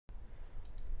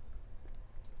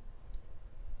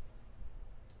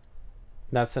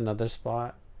That's another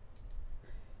spot.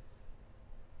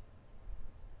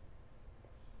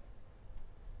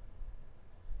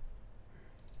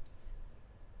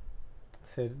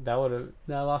 So that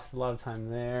lost a lot of time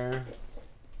there.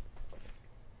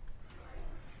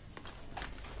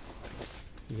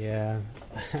 Yeah.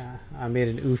 I made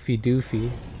an oofy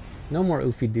doofy. No more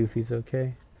oofy doofies,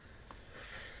 okay?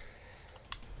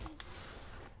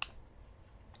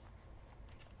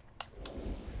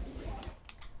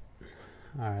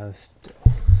 Alright, let's do.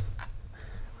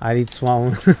 I'd eat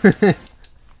Swamp Woman.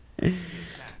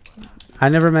 I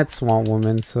never met Swamp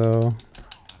Woman, so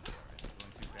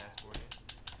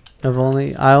I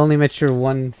only met your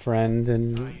one friend,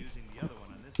 and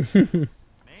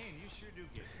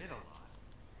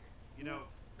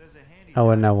I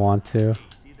wouldn't have want to.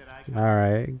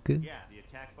 Alright, good.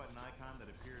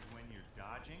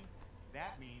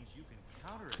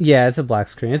 Yeah, it's a black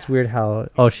screen. It's weird how...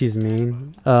 Oh, she's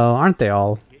mean. Oh, aren't they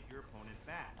all?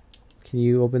 Can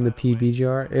you open the PB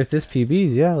jar? If this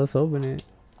PB's, yeah, let's open it.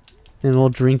 And we'll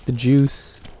drink the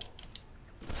juice.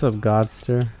 What's up,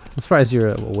 Godster? I'm surprised you're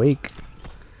awake.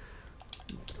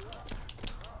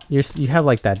 You have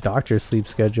like that doctor sleep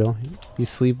schedule. You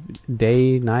sleep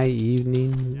day, night,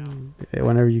 evening,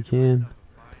 whenever you can.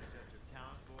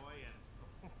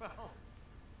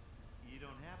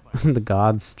 The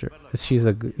Godster.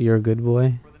 You're a good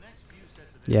boy.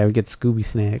 Yeah, we get Scooby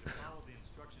snacks.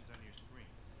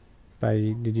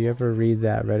 Did you ever read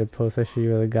that Reddit post I showed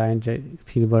you with a guy and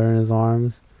peanut butter in his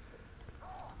arms?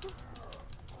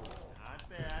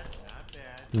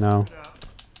 No.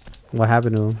 What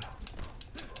happened to him?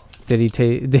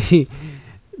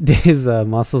 Did his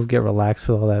muscles get relaxed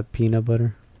with all that peanut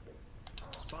butter?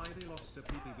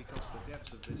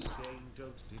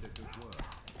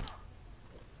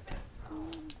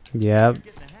 Yep,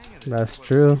 that's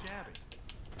true.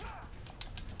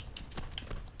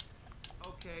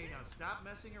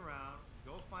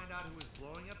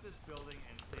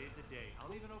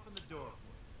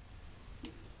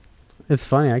 It's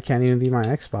funny, I can't even be my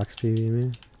Xbox PV,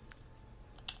 man.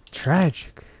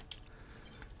 Tragic.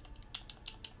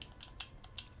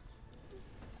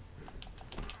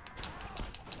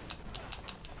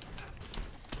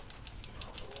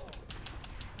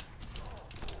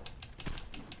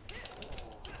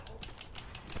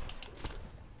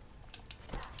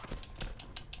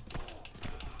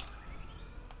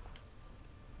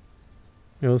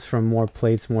 It was from More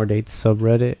Plates, More Dates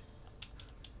subreddit.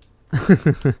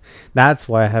 That's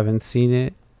why I haven't seen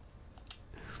it.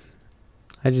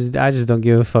 I just don't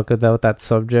give a fuck about that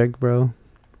subject, bro.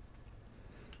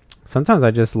 Sometimes I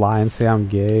just lie and say I'm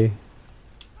gay.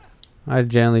 I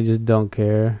generally just don't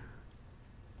care.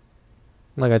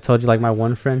 Like I told you, like my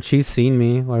one friend, she's seen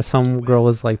me where some girl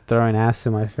was like throwing ass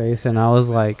in my face, and I was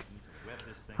like,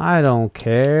 I don't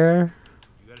care.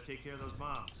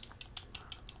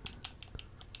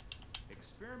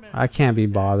 I can't be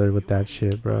bothered with that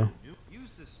shit, bro.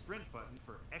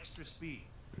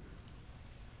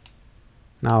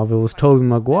 Now, if it was Tobey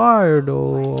Maguire,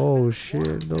 though, oh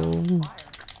shit, though,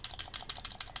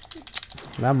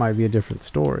 that might be a different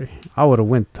story. I would have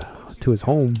went to his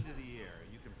home.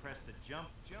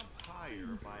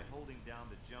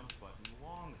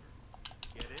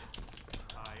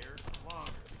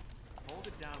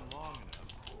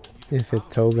 If it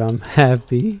Tobey, I'm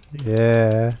happy.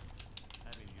 Yeah.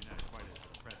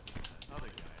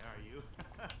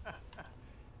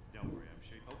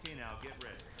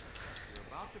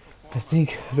 I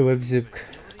think the web zip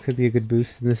could be a good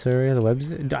boost in this area. The web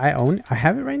zip, I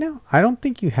have it right now? I don't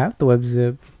think you have the web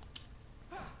zip.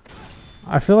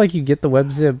 I feel like you get the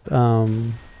web zip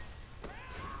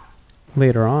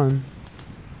later on.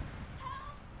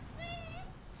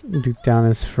 Duke down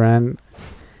his friend.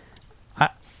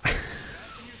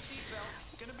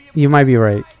 You might be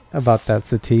right about that,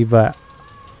 Sati, but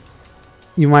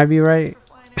you might be right.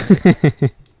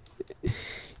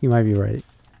 You might be right.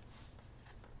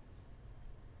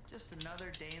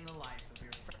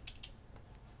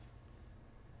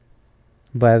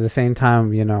 But at the same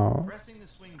time, you know,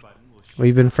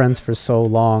 we've been friends for so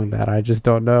long that I just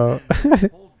don't know.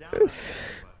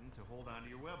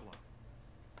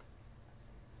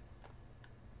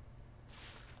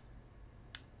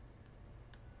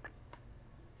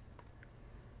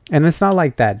 And it's not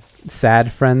like that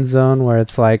sad friend zone where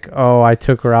it's like, oh, I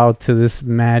took her out to this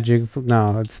magic.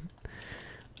 No, it's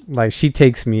like she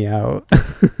takes me out.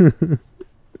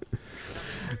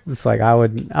 It's like I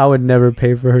would never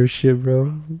pay for her shit,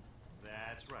 bro.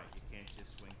 That's right. You can't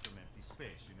just swing from empty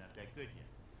space. You're not that good yet.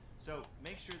 So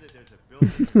make sure that there's a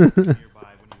building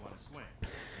nearby when you want to swing.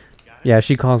 Yeah,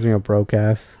 she calls me a broke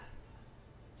ass.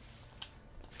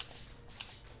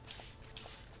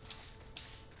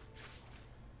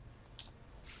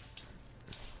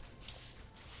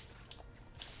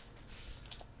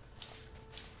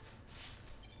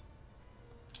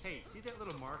 Hey, see that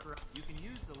little marker? You can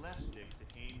use the left stick to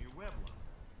aim your web line.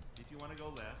 If you want to go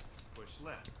left, push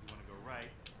left. If you want to go right,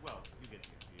 well, you get the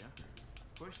idea.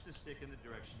 Push the stick in the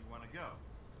direction you want to go.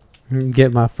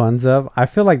 Get my funds up. I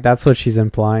feel like that's what she's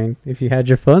implying. If you had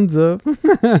your funds up.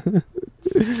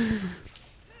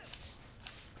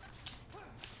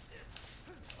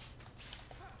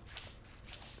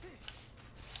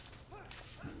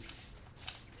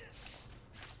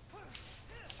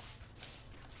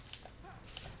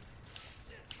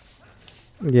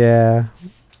 Yeah,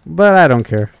 but I don't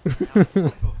care. Try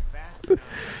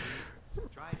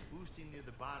boosting near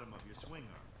the bottom of your swing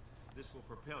arm. This will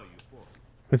propel you forward.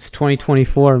 It's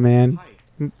 2024, man.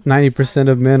 90%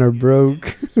 of men are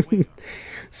broke.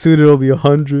 Soon it'll be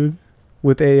 100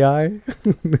 with AI.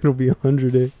 It'll be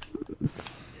 100.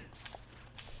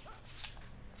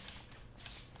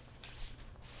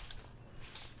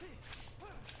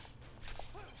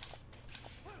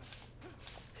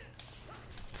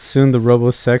 Soon the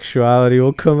robosexuality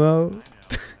will come out.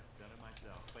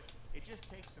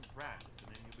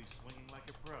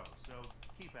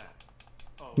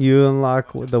 You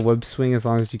unlock the web swing as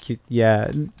long as you keep you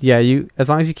as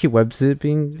long as you keep web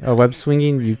zipping or web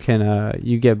swinging, you can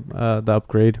you get the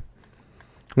upgrade,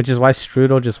 which is why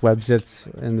Strudel just web zips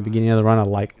in the beginning of the run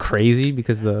like crazy,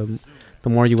 because the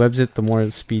more you web zip, the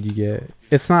more speed you get.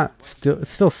 It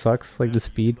still sucks, like the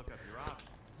speed,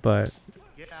 but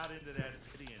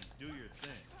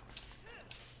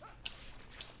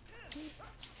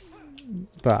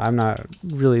I'm not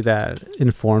really that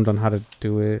informed on how to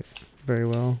do it very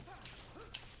well.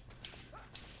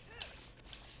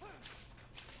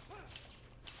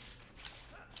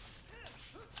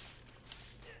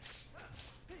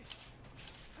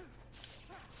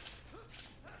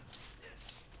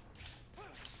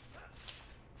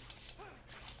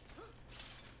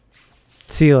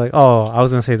 See, like, oh, I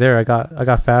was gonna say there, I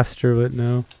got faster, but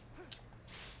no.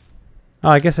 Oh,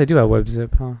 I guess I do have web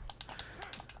zip, huh?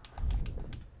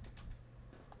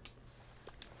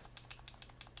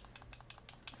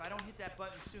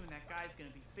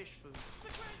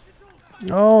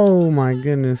 Oh my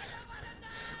goodness.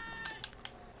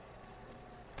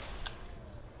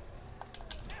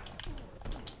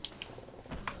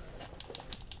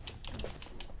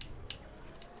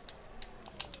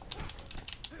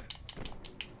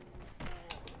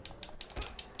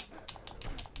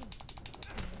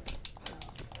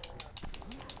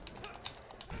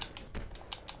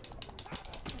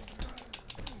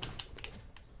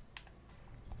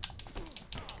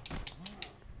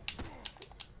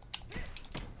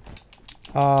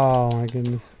 Oh my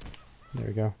goodness. There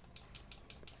we go.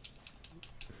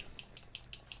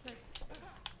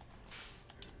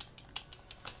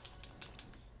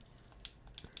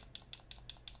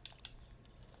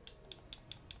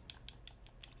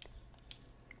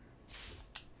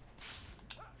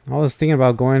 I was thinking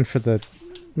about going for the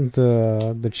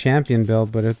champion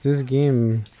build, but if this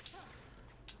game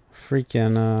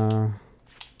freaking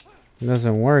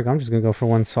doesn't work, I'm just gonna go for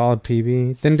one solid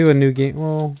PB. Then do a new game.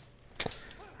 Well,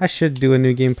 I should do a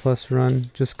new game plus run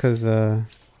just because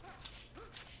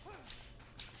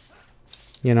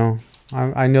you know,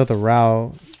 I know the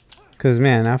route. Because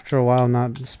man, after a while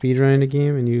not speedrunning a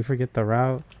game and you forget the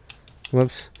route,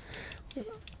 whoops,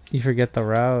 you forget the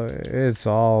route, it's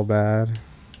all bad.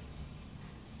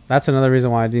 That's another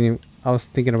reason why I was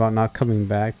thinking about not coming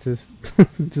back to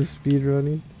to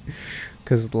speedrunning,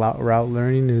 because route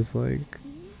learning is like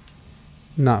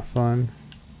not fun.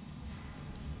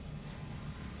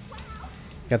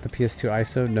 Got the PS2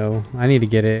 ISO? No, I need to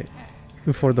get it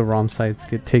before the ROM sites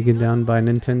get taken down by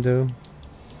Nintendo.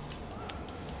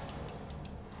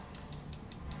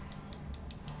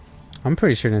 I'm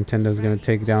pretty sure Nintendo's gonna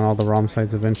take down all the ROM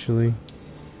sites eventually.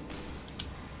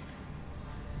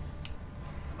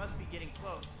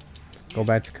 Go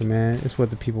back to command. It's what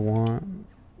the people want.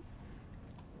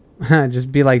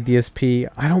 Just be like DSP.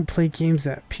 I don't play games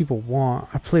that people want.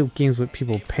 I play games what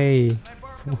people pay.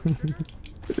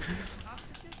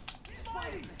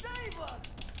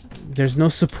 There's no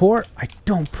support. I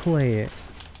don't play it.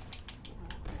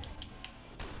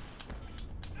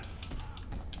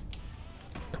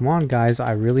 Come on, guys.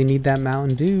 I really need that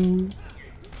Mountain Dew.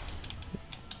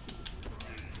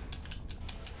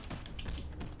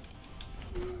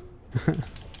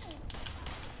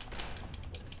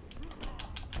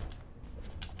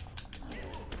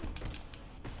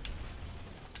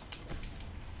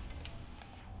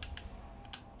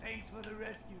 Thanks for the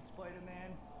rescue,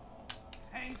 Spider-Man.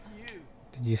 Thank you.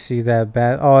 Did you see that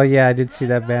bad? Oh yeah, I did see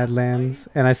that Badlands,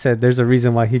 and I said there's a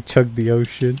reason why he chugged the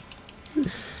ocean.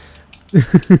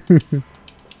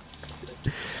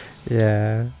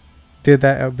 Yeah, Dude,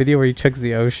 that video where he checks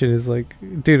the ocean is like,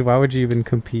 dude, why would you even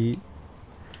compete?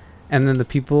 And then the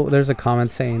people, there's a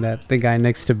comment saying that the guy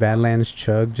next to Badlands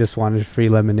Chug just wanted free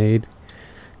lemonade.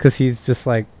 Because he's just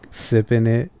like sipping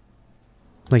it.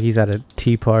 Like he's at a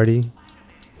tea party.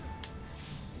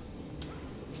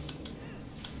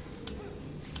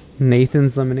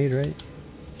 Nathan's lemonade, right?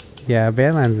 Yeah,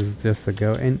 Badlands is just the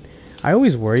goat. And I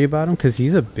always worry about him because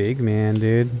he's a big man,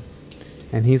 dude.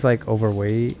 And he's like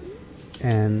overweight.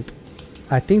 And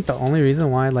I think the only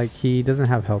reason why like he doesn't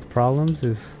have health problems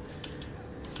is,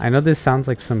 I know this sounds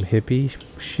like some hippie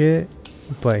shit,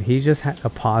 but he just a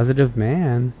positive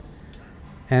man.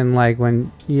 And like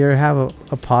when you have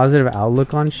a positive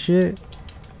outlook on shit,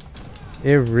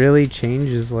 it really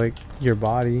changes like your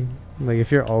body. Like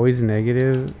if you're always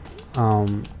negative,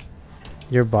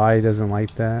 your body doesn't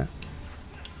like that.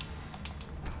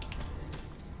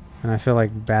 And I feel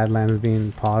like Badlands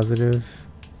being positive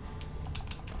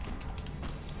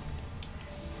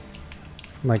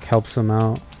like helps him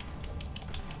out.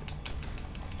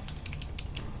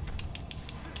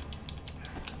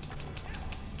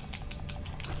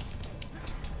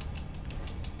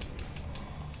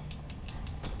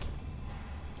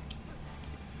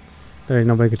 There ain't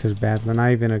nobody could touch Badlands.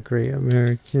 Not even a great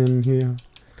American here.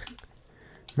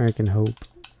 American hope.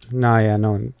 Nah, yeah,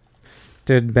 no one.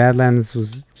 Dude, Badlands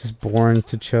was just born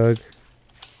to chug.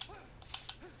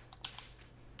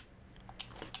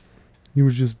 He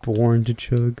was just born to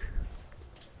chug.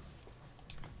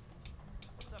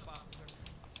 What's up, officer?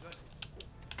 Goodness.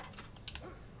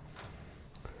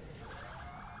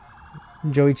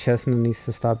 Joey Chestnut needs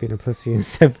to stop being a pussy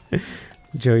instead.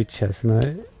 Joey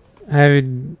Chestnut.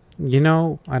 You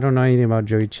know, I don't know anything about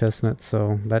Joey Chestnut,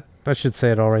 so that should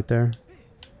say it all right there.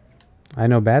 I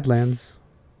know Badlands.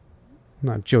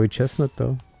 Not Joey Chestnut,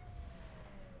 though.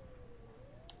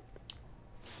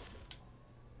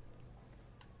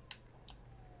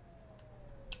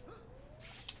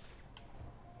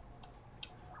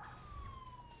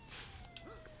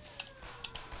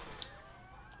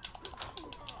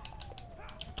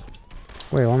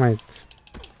 Wait, why am I...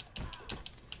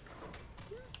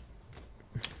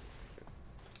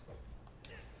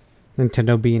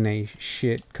 Nintendo being a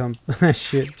shit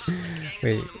shit.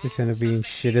 Wait, Nintendo being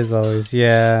shit as always.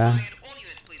 Yeah.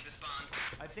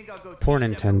 I think I'll go Poor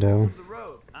teach them the Nintendo. rules of the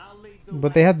road. I'll lead the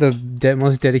But they have the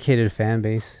most dedicated fan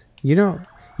base. You know,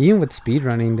 even with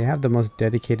speedrunning, they have the most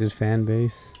dedicated fan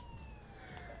base.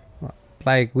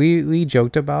 Like, we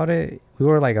joked about it. We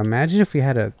were like, imagine if we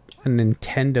had a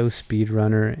Nintendo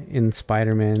speedrunner in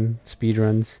Spider-Man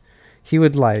speedruns. He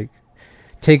would, like,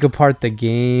 take apart the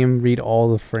game, read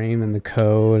all the frame and the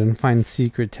code, and find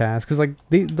secret tasks. Because, like,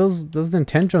 those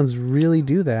Nintendo's really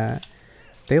do that.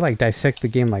 They, like, dissect the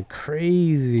game like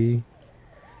crazy.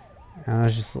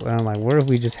 And I'm like, what if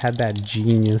we just had that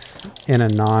genius in a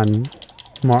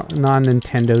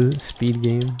non-Nintendo speed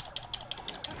game?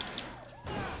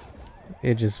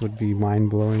 It just would be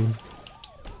mind-blowing.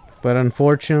 But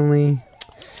unfortunately,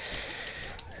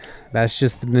 that's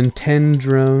just the Nintendo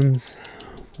drones.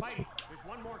 Spidey, there's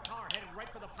one more car headed right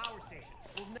for the power station.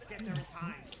 We'll get there in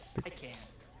time. I can.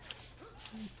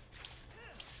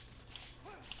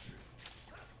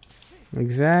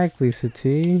 Exactly,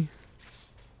 Sati.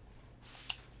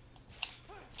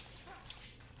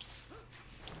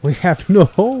 We have no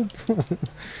hope. We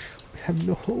have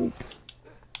no hope.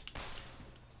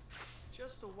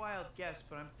 Just a wild guess,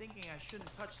 but I'm thinking I shouldn't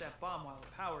touch that bomb while the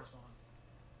power's on.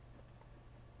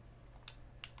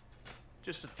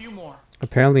 Just a few more.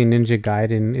 Apparently Ninja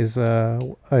Gaiden is a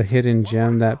hidden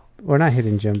gem that, or not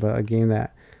hidden gem, but a game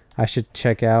that I should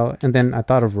check out. And then I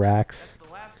thought of Rax. The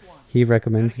last one. He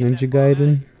recommends Gotta get Ninja that bomb out of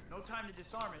Gaiden. here. No time to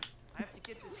disarm it. I have to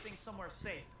get this thing somewhere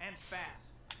safe and fast.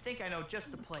 I think I know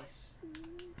just the place.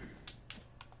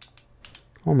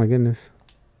 Oh my goodness.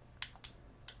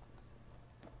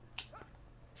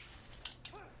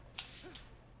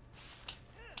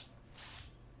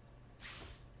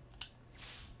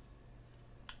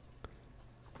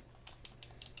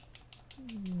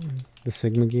 The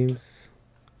Sigma games.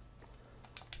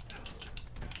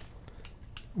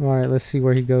 Alright, let's see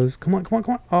where he goes. Come on, come on,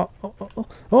 come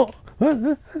on.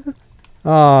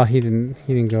 Oh, he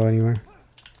didn't go anywhere.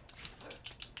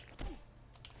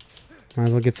 Might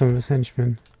as well get some of his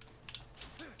henchmen.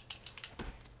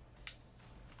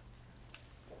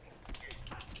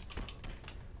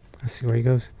 Let's see where he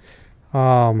goes.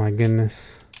 Oh my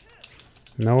goodness.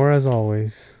 Nowhere as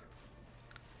always.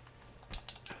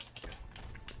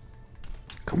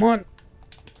 Come on.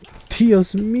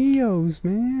 Dios míos,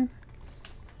 man.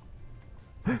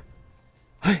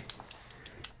 Hi.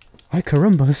 Hi,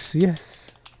 carumbas.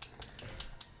 Yes.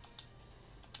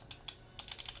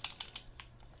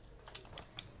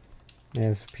 Yeah,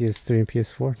 it's PS3 and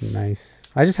PS4. Nice.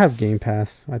 I just have Game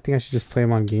Pass. I think I should just play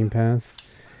them on Game Pass.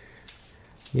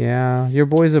 Yeah, your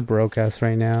boy's a broke ass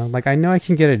right now. Like, I know I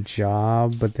can get a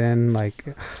job, but then, like,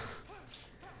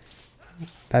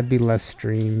 that'd be less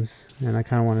streams. And I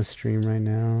kind of want to stream right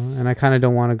now. And I kind of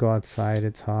don't want to go outside.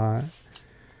 It's hot.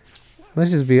 I'll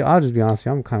just be honest with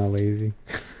you. I'm kind of lazy.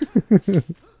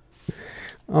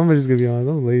 I'm just gonna be honest.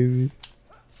 I'm lazy.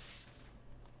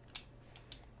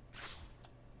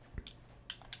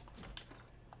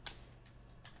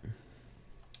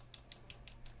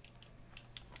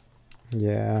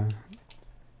 Yeah.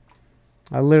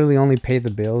 I literally only pay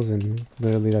the bills and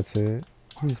literally that's it.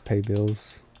 I just pay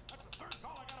bills.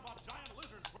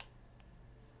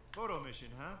 Photo mission,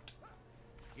 huh?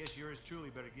 Guess yours truly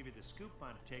better give you the scoop on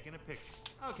taking a picture.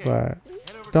 Okay. But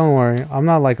don't worry, I'm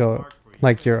not like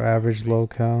your average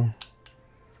locale.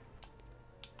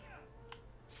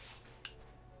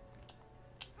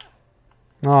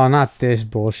 Oh, not this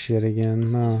bullshit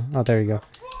again. No. Oh, there you go.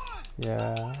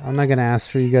 Yeah, I'm not gonna ask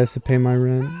for you guys to pay my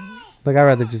rent. Like, I'd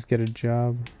rather just get a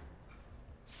job.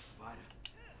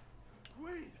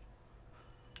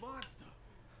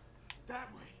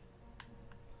 That way.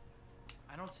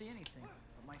 I don't see anything,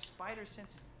 but my spider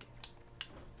sense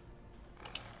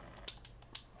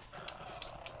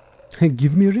is...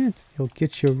 Give me rent. You'll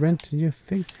get your rent in your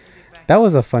face. That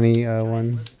was a funny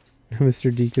one,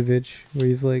 Mr. Dikovic, where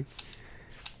he's like,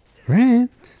 rent?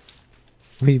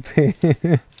 We pay.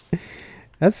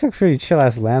 That's a pretty chill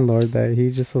ass landlord that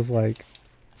he just was like,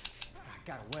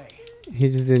 he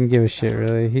just didn't give a shit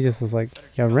really. He just was like,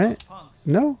 yeah, rent?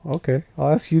 No? Okay. I'll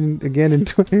ask you again in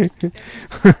 20.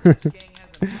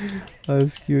 I'll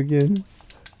ask you again.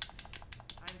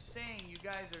 I'm saying you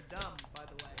guys are dumb, by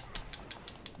the way.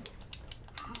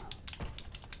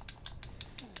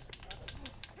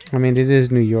 I mean, it is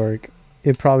New York.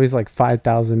 It probably is like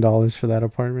 $5,000 for that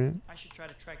apartment. I should try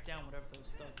to track down whatever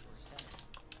those thugs were attacking.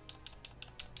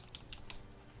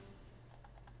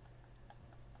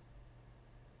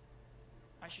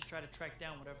 I should try to track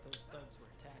down whatever those thugs were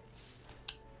attacking.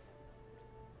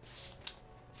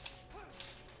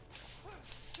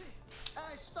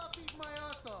 Hey, stop eating my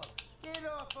hot dog. Get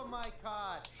off of my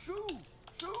card. Shoo!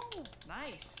 Shoo!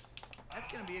 Nice.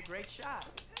 That's gonna be a great shot.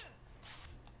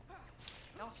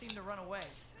 They all seem to run away.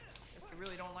 Guess they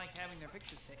really don't like having their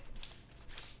pictures taken.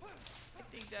 I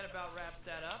think that about wraps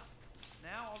that up.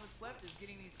 Now all that's left is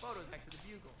getting these photos back to the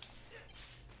Bugle.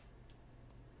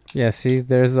 Yeah, see,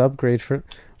 there's the upgrade for...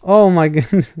 Oh my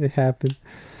goodness, it happened.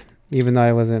 Even though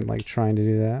I wasn't like trying to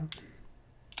do that.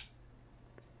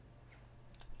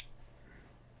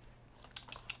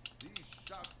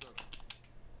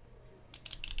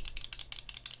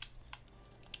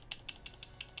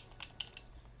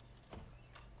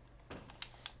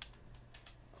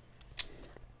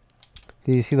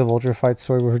 Did you see the Vulture fight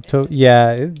story where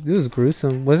yeah, it was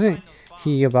gruesome. Wasn't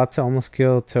he about to almost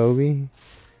kill Toby?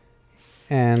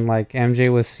 And like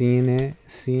MJ was seeing it.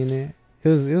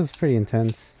 It was pretty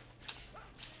intense.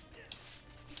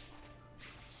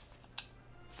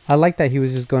 I like that he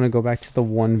was just going to go back to the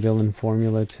one villain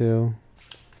formula too.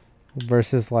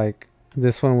 Versus like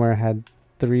this one where it had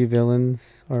 3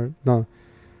 villains. Or no.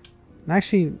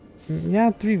 Actually, yeah,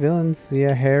 3 villains.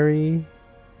 Yeah, Harry.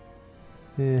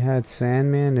 It had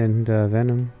Sandman and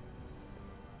Venom.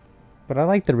 But I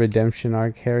like the redemption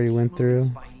arc Harry went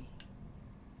through.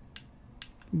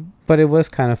 But it was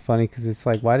kind of funny because it's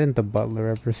like, why didn't the butler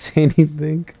ever say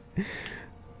anything?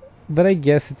 But I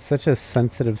guess it's such a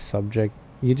sensitive subject.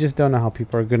 You just don't know how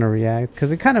people are going to react.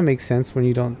 Because it kind of makes sense when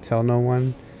you don't tell no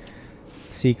one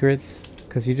secrets.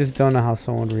 Because you just don't know how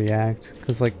someone would react.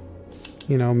 Because like,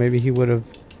 you know, maybe he would have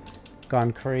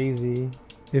gone crazy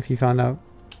if he found out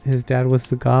his dad was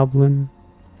the Goblin.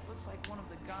 Looks like one of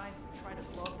the guys that tried to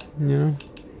blow up that You know?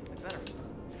 I better.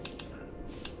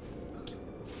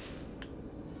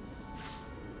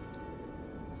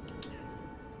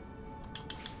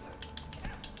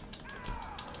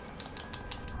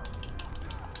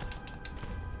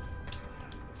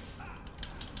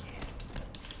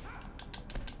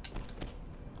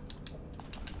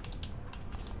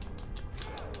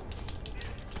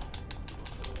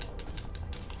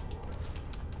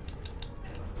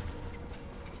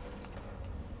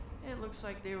 It looks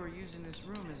like they were using this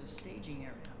room as a staging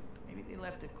area. Maybe they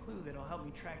left a clue that'll help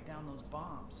me track down those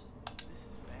bombs. This is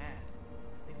bad.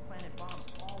 They've planted bombs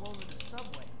all over the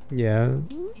subway. Yeah.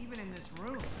 Even in this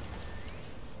room.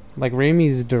 Like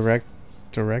Raimi's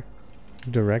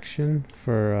direction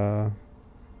for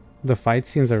the fight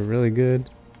scenes are really good.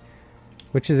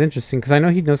 Which is interesting because I know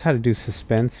he knows how to do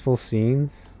suspenseful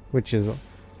scenes. Which is,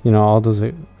 you know, all those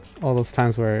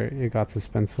times where it got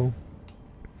suspenseful.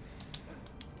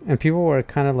 And people were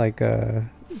kind of like,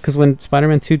 because when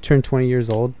Spider-Man 2 turned 20 years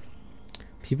old,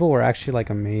 people were actually like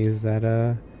amazed at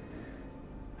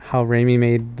how Raimi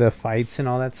made the fights and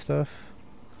all that stuff.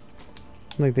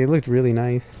 Like they looked really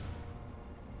nice.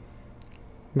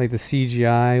 Like the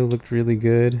CGI looked really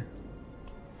good.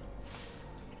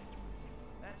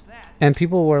 And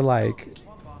people were like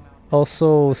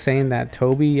also saying that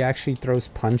Toby actually throws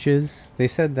punches. They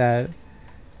said that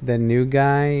the new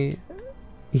guy,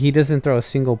 he doesn't throw a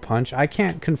single punch. I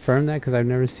can't confirm that because I've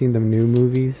never seen the new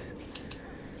movies.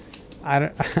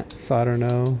 So I don't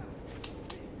know.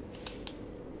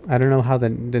 I don't know how the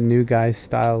new guy's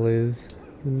style is.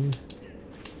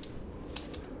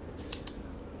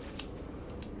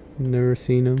 Never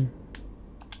seen him.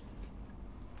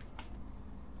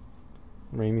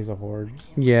 Raimi's a horde.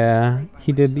 Yeah,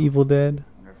 he did Evil Dead.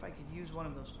 I wonder if I could use one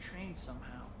of those trains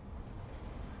somehow.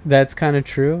 That's kind of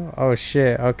true. Oh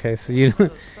shit. Okay, so you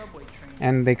Those subway trains.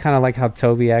 and they kind of like how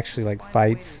Toby actually like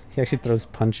fights. He actually throws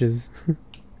punches.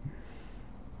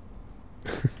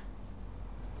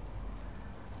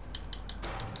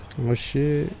 Oh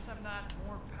shit. Guess I'm not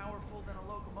more powerful than a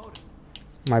locomotive.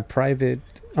 My private.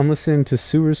 I'm listening to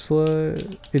Sewer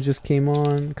Slut. It just came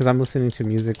on because I'm listening to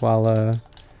music while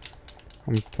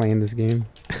I'm playing this game.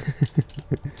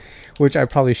 Which I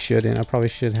probably shouldn't. I probably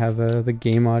should have the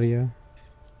game audio.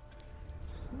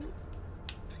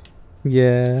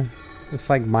 Yeah, it's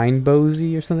like Mind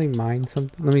Bozy or something. Mind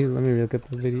something. Let me look at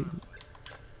the video.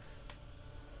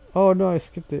 Oh no, I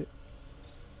skipped it.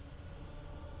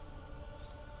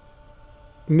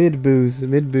 Mid booze.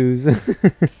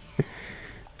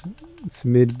 It's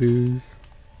mid booze.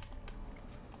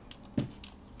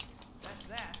 That's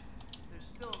that. There's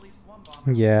still at least one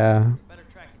bomb. Yeah, Better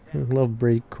track it I down. love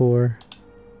breakcore.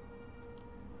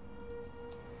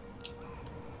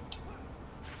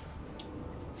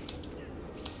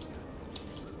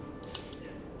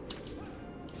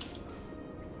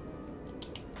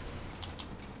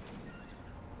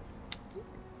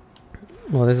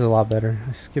 Well, this is a lot better.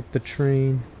 I skipped the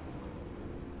train.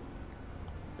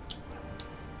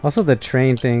 Also, the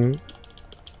train thing.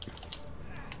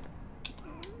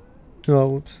 Oh,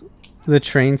 whoops. The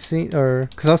train scene, or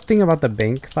because I was thinking about the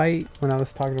bank fight when I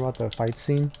was talking about the fight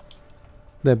scene,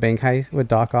 the bank heist with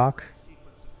Doc Ock.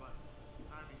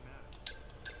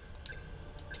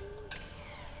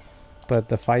 But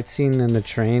the fight scene in the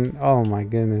train, oh my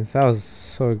goodness, that was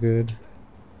so good.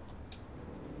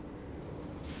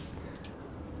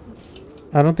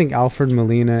 I don't think Alfred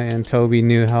Molina and Toby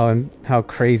knew how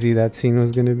crazy that scene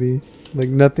was gonna be. Like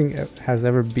nothing has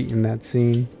ever beaten that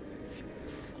scene,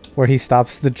 where he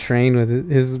stops the train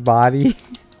with his body.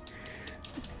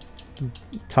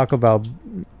 Talk about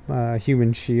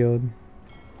human shield.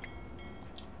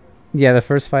 Yeah, the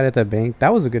first fight at the bank,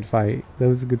 that was a good fight. That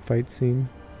was a good fight scene.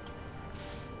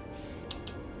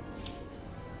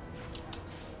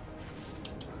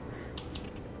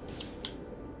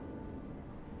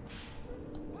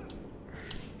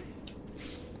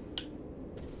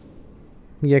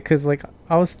 Yeah, because like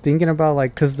I was thinking about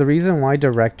like, because the reason why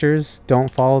directors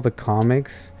don't follow the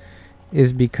comics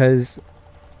is because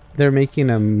they're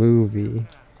making a movie,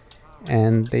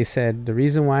 and they said the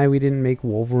reason why we didn't make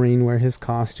Wolverine wear his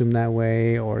costume that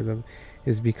way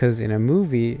is because in a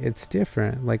movie it's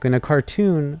different. Like in a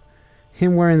cartoon,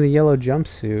 him wearing the yellow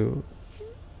jumpsuit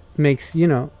makes, you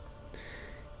know,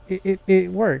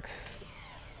 it works.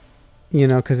 You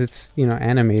know, because it's, you know,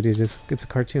 animated, it's a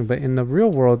cartoon. But in the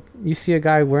real world, you see a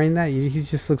guy wearing that, he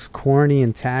just looks corny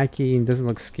and tacky and doesn't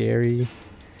look scary.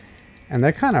 And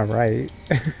they're kind of right.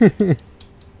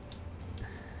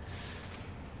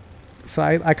 So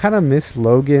I kind of miss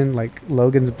Logan, like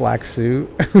Logan's black suit.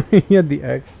 He had the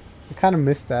X. I kind of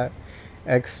miss that.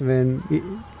 X-Men. I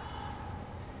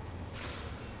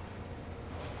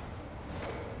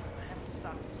have to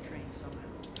stop this train somehow.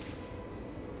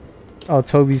 Oh,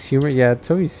 Toby's humor. Yeah,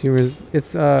 Toby's humor is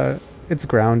it's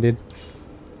grounded.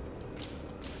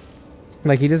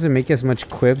 Like he doesn't make as much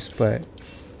quips, but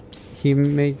he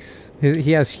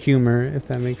has humor, if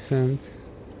that makes sense.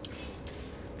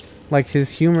 Like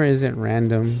his humor isn't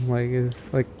random, like it's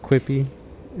like quippy.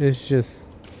 It's just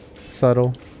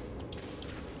subtle.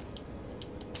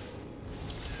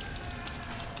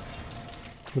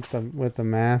 With the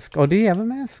mask. Oh, did he have a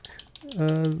mask? I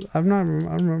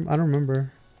don't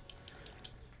remember.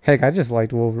 Heck, I just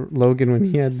liked Logan when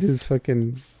he had his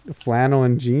fucking flannel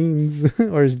and jeans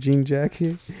or his jean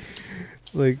jacket.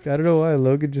 Like, I don't know why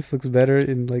Logan just looks better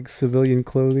in like civilian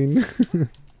clothing.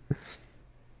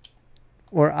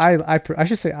 Or I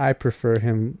should say I prefer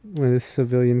him with his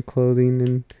civilian clothing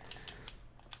and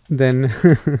then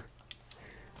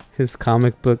his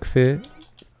comic book fit.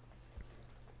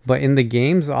 But in the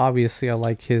games, obviously, I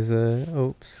like his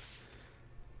I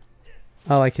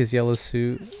like his yellow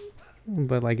suit.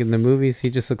 But like in the movies, he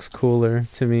just looks cooler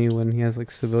to me when he has like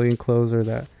civilian clothes or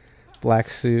that black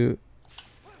suit.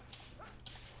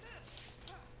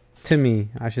 To me,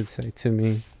 I should say, to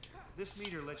me. This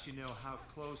meter lets you know how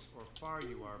close or far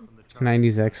you are from the target.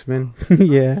 90s X-Men.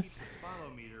 Yeah. Keep the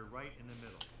follow meter right in the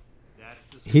middle.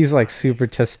 That's the He's like super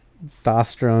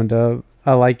testosterone up.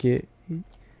 I like it.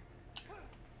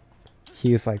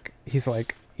 He's like,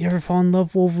 you ever fall in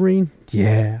love, Wolverine?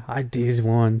 Yeah, I did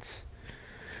once.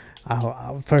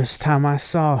 First time I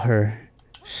saw her,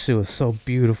 she was so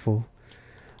beautiful.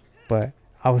 But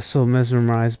I was so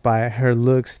mesmerized by her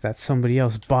looks that somebody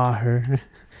else bought her.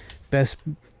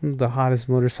 The hottest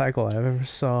motorcycle I ever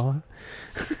saw.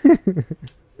 I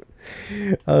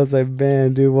was like,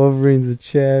 man, dude, Wolverine's a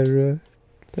Chad,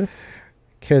 bro.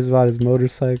 Cares about his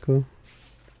motorcycle.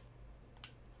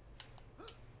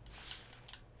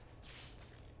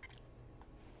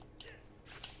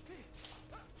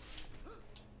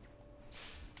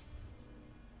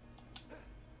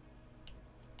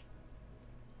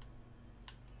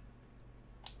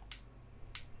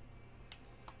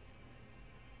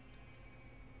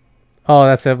 Oh,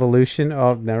 that's evolution.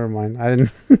 Oh, never mind. I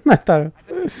didn't. I thought. I bet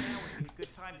now would be a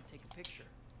good time to take a picture.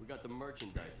 We got the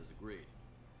merchandise as agreed.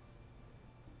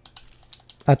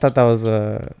 I thought that was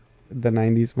the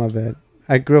 90s. My bad.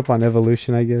 I grew up on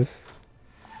evolution, I guess.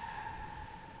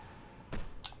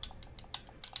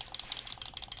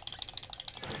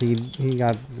 He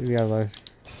got like.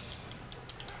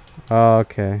 Oh,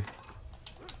 okay.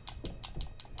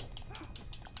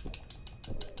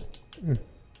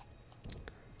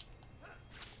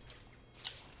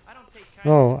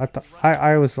 Oh, I thought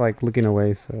I was like looking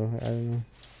away, so I don't know.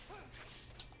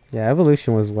 Yeah,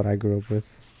 evolution was what I grew up with.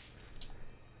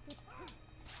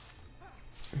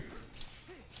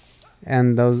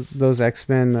 And those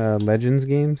X-Men Legends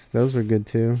games, those were good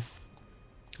too.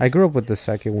 I grew up with the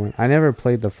second one. I never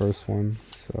played the first one,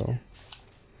 so.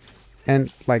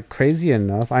 And like crazy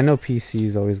enough, I know PC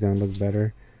is always gonna look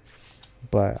better,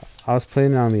 but I was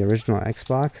playing it on the original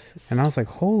Xbox, and I was like,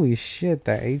 holy shit,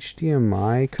 that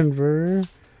HDMI converter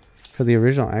for the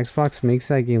original Xbox makes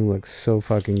that game look so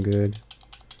fucking good.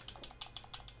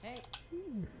 Hey.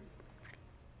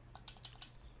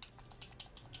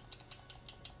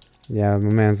 Yeah,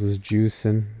 my man's was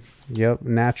juicing. Yep,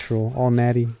 natural, all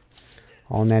natty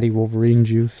Wolverine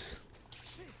juice.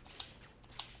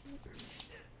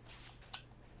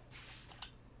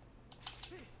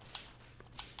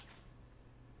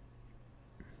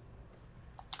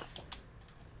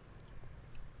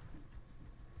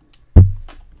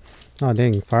 Oh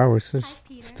dang, fireworks are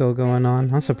still going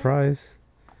on. I'm surprised.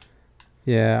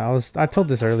 Yeah, I told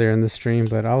this earlier in the stream,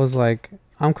 but I was like,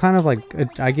 I'm kind of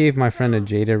like, I gave my friend a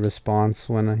jaded response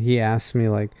when he asked me,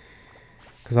 like,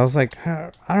 because I was like, I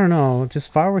don't know,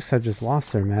 just fireworks have just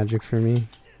lost their magic for me.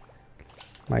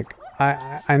 Like,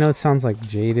 I know it sounds like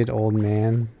jaded old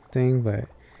man thing, but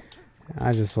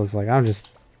I just was like,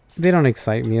 they don't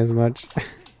excite me as much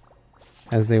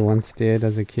as they once did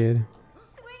as a kid.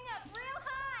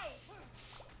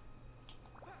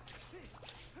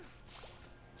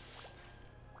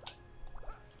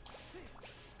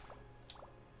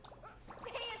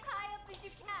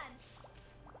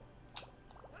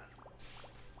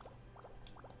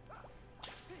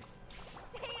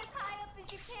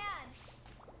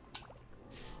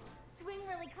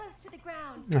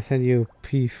 I sent you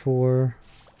P4.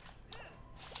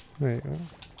 Wait.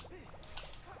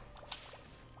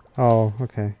 Oh,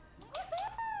 okay.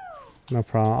 No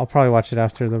problem. I'll probably watch it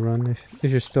after the run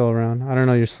if you're still around. I don't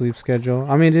know your sleep schedule.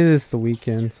 I mean, it is the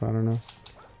weekend, so I don't know.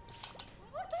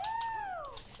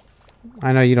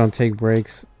 I know you don't take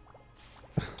breaks.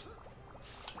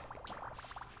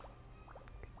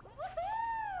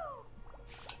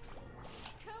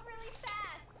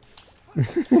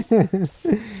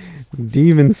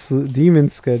 Demon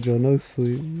schedule, no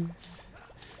sleep.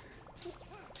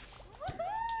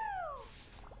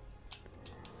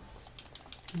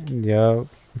 Yo,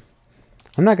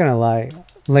 I'm not gonna lie.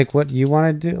 Like, what you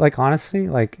want to do? Like, honestly,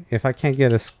 like if I can't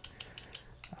get a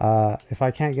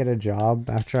job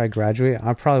after I graduate,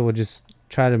 I probably would just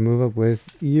try to move up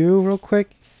with you real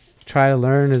quick. Try to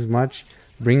learn as much.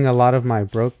 Bring a lot of my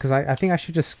because I think I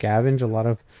should just scavenge a lot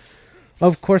of.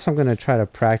 Of course, I'm gonna try to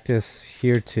practice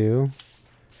here too.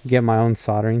 Get my own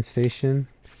soldering station.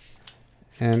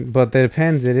 But it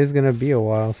depends. It is gonna be a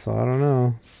while, so I don't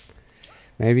know.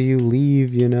 Maybe you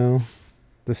leave, you know,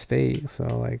 the state. So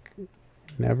like,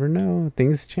 never know.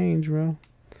 Things change, bro.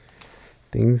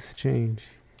 Things change.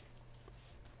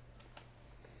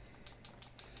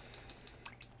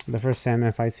 The first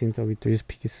Sandman fight scene, Toby 3's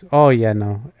piece. Oh yeah,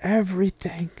 no,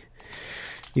 everything.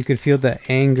 You could feel the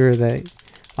anger that.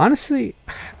 Honestly,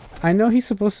 I know he's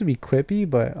supposed to be quippy,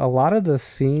 but a lot of the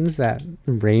scenes that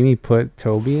Raimi put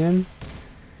Toby in,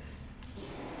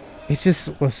 it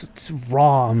just was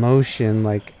raw emotion.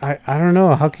 Like I don't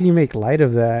know, how can you make light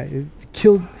of that?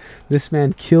 This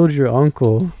man killed your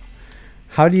uncle.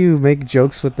 How do you make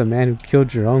jokes with the man who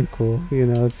killed your uncle? You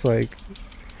know, it's like,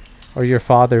 or your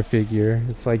father figure.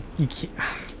 It's like you can't.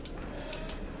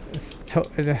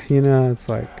 You know, it's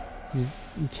like you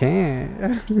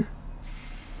can't.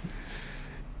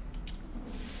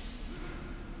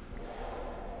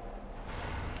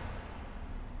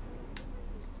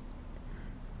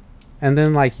 And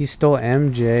then like he stole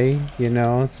MJ, you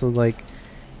know, so like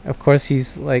of course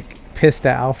he's like pissed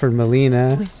at Alfred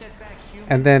Molina,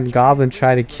 and then Goblin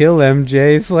tried to kill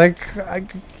MJ. It's like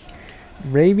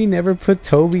Raimi never put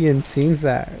Toby in scenes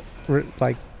that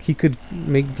like he could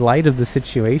make light of the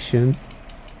situation.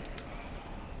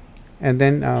 And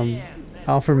then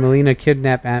Alfred Molina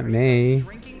kidnapped Aunt May,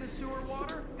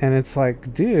 and it's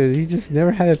like, dude, he just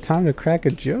never had a time to crack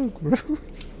a joke, bro.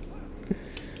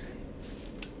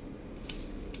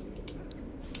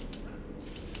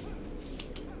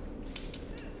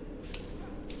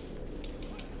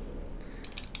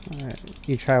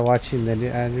 You try watching the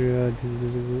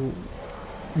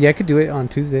yeah, I could do it on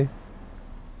Tuesday.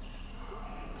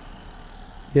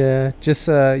 Yeah, just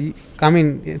I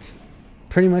mean, it's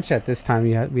pretty much at this time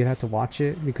we'd have to watch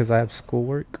it because I have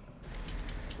schoolwork.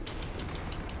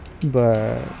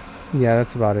 But yeah,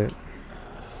 that's about it.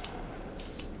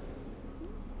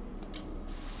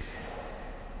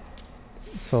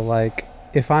 So like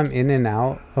if I'm in and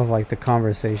out of like the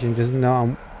conversation, just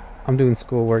know I'm doing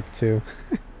schoolwork too.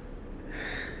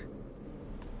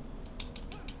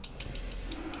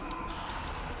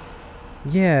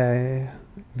 Yeah,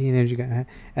 me and Andrew got,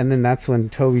 and then that's when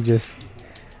Toby just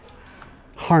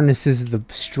harnesses the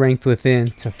strength within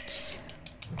to.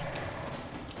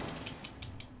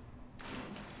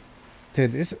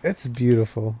 Dude, it's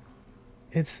beautiful.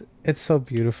 It's so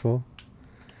beautiful.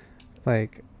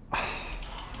 Like,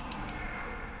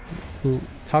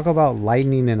 talk about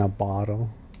lightning in a bottle.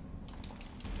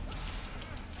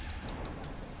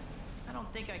 I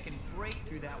don't think I can break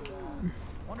through that wall.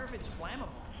 Wonder if it's flammable.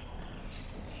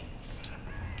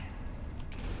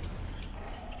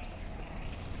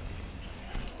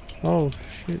 Oh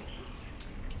shit.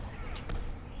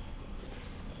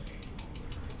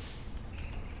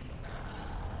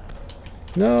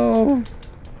 No.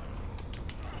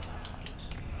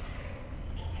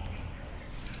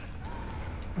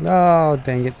 No,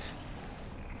 dang it.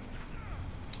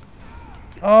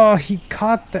 Oh, he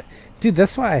caught that. Dude,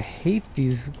 that's why I hate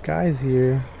these guys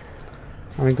here.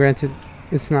 I mean, granted,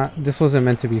 this wasn't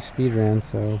meant to be speedrun,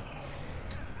 so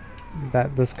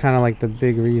that's kind of like the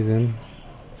big reason.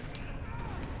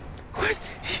 What?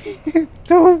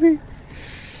 Toby.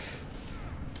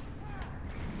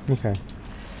 Okay.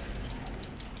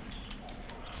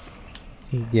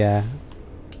 Yeah.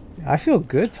 I feel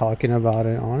good talking about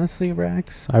it, honestly,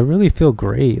 Rex. I really feel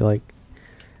great. Like,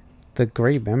 the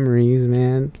great memories,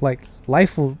 man. Like,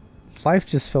 life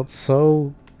just felt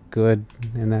so good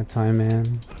in that time,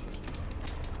 man.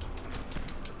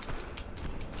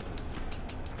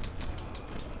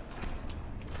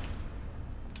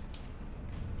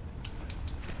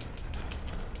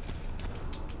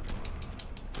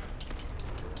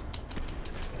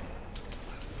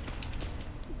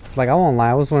 Like, I won't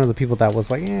lie, I was one of the people that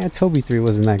was like, yeah, Toby 3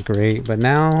 wasn't that great. But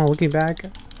now, looking back,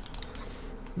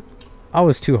 I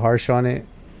was too harsh on it.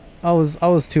 I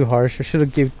was too harsh. I should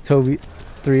have gave Toby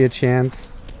 3 a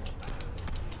chance.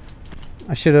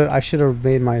 I should have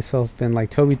made myself been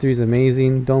like, Toby 3 is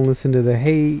amazing. Don't listen to the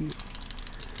hate.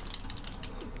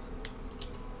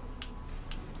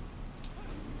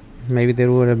 Maybe they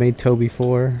would have made Toby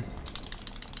 4.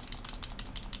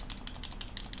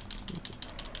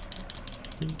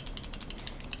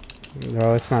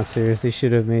 No, it's not serious. They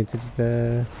should have made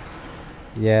the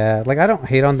yeah, like, I don't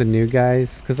hate on the new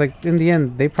guys, because like in the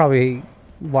end they probably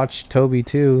watched Toby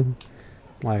too,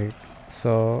 like,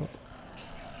 so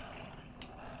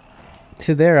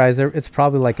to their eyes it's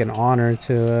probably like an honor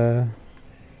to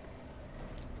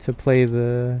play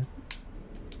the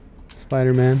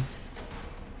Spider-Man.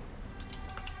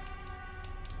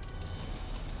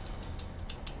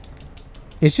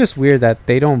 It's just weird that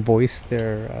they don't voice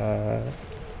their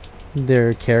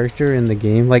character in the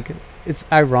game. Like, it's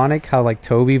ironic how like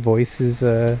Toby voices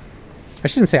I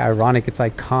shouldn't say ironic, it's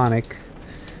iconic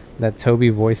that Toby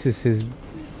voices his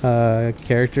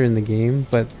character in the game,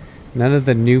 but None of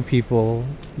the new people,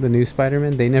 the new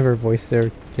Spider-Man, they never voiced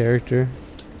their character.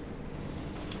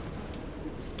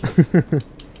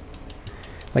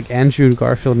 Like Andrew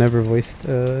Garfield never voiced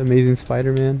Amazing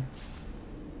Spider-Man.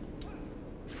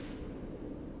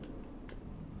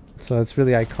 So it's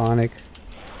really iconic.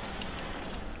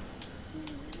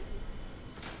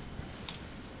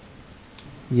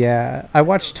 Yeah, I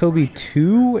watched Toby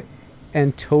 2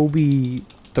 and Toby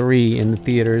 3 in the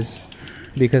theaters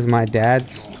because my dad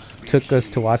took us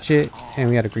to watch it and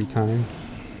we had a great time.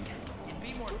 You'd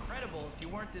be more credible if you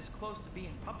weren't this close to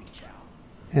being puppy chow.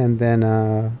 And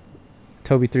then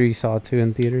Toby 3 saw it too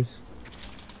in theaters.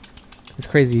 It's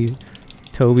crazy.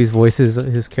 Toby's voice is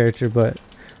his character, but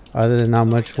other than not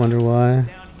much, wonder why.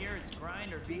 Down here, it's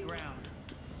grind or be ground.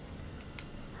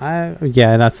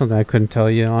 Yeah, that's something I couldn't tell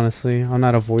you, honestly. I'm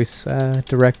not a voice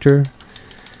director.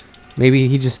 Maybe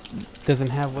he just doesn't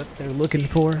have what they're looking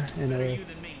for. Better you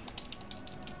than me.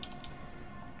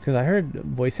 Because I heard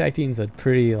voice acting is a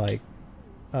pretty, like,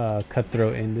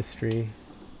 cutthroat industry.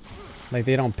 Like,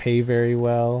 they don't pay very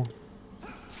well.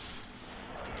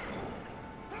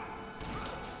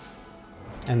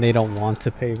 And they don't want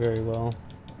to pay very well.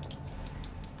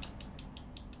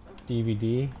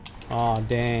 DVD? Aw,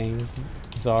 dang.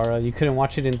 Zara, you couldn't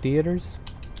watch it in theaters?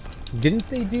 Didn't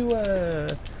they do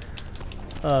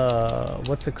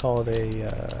what's it called?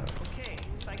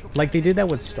 Like they did that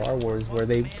with Star Wars, where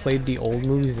they played the old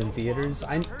movies in theaters.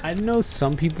 I know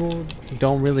some people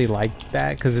don't really like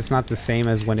that because it's not the same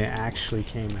as when it actually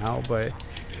came out, but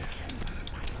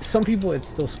some people it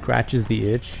still scratches the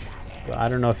itch. But I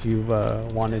don't know if you've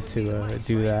wanted to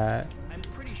do that.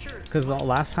 Because the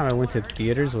last time I went to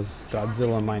theaters was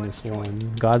Godzilla Minus One.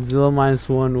 Godzilla Minus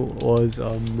One was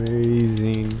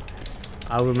amazing.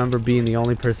 I remember being the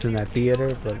only person in that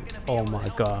theater, but oh my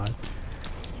god.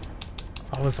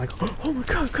 I was like, oh my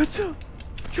god, Godzilla!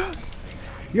 Yes!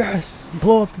 Yes!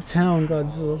 Blow up the town,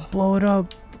 Godzilla! Blow it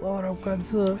up! Blow it up,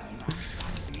 Godzilla!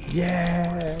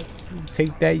 Yeah!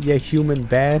 Take that, you human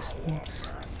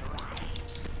bastards!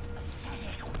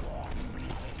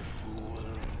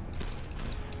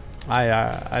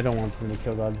 I don't want them to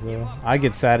kill Godzilla. I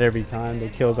get sad every time they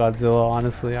kill Godzilla,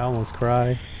 honestly. I almost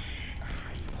cry.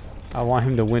 I want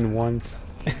him to win once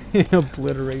and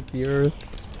obliterate the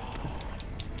earth.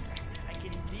 I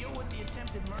can deal with the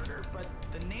attempted murder, but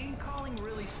the name calling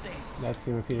really stinks. That's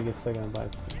even Peter gets stuck on a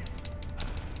bus.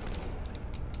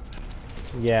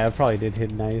 Yeah, it probably did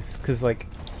hit nice. Cause like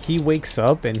he wakes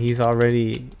up and he's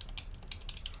already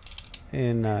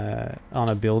in on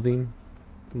a building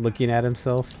looking at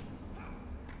himself.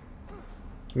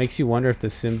 Makes you wonder if the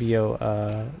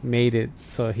symbiote made it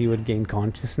so he would gain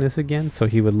consciousness again, so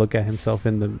he would look at himself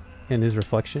in his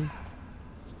reflection,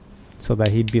 so that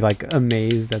he'd be like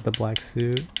amazed at the black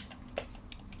suit.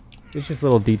 It's just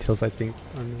little details, I think.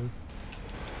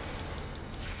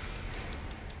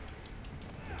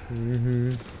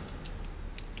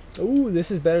 Ooh,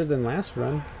 this is better than last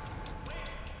run.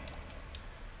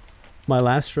 My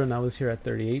last run, I was here at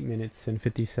 38 minutes and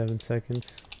 57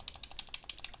 seconds.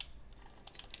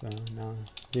 So now,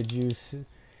 did you see?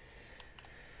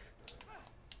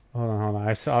 Hold on.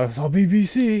 I saw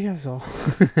BBC. I saw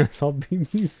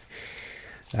BBC.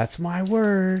 That's my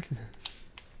word.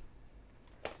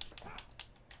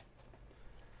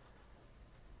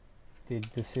 Did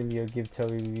the symbiote give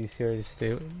Toby BBC or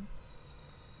stay?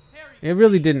 It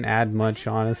really didn't add much,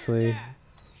 honestly,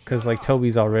 because like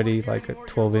Toby's already like at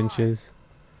 12 inches.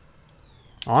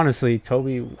 Honestly,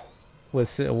 Toby was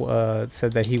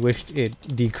said that he wished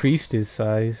it decreased his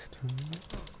size.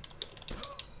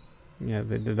 Yeah,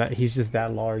 that he's just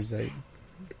that large that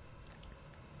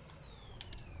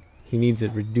he needs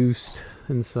it reduced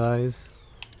in size.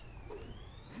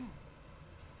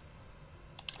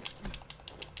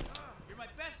 You're my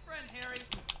best friend, Harry.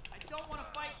 I don't want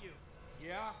to fight you.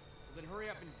 Yeah? Well, then hurry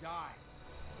up and die.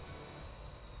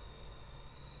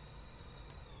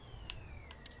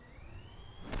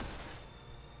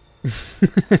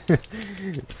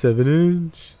 7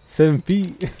 inch, 7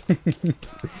 feet.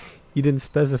 You didn't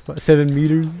specify 7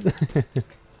 meters.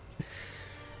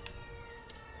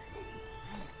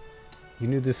 You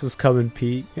knew this was coming,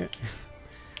 Pete.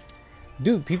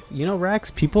 Dude, you know,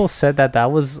 Rex, people said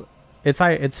that was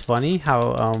it's funny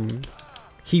how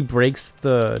he breaks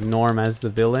the norm as the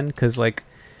villain, because like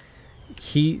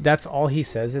that's all he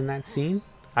says in that scene.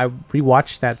 I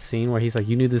rewatched that scene where he's like,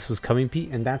 you knew this was coming, Pete,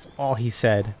 and that's all he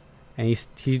said, and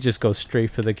he just goes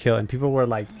straight for the kill, and people were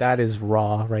like, that is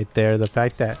raw right there. The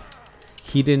fact that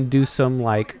he didn't do some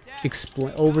like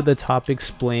over the top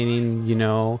explaining, you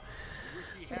know,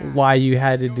 why you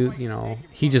had to do, you know,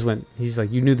 he just went, he's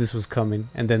like, you knew this was coming,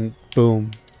 and then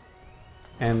boom,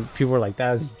 And people were like,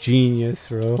 "That's genius,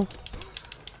 bro."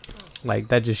 Like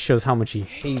that just shows how much he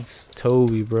hates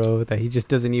Toby, bro. That he just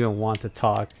doesn't even want to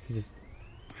talk. He just.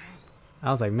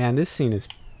 I was like, man, this scene is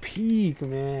peak,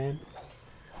 man.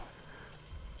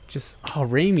 Just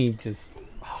Raimi, just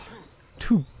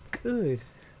too good.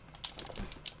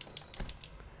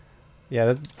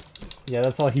 Yeah,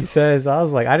 that's all he says. I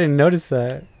was like, I didn't notice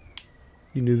that.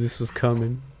 You knew this was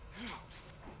coming.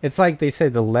 It's like they say,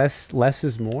 the less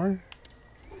is more.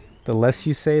 The less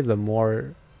you say, the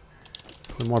more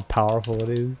powerful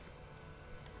it is.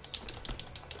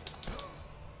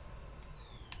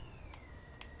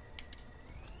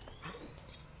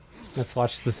 Let's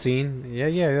watch the scene.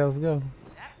 Yeah, let's go.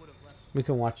 We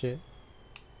can watch it.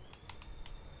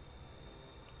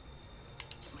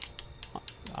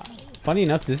 Funny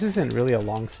enough, this isn't really a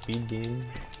long speed game.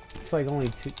 It's like only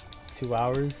two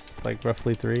hours, like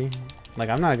roughly 3. Like,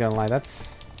 I'm not gonna lie,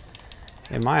 that's,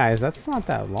 in my eyes, that's not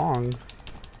that long.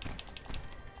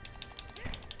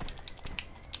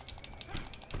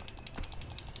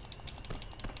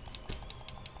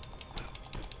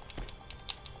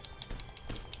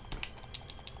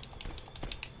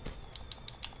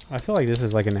 I feel like this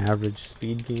is like an average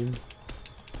speed game.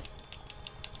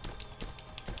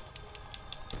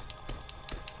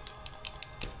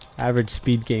 Average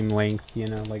speed game length, you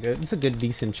know, like it's a good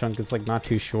decent chunk. It's like not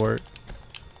too short.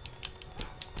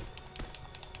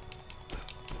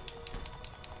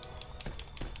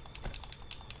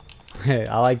 Hey,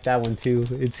 I like that one too.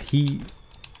 It's heat.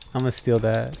 I'm gonna steal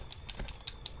that.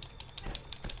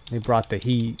 They brought the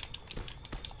heat.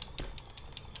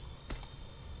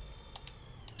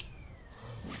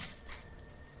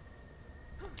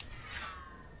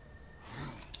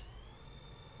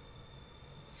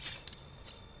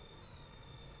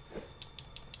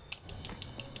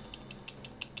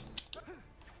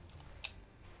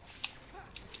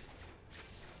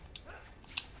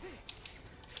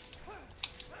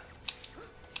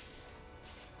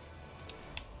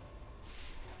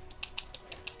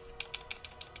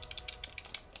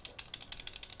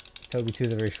 Toby 2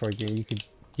 is a very short game. You could,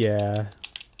 yeah.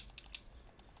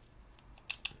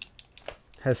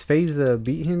 Has FaZe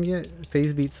beat him yet?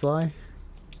 FaZe beat Sly?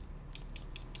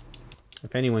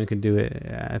 If anyone could do it,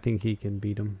 yeah, I think he can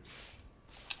beat him.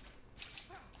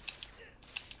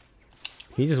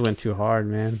 He just went too hard,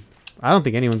 man. I don't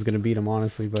think anyone's gonna beat him,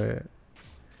 honestly, but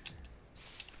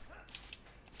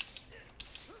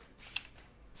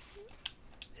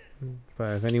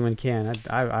if anyone can,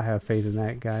 I have faith in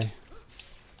that guy.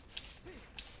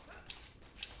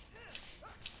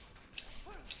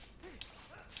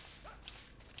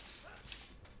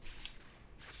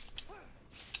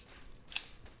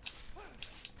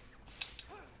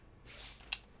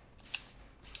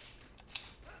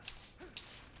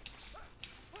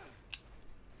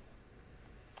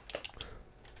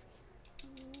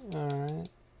 Alright.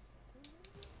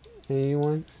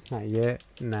 Anyone? Not yet.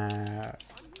 Nah.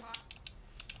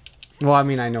 Well, I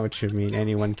mean, I know what you mean.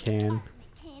 Anyone can.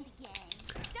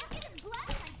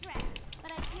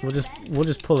 We'll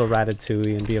just pull a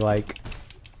Ratatouille and be like,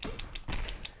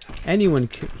 anyone.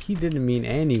 He didn't mean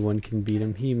anyone can beat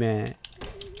him. He meant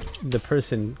the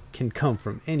person can come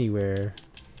from anywhere.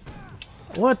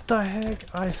 What the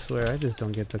heck? I swear, I just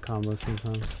don't get the combo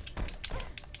sometimes.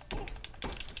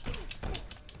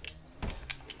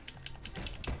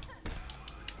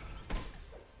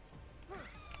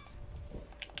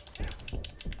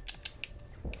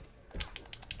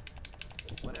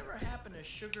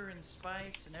 Sugar and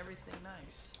spice and everything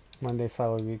nice. Monday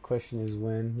Silent Week question is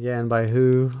when. Yeah, and by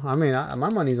who? I mean, my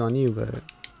money's on you, but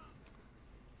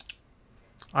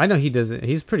I know he doesn't.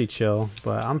 He's pretty chill,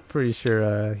 but I'm pretty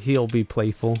sure he'll be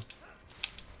playful.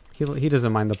 He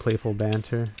doesn't mind the playful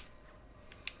banter.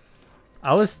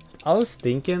 I was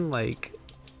thinking, like,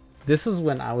 this is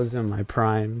when I was in my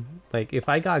prime. Like, if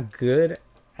I got good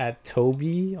at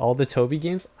Toby, all the Toby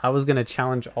games, I was gonna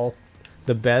challenge all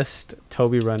the best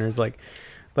Toby runners. Like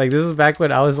this is back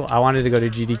when I wanted to go to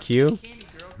GDQ.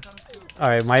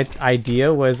 Alright, my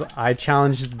idea was I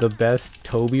challenged the best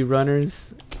Toby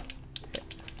runners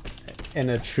in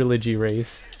a trilogy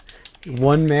race.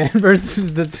 One man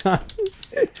versus the time.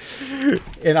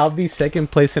 And I'll be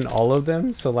second place in all of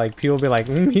them. So like people will be like,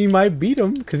 he might beat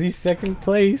him because he's second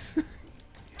place.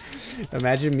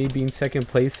 Imagine me being second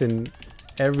place in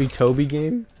every Toby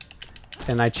game.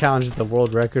 And I challenged the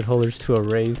world record holders to a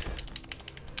race.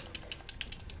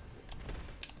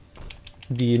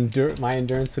 My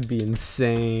endurance would be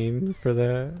insane for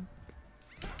that.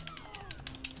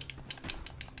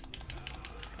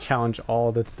 Challenge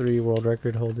all the 3 world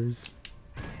record holders.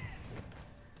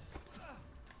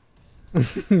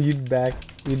 You'd back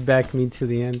You'd back me to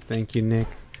the end. Thank you, Nick.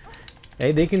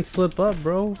 Hey, they can slip up,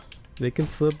 bro. They can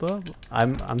slip up.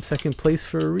 I'm second place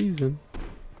for a reason.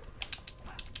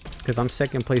 Because I'm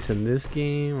second place in this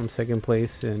game. I'm second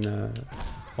place in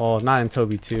oh, not in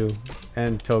Toby 2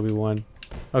 and Toby 1.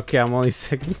 Okay, I'm only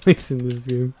second place in this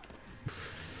game.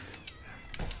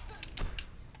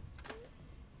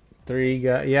 3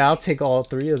 got, yeah, I'll take all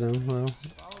 3 of them. Well,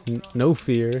 no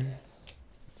fear.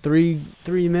 Three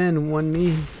men, 1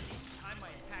 me.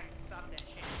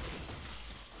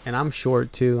 And I'm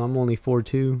short too. I'm only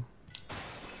 4'2".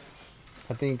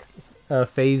 I think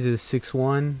FaZe is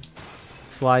 6'1",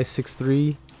 Sly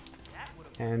 6'3",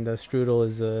 and Strudel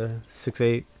is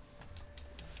 6'8".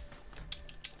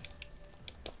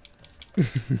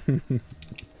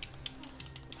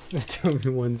 Toby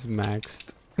 1's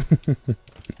maxed.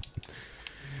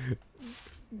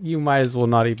 You might as well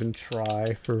not even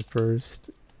try for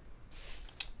first.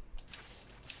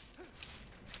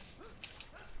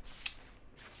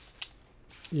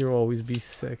 You'll always be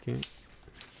second.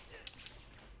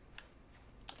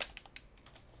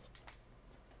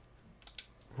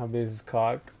 How big is his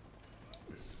cock?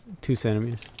 2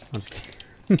 centimeters. I'm just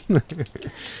kidding.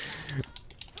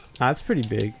 That's pretty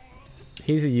big.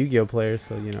 He's a Yu-Gi-Oh player,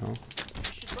 so you know.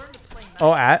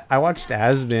 Oh, I watched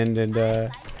Asmund,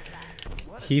 and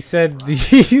he said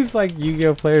he's like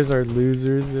Yu-Gi-Oh players are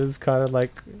losers. It's kind of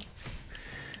like,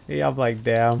 yeah, I'm like,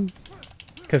 damn,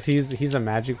 because he's a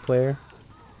Magic player,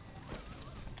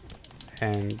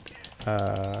 and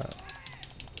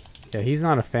yeah, he's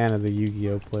not a fan of the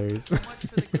Yu-Gi-Oh players. So much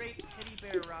for the great teddy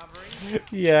bear robbery.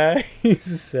 Yeah, he's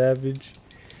a savage.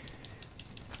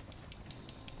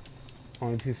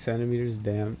 Only 2 centimeters,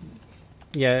 damn.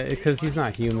 Yeah, because he's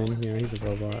not human, you know, he's a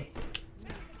robot.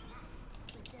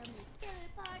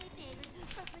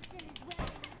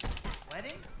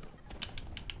 Wedding?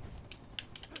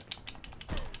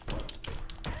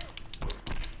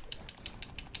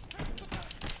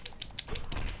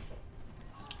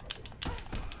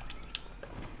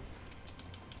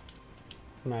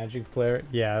 Magic player?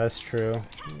 Yeah, that's true.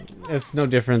 It's no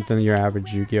different than your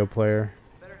average Yu-Gi-Oh player.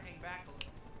 Better hang back a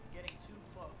little. Getting too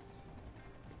close.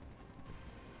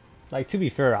 Like, to be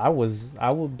fair, I was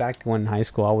back when in high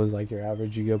school, I was like your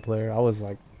average Yu-Gi-Oh player. I was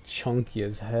like chunky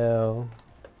as hell.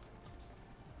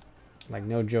 Like,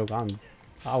 no joke,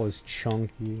 I was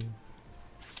chunky.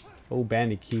 Oh,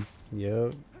 Bandicoot,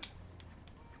 yep.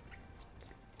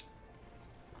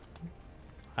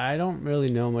 I don't really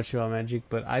know much about Magic,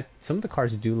 but some of the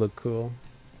cards do look cool.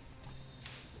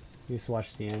 Used to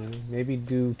watch the anime. Maybe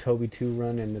do Toby 2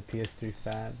 run and the PS3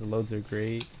 fat. The loads are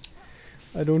great.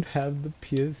 I don't have the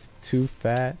PS2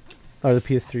 fat or the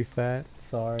PS3 fat.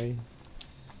 Sorry.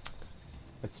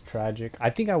 That's tragic. I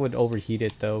think I would overheat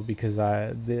it though, because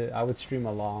I would stream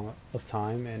a long of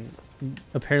time, and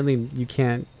apparently you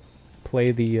can't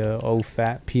play the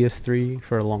fat PS3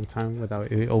 for a long time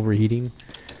without it overheating.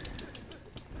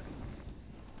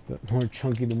 The more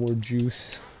chunky, the more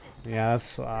juice. Yeah,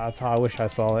 that's how I wish I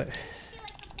saw it.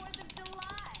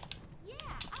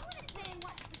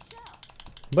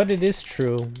 But it is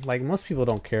true. Like, most people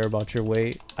don't care about your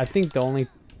weight. I think the only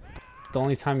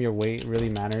time your weight really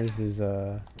matters is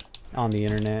on the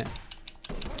internet.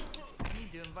 I need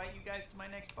to invite you guys to my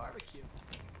next barbecue.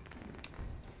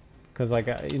 Cause like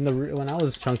when I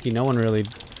was chunky, no one really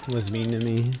was mean to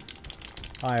me.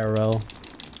 IRL.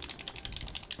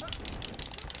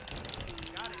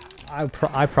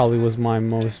 I probably was my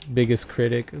biggest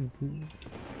critic.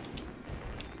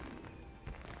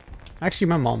 Actually,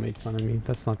 my mom made fun of me.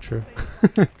 That's not true.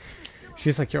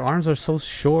 She's like, your arms are so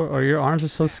short, or your arms are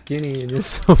so skinny, and you're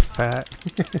so fat.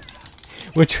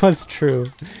 Which was true.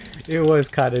 It was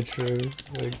kind of true.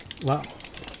 Like, well,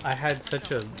 I had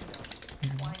such a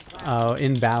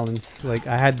imbalance. Like,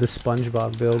 I had the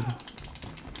SpongeBob build.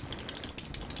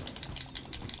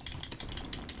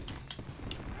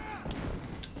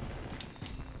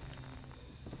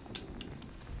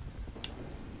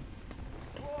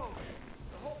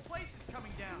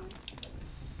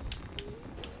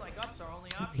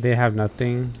 They have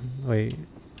nothing. Wait,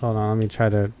 hold on. Let me try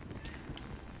to.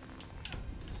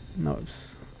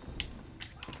 Oops.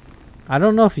 I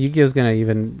don't know if Yu-Gi-Oh's gonna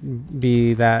even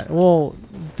be that. Well,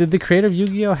 did the creator of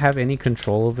Yu-Gi-Oh have any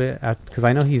control of it? Because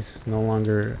I know he's no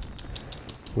longer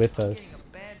with us.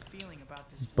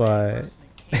 But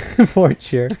poor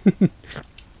cheer.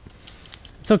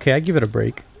 It's okay. I give it a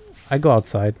break. I go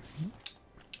outside.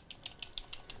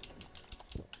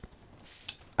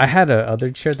 I had a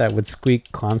other chair that would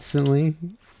squeak constantly.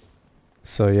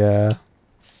 So yeah.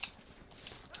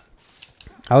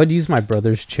 I would use my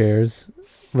brother's chairs.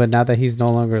 But now that he's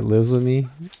no longer lives with me,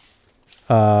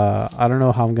 I don't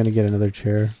know how I'm gonna get another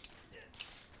chair.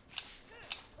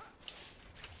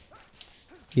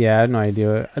 Yeah, I have no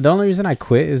idea. The only reason I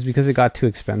quit is because it got too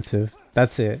expensive.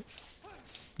 That's it.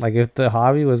 Like, if the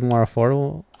hobby was more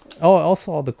affordable... Oh,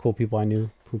 also all the cool people I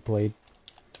knew who played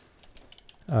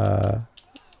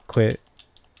quit.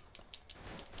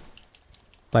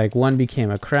 Like, one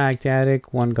became a crack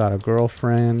addict, one got a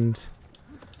girlfriend,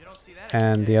 You don't see that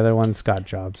and every the day. other one's got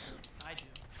jobs. I do.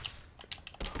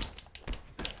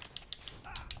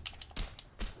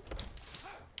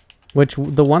 Which,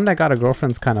 the one that got a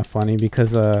girlfriend's kind of funny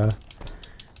because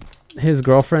his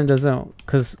girlfriend doesn't...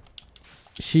 Because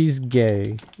she's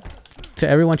gay. To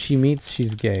everyone she meets,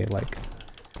 she's gay. Like,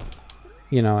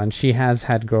 you know, and she has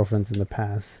had girlfriends in the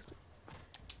past.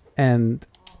 And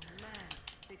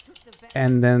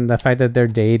then the fact that they're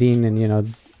dating and, you know,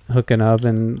 hooking up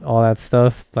and all that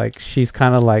stuff, like, she's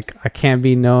kind of like, I can't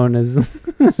be known as...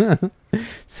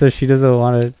 So she doesn't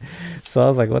want to... So I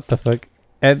was like, what the fuck?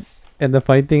 And the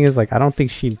funny thing is, like, I don't think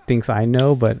she thinks I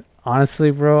know, but honestly,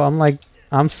 bro, I'm like,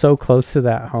 I'm so close to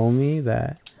that homie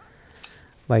that,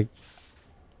 like,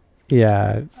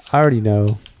 yeah, I already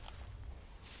know.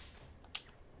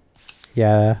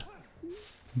 Yeah.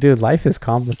 Dude, life is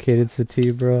complicated,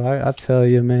 Sati, bro. I tell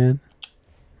you, man.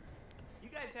 You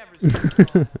guys have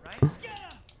respect, right?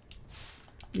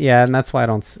 Yeah, and that's why I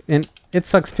don't... And it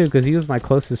sucks, too, because he was my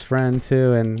closest friend,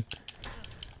 too, and,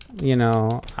 you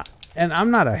know... And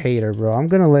I'm not a hater, bro. I'm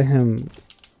going to let him,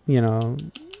 you know...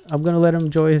 I'm going to let him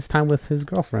enjoy his time with his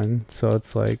girlfriend. So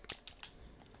it's like...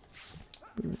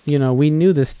 You know, we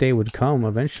knew this day would come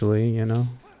eventually, you know?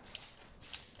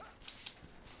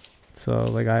 So,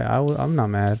 like, I'm not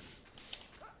mad.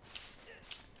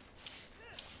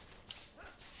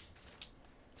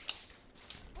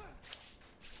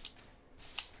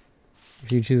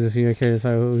 If you choose a female character,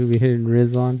 so who be hitting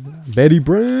Riz on? Betty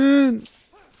Brant!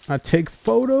 I take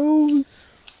photos!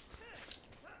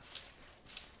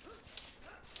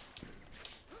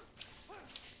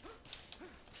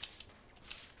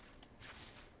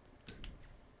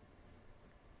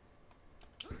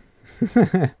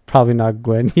 Probably not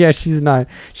Gwen. Yeah, she's not.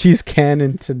 She's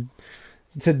canon to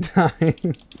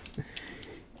dying.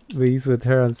 But he's with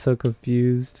her. I'm so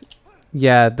confused.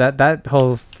 Yeah, that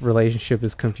whole relationship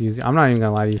is confusing. I'm not even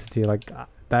gonna lie to you, Steve. Like,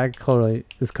 that clearly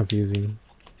is confusing.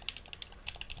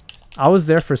 I was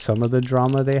there for some of the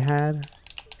drama they had,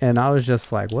 and I was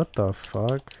just like, what the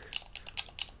fuck?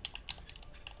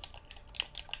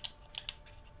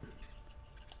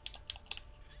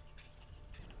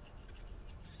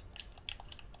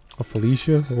 Oh,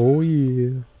 Felicia? Oh,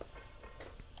 yeah.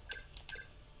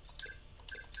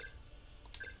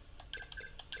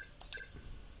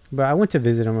 But I went to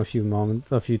visit him a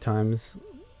few times.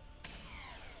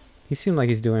 He seemed like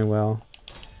he's doing well.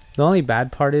 The only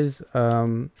bad part is,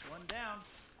 One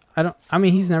down. I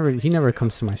mean, he never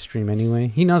comes to my stream anyway.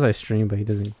 He knows I stream, but he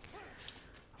doesn't.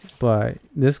 But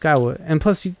this guy and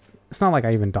plus, it's not like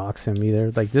I even dox him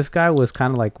either. Like, this guy was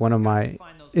kind of like one of my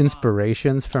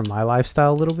inspirations for my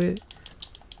lifestyle a little bit.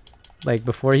 Like,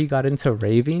 before he got into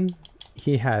raving,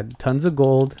 he had tons of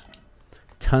gold,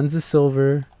 tons of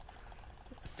silver,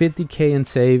 50K in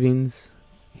savings.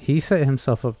 He set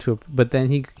himself up to but then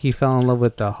he fell in love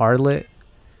with the harlot,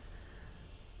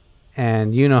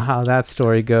 and you know how that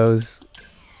story goes.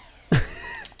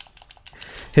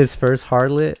 His first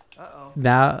harlot.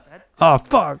 Now, oh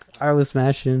fuck, I was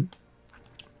smashing.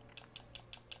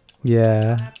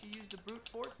 Yeah. I have to use the brute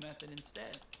force method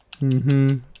instead.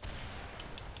 Mm-hmm.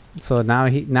 So now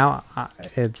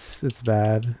it's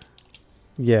bad.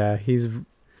 Yeah, he's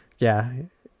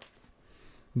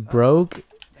broke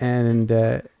and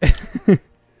Looks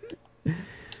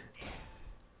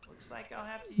like I'll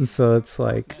have to use so the it's brute force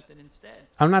like, method instead.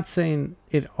 I'm not saying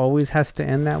it always has to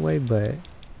end that way, but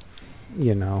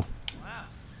you know. Wow.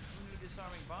 Who knew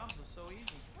disarming bombs was so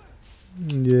easy?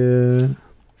 Yeah.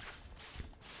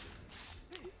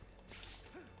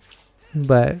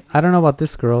 But I don't know about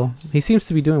this girl. He seems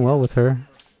to be doing well with her.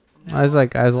 I was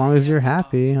like, as long as you're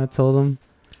happy, I told him.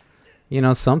 You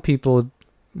know, some people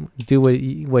do what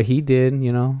he did,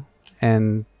 you know,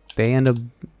 and they end up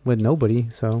with nobody,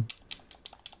 so.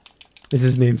 Is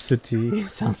his name Sati?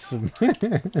 Sounds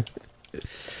familiar.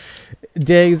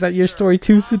 Dang, is that your story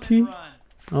too, Sati?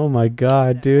 Oh my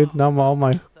god, dude. Now all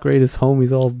my greatest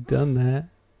homies all done that.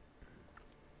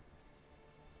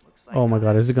 Oh my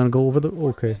god, is it gonna go over the...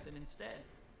 Okay.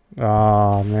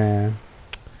 Oh man.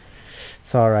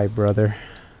 It's alright, brother.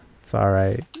 It's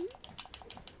alright.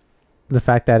 The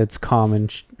fact that it's common,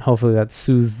 hopefully that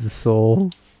soothes the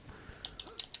soul.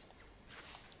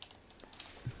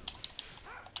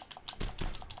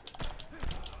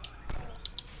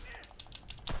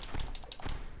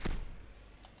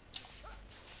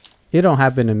 It don't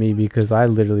happen to me because I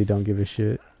literally don't give a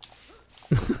shit.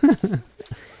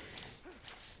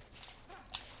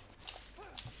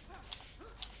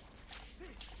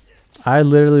 I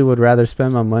literally would rather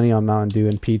spend my money on Mountain Dew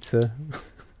and pizza.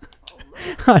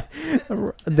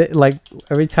 Like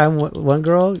every time one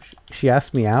girl, she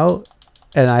asked me out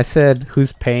and I said,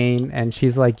 who's paying? And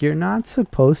she's like, you're not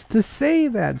supposed to say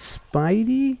that,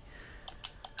 Spidey.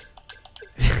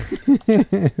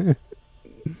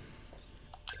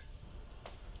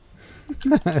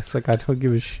 It's like, I don't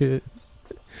give a shit.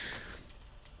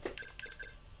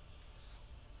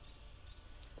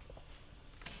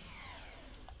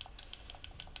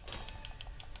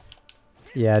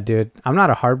 Yeah, dude. I'm not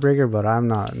a heartbreaker, but I'm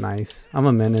not nice. I'm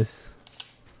a menace.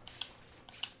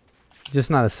 Just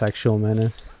not a sexual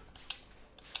menace.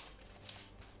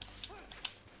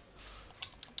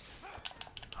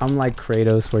 I'm like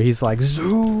Kratos, where he's like,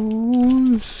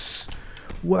 Zeus,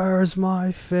 where's my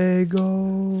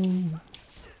Fago?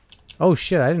 Oh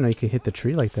shit, I didn't know you could hit the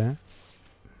tree like that.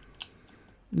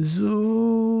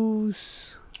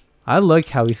 Zeus. I like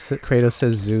how Kratos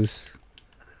says Zeus.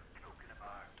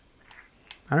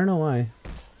 I don't know why.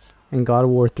 In God of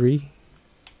War 3.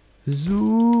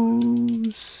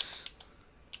 Zeus.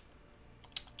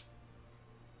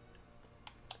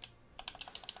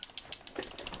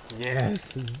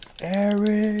 Yes,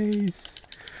 Ares.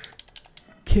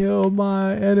 Kill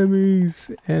my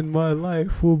enemies and my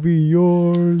life will be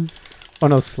yours. Oh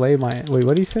no, slay my... Wait,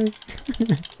 what did he say?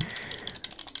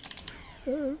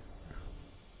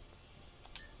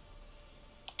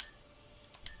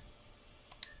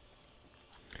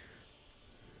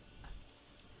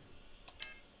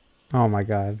 Oh my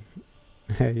god.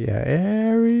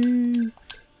 Yeah, Ares.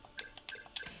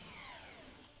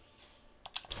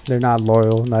 They're not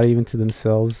loyal, not even to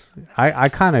themselves. I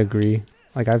kind of agree.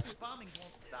 Like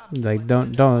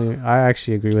don't I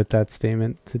actually agree with that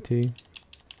statement, Titi.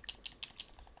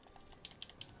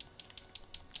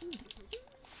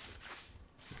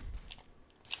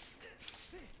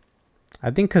 I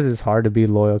think because it's hard to be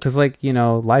loyal. Because, like, you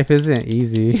know, life isn't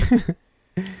easy.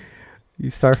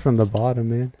 You start from the bottom,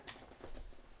 man.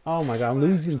 Oh my god, I'm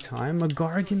losing time. A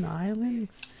Gargan Island?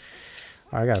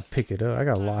 Oh, I gotta pick it up. I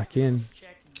gotta lock in.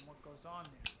 Checking what goes on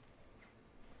there.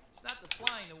 It's not the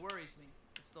flying that worries me.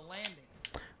 It's the landing.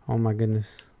 Oh my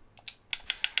goodness.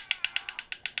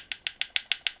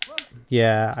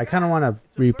 Yeah, I kind of want to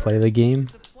replay the game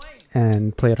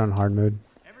and play it on hard mode.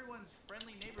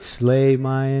 Slay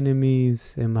my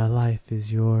enemies and my life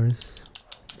is yours.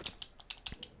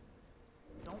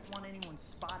 Don't want anyone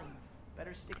spotting me.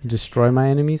 Better stick to Destroy my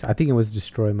enemies? I think it was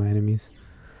destroy my enemies.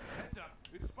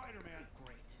 It's Spider-Man.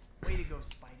 Great. Way to go,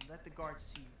 Spidey. Let the guards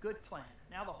see you. Good plan.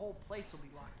 Now the whole place will be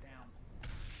locked down.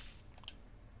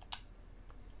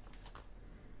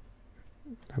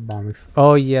 That bomb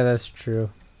oh yeah, that's true.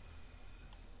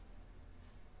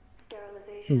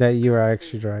 That you are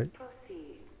actually right.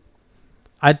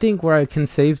 I think where I can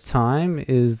save time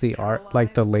is the art,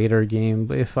 like the later game.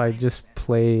 But if I just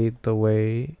play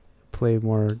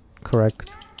more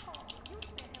correct.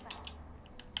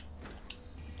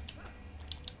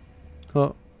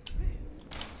 Oh,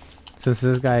 since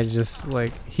this guy just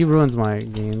like he ruins my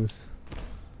games.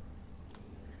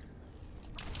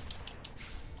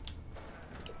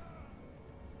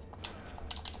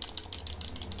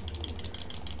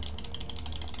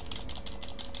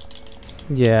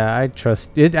 Yeah, I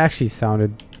trust. It actually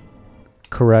sounded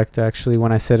correct, actually,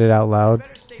 when I said it out loud.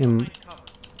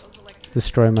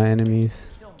 Destroy my enemies.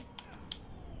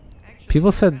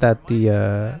 People said that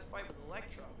the,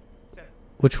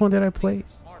 which one did I play?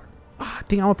 I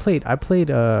think I played,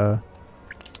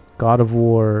 God of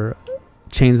War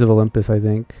Chains of Olympus, I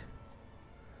think.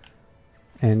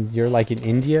 And you're like in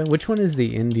India? Which one is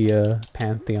the India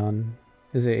Pantheon?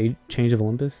 Is it Chains of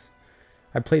Olympus?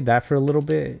 I played that for a little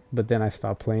bit, but then I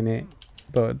stopped playing it.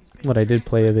 But what I did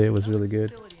play of it was really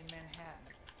good.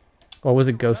 Or was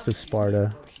it Ghost of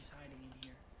Sparta?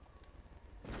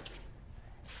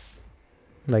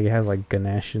 Like it has like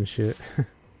Ganesh and shit.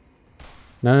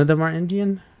 None of them are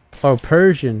Indian? Oh,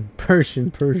 Persian.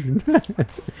 Persian.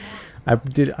 I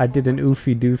did an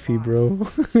oofy doofy, bro.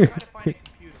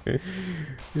 An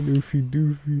oofy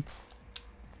doofy.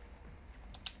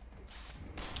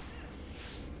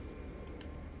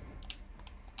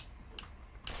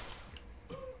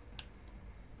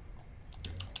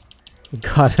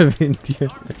 God of India.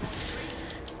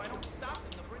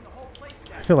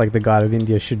 I feel like the God of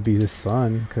India should be the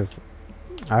sun, because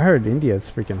I heard India is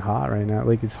freaking hot right now.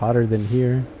 Like, it's hotter than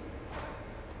here.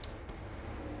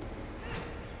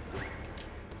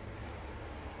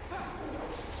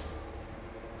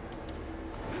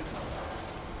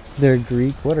 They're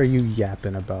Greek. What are you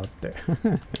yapping about there?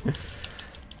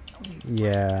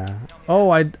 Yeah.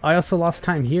 Oh, I also lost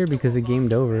time here because it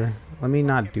gamed over. Let me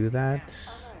not do that.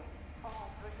 All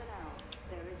personnel,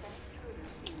 there is an intruder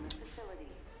in the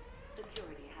facility.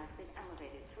 Security has been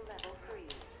elevated to level 3.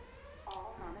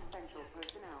 All non-essential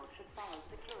personnel should follow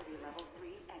security level 3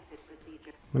 exit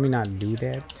procedure. Let me not do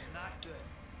that. Not good.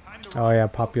 Time to Oh yeah,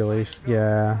 population.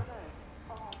 Yeah.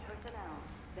 All personnel,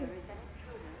 there is an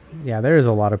intruder in Yeah, there is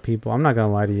a lot of people. I'm not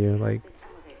gonna lie to you. Like, been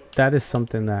elevated. that is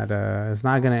something that is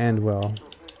not gonna end well.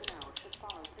 Personnel should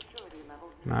follow security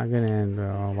level 3. Not gonna end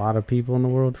well. A lot of people in the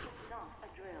world. Not a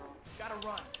drill. Gotta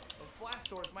run. Those blast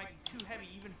doors might be too heavy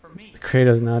even for me.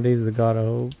 Kratos nowadays, the god of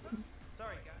hope.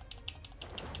 Sorry, guys.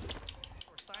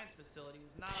 Our science facility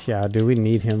was not on Yeah, dude, we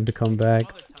need him to come back.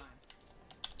 some other time.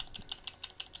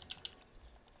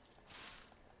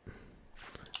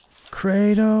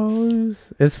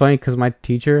 Kratos. It's funny because my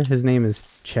teacher, his name is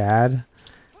Chad,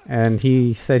 and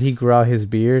he said he grew out his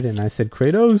beard, and I said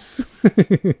Kratos.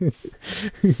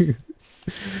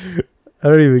 I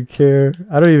don't even care.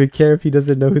 I don't even care if he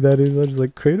doesn't know who that is. I'm just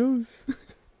like, Kratos.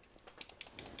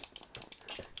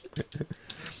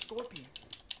 Scorpion.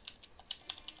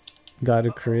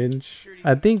 Gotta cringe.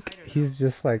 I think he's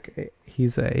just like,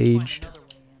 he's aged. Another way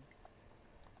in.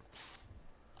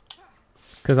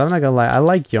 Cause I'm not gonna lie, I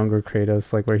like younger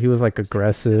Kratos, like where he was like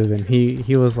aggressive and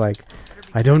he was like,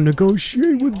 I don't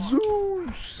negotiate with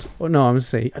Zeus. Oh no, I'm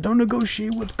saying I don't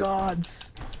negotiate with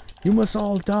gods. You must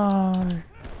all die.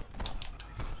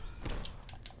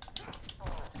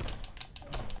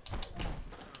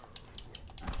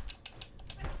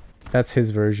 That's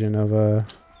his version of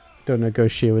don't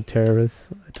negotiate with terrorists.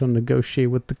 I don't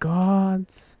negotiate with the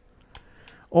gods.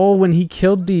 Oh, when he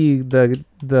killed the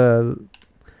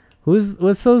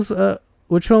what's those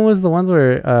which one was the ones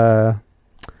where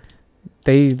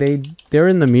they're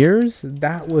in the mirrors?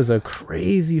 That was a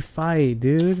crazy fight,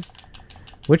 dude.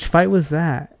 Which fight was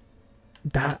that?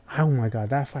 Oh my god,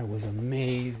 that fight was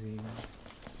amazing.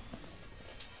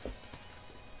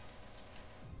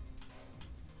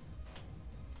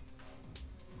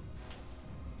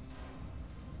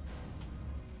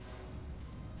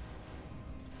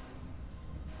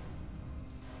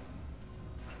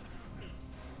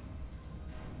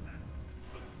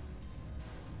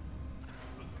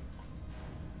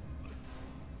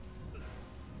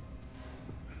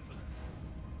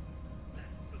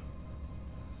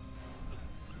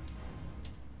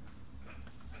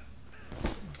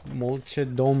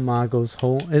 Molche Doma goes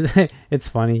home. It's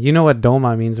funny. You know what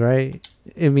Doma means, right?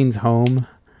 It means home.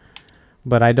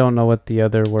 But I don't know what the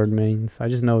other word means. I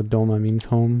just know Doma means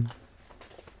home.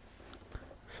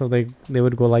 So they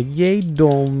would go like, Yay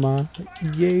Doma.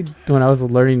 Yay. When I was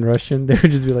learning Russian, they would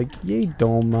just be like, Yay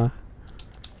Doma.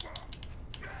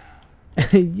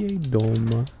 Yay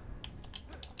Doma.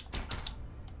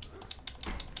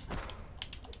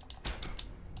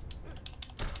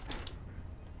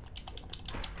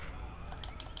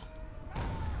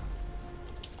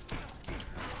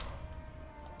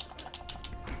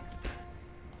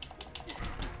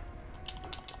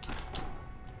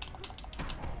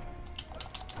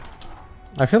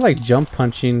 I feel like jump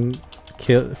punching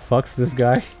fucks this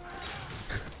guy.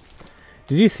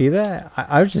 Did you see that?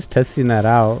 I was just testing that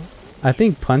out. I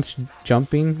think punch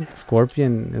jumping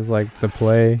Scorpion is like the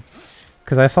play.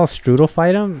 Cause I saw Strudel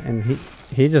fight him and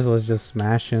he just was just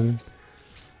smashing.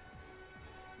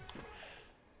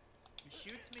 He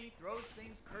shoots me, throws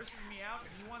things, curses me out, and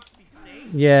he wants to be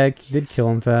saved. Yeah, it did kill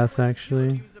him fast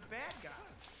actually. He was a bad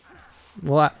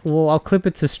guy. Well, I'll clip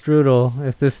it to Strudel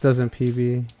if this doesn't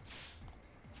PB.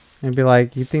 And be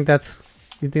like, you think that's,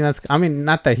 I mean,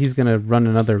 not that he's gonna run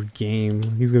another game.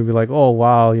 He's gonna be like, oh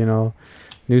wow, you know,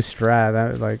 new strat.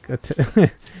 That like,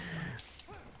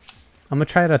 I'm gonna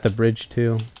try it at the bridge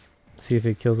too. See if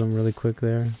it kills him really quick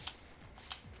there.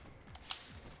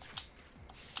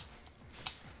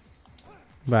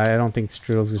 But I don't think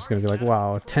Strudel's just gonna be like,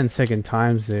 wow, 10-second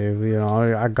time save. You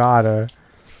know, I gotta,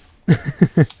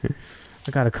 I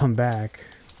gotta come back.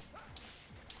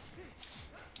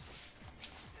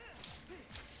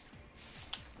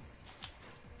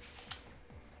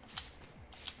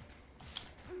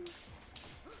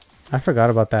 I forgot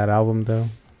about that album though.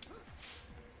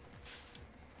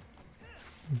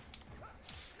 I'm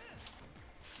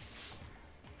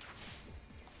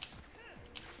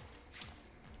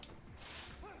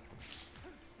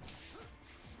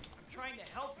trying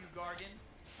to help you, Gargan.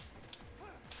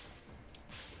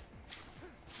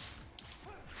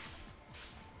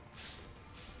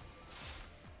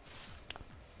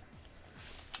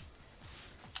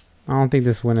 I don't think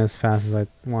this went as fast as I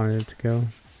wanted it to go.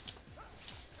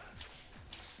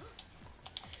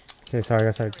 Okay,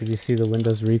 sorry. Did you see the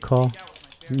Windows recall?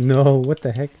 No, what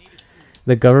the heck?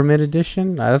 The government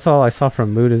edition? That's all I saw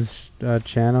from Muda's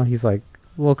channel. He's like,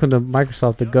 welcome to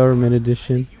Microsoft, the government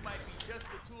edition.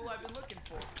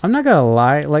 I'm not gonna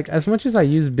lie, like, as much as I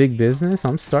use big business,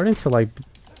 I'm starting to, like,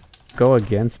 go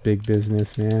against big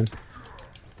business, man.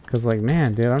 Because, like,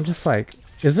 man, dude, I'm just like,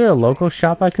 is there a local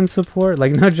shop I can support?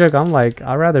 Like, no joke, I'm like,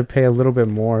 I'd rather pay a little bit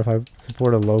more if I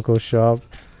support a local shop.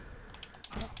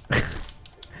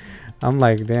 I'm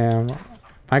like, damn,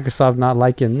 Microsoft not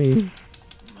liking me.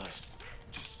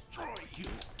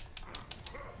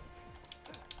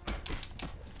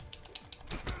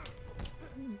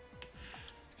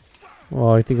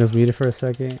 Well, I think it was muted for a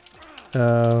second.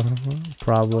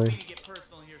 Probably. Get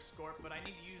personal here, Scorp, but I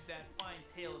need to use that fine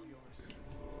tail of yours.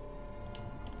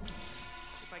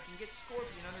 If I can get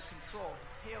Scorpion under control,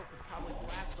 his tail could probably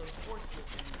blast those force field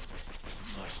generators.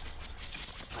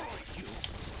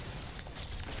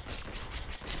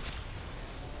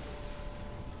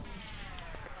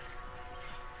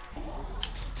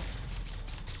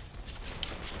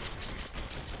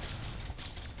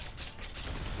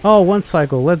 Oh, one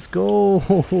cycle. Let's go.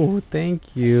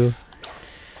 Thank you.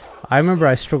 I remember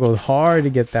I struggled hard to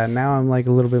get that. Now I'm like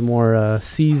a little bit more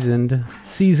seasoned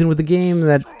with the game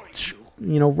that,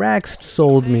 you know, Rax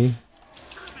sold me.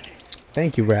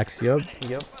 Thank you, Rax. Yep.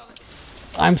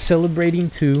 I'm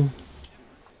celebrating too.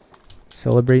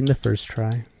 Celebrating the first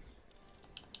try.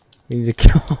 We need to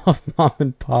kill off Mom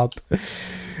and Pop.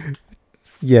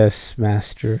 Yes,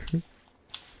 Master.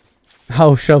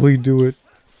 How shall we do it?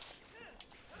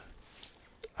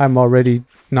 I'm already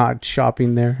not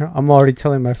shopping there. I'm already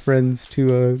telling my friends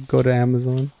to go to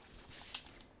Amazon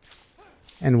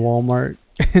and Walmart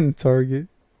and Target.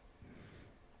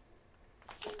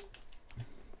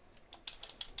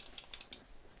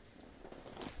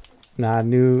 Nah,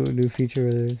 new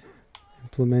feature they're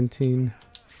implementing.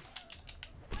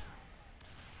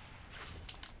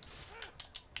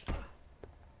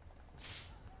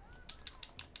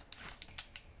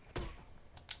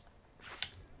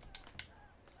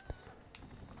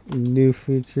 New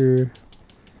feature.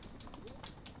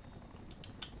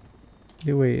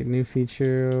 New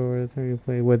feature or you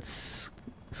play. What's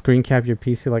screen cap your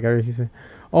PC? Like I already said.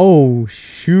 Oh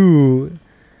shoot!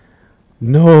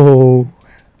 No,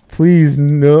 please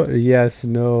no. Yes,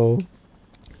 no.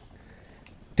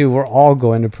 Dude, we're all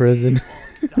going to prison.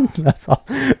 That's all.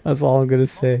 That's all I'm gonna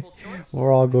say.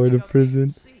 We're all going to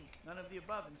prison.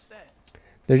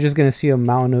 They're just gonna see a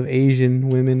mountain of Asian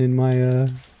women in my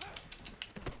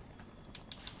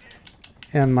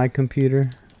on my computer.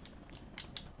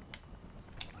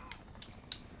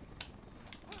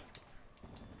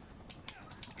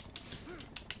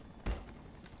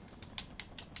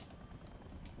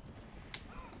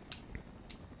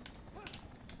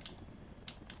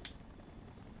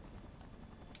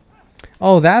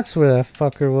 Oh, that's where that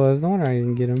fucker was. No wonder I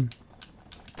didn't get him.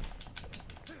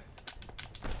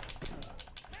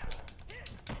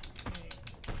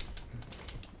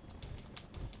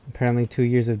 Apparently 2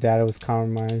 years of data was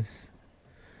compromised.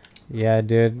 Yeah,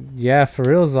 dude. Yeah, for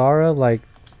real, Zara. Like,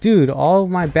 dude, all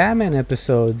my Batman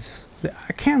episodes.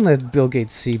 I can't let Bill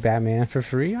Gates see Batman for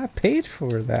free. I paid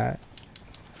for that.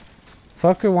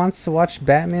 Fucker wants to watch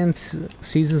Batman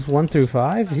seasons 1 through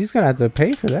 5. He's gonna have to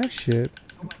pay for that shit.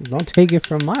 Don't take it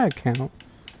from my account.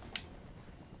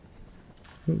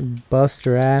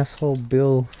 Buster asshole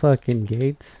Bill fucking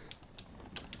Gates.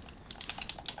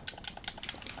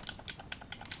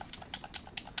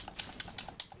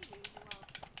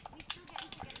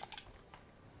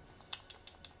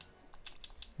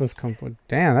 Let's come.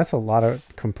 Damn, that's a lot of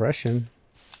compression.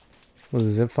 With a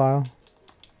zip file.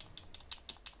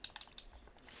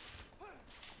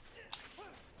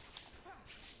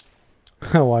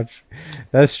 Watch.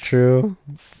 That's true.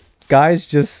 Guys,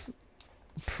 just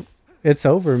it's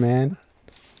over, man.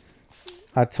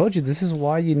 I told you this is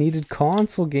why you needed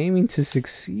console gaming to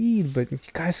succeed, but you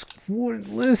guys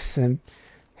wouldn't listen.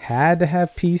 Had to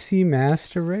have PC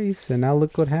Master Race, and now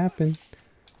look what happened.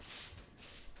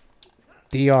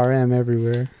 DRM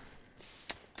everywhere.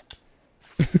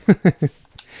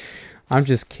 I'm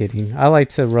just kidding. I like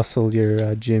to rustle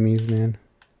your jimmies, man.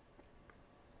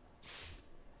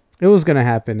 It was gonna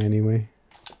happen anyway.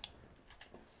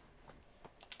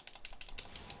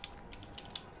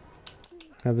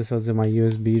 Episodes in my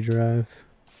USB drive.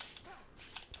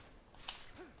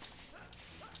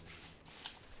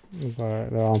 But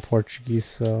they're all in Portuguese,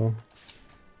 so...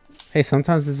 Hey,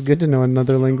 sometimes it's good to know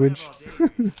another language.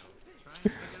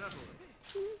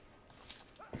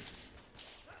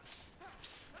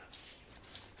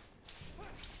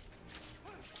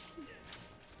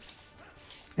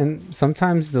 And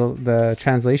sometimes the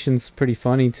translation's pretty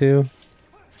funny too.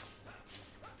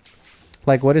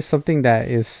 Like, what is something that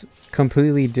is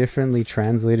completely differently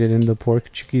translated in the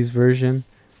Portuguese version?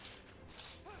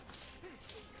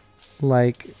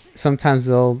 Like, sometimes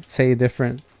they'll say a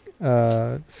different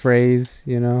phrase,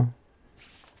 you know?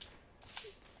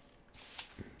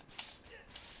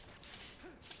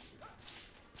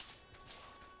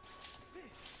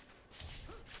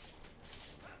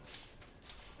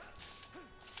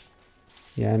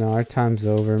 Yeah, no, our time's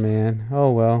over, man.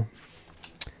 Oh, well.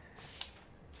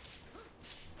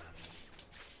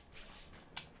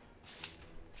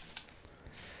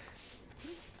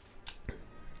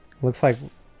 Looks like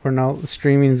we're now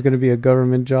streaming is going to be a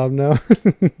government job now.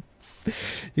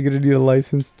 You're going to need a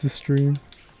license to stream.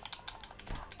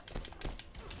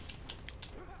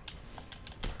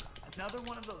 Another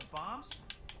one of those bombs?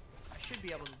 I should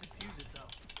be able to defuse it, though.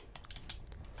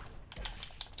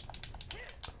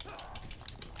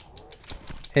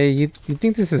 Hey, you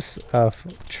think this is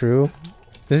true?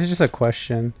 This is just a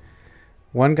question.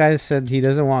 One guy said he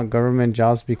doesn't want government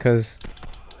jobs because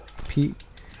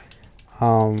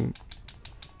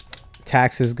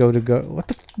taxes go to what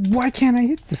the why can't I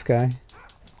hit this guy?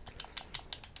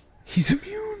 He's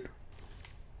immune.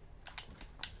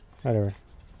 Whatever.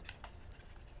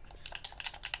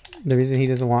 The reason he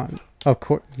doesn't want, of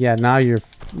course, yeah, now you're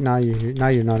not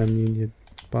immune, you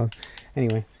boss.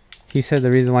 Anyway, he said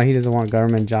the reason why he doesn't want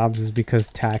government jobs is because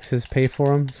taxes pay for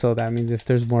them. So that means if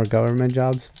there's more government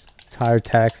jobs, higher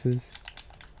taxes.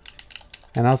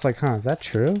 And I was like, huh, is that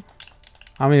true?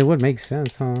 I mean, it would make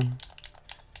sense, huh?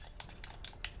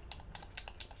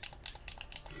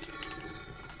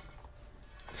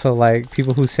 So like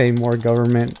people who say more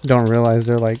government don't realize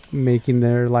they're like making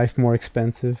their life more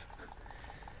expensive.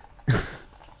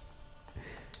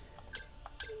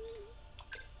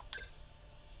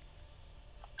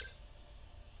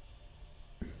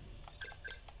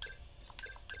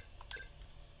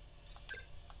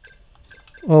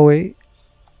 Oh wait.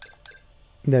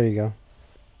 There you go.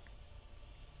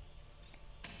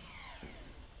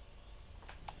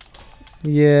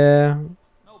 Yeah.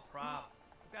 No problem.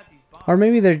 I've got these bombs. Or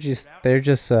maybe they're just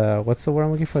what's the word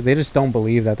I'm looking for? They just don't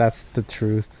believe that that's the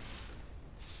truth.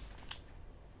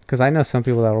 Because I know some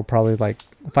people that will probably like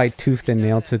fight tooth and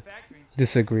nail to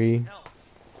disagree.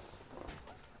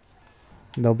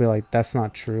 They'll be like, that's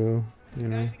not true, you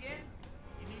know.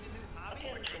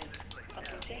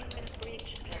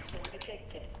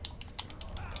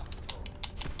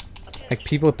 Like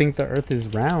people think the earth is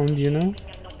round, you know,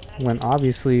 when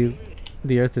obviously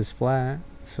the earth is flat,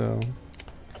 so.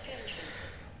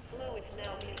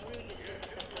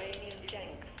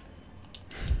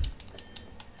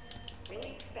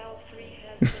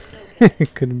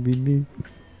 It couldn't be me.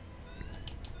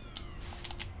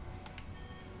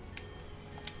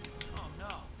 Oh no.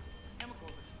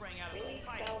 Chemicals are spraying out of the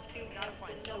pipe. Gotta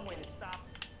find some way to stop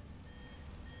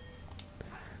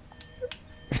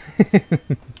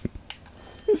them.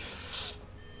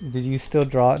 Did you still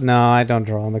draw? No, I don't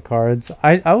draw on the cards.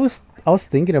 I was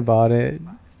thinking about it,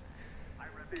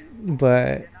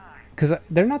 but because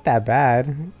they're not that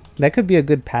bad. That could be a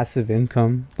good passive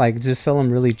income. Like just sell them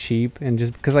really cheap and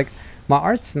just because like my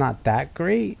art's not that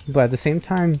great, but at the same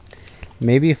time,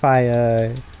 maybe if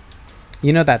I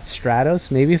you know that Stratos,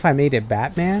 maybe if I made it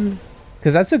Batman,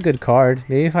 because that's a good card.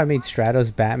 Maybe if I made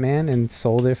Stratos Batman and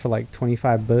sold it for like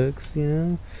 25 bucks, you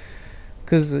know,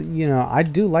 because you know I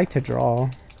do like to draw.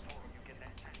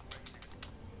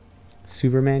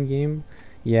 Superman game,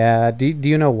 yeah. Do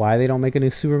you know why they don't make a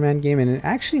new Superman game? And it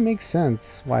actually makes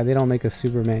sense why they don't make a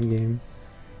Superman game,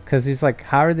 because he's like,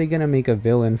 how are they gonna make a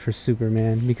villain for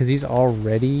Superman? Because he's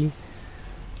already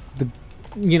the,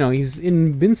 you know, he's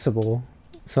invincible.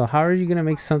 So how are you gonna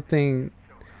make something?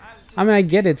 I mean, I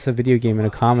get it's a video game and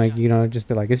a comic, you know, just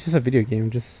be like, it's just a video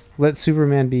game. Just let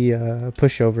Superman be a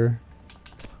pushover.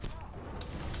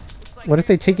 What if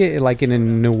they take it like in a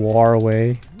noir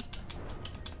way?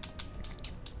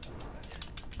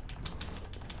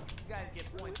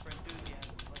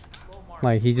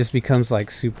 Like he just becomes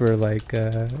like super like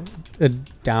a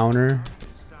downer,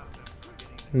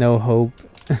 no hope,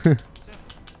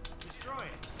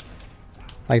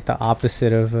 like the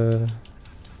opposite of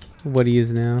what he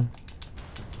is now.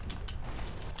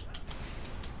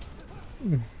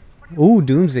 Ooh,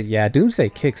 Doomsday, yeah, Doomsday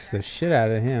kicks the shit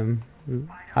out of him.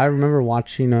 I remember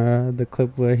watching the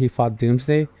clip where he fought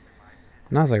Doomsday,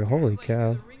 and I was like, holy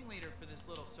cow.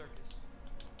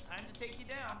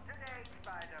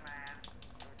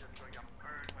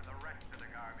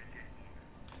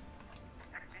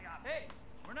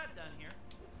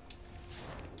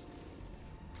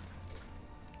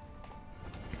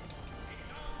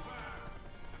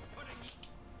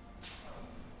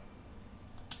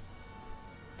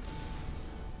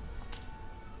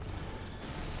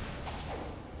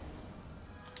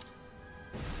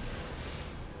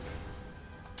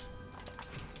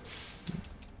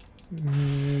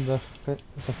 The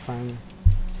final.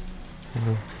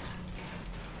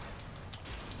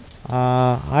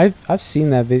 I've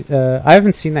seen that I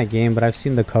haven't seen that game, but I've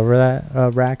seen the cover of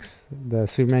that Rax, the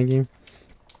Superman game.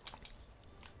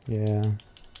 Yeah.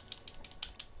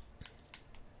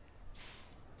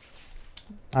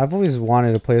 I've always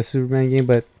wanted to play a Superman game,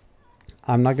 but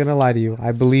I'm not gonna lie to you.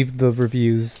 I believe the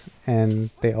reviews, and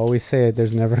they always say it.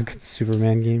 There's never a good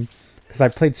Superman game, because I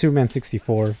played Superman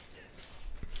 64,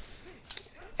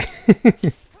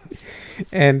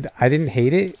 and I didn't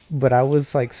hate it, but I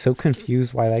was like so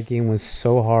confused why that game was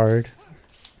so hard.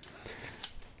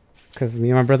 Because me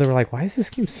and my brother were like, "Why is this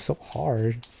game so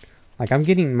hard?" Like we're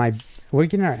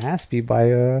getting our ass beat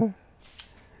by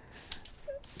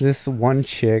this one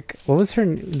chick. What was her?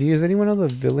 Does anyone know the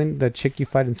villain, the chick you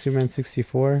fight in Superman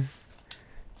 64?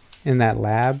 In that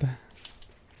lab.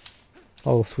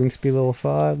 Oh, swing speed level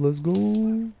 5. Let's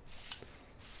go.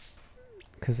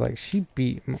 Cause like she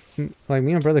beat, like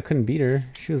me and my brother couldn't beat her.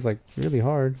 She was like really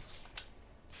hard.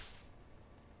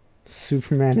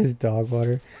 Superman is dog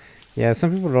water. Yeah,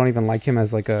 some people don't even like him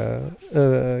as like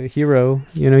a hero.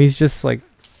 You know, he's just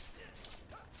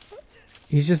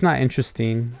not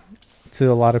interesting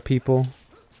to a lot of people.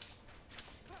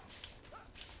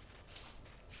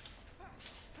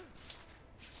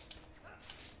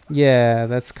 Yeah,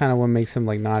 that's kind of what makes him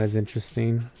like not as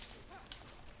interesting.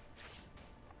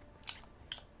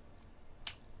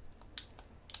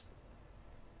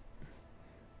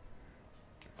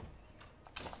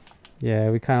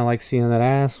 Yeah, we kind of like seeing that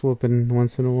ass whooping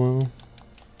once in a while.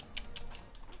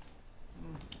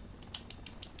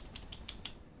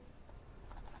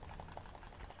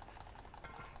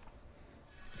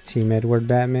 Team Edward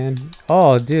Batman.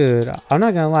 Oh, dude, I'm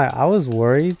not gonna lie. I was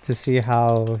worried to see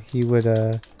how he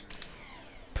would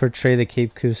portray the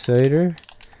Cape Crusader.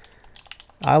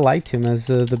 I liked him as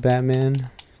the Batman.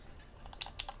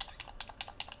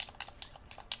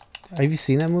 Have you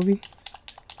seen that movie?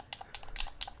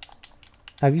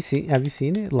 Have you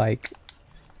seen it? Like,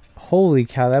 holy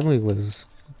cow, that movie was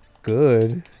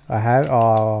good.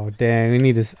 Oh dang, we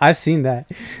need to. I've seen that.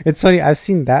 It's funny. I've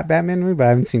seen that Batman movie, but I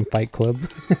haven't seen Fight Club.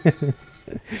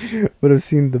 But I've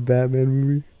seen the Batman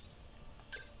movie.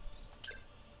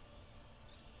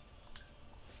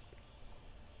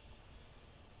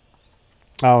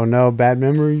 Oh no, bad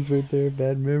memories right there.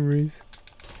 Bad memories.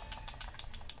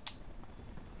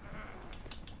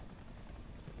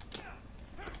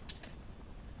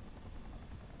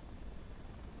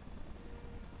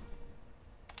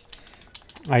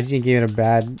 IGN gave it a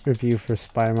bad review for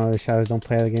Spider-Man: The Shadows. Don't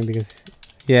play the game because...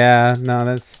 Yeah, no,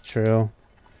 that's true.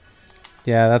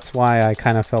 Yeah, that's why I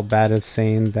kind of felt bad of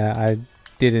saying that I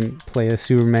didn't play a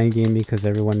Superman game because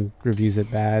everyone reviews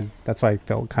it bad. That's why I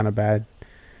felt kind of bad.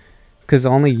 Because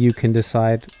only you can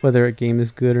decide whether a game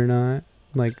is good or not.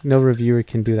 Like, no reviewer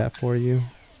can do that for you.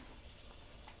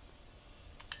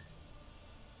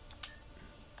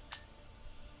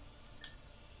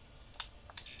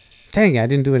 Dang, I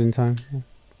didn't do it in time.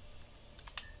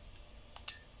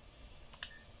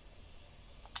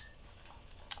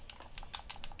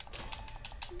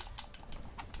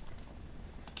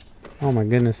 Oh my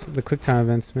goodness, the quick time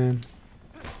events, man.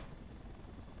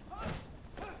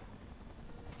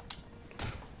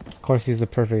 Of course, he's the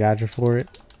perfect actor for it.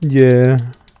 Yeah,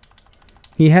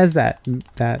 he has that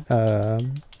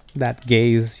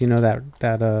gaze, you know,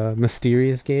 that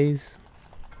mysterious gaze.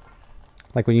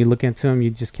 Like when you look into him,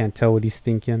 you just can't tell what he's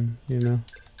thinking, you know.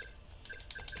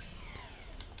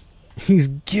 He's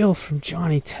Gil from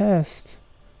Johnny Test.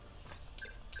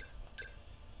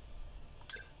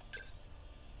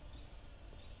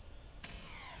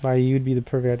 Why you'd be the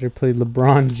perfect actor to play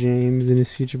LeBron James in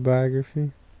his future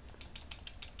biography.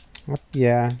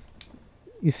 Yeah,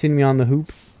 you seen me on the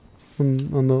hoop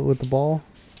with the ball.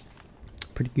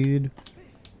 Pretty good.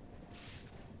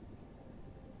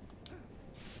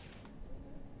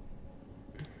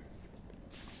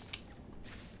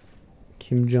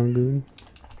 Kim Jong-un.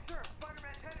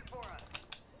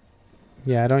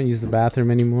 Yeah, I don't use the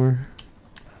bathroom anymore.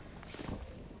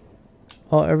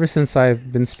 Well, ever since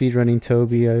I've been speedrunning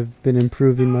Toby, I've been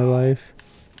improving my life.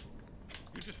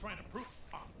 You're just trying to prove.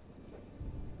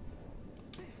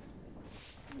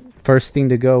 First thing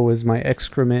to go was my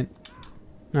excrement.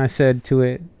 And I said to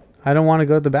it, I don't want to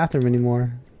go to the bathroom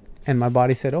anymore. And my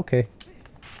body said, okay.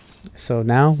 So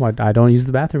now I don't use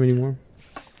the bathroom anymore.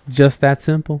 Just that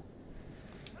simple.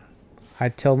 I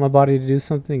tell my body to do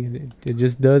something and it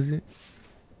just does it.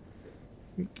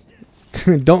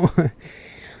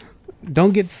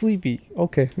 Don't get sleepy.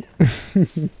 Okay.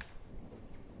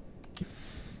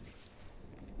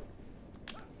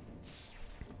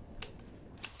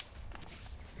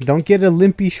 Don't get a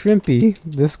limpy shrimpy.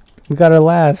 This we gotta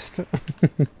last.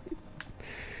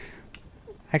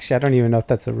 Actually, I don't even know if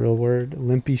that's a real word.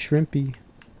 Limpy shrimpy.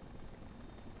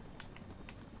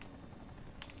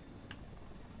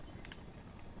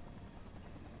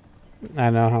 I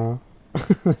know,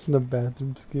 huh? The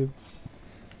bathroom skip.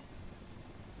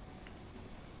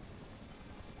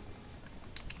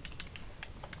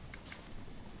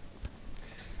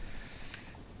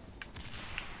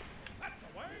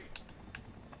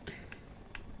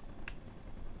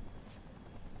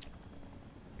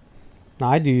 No,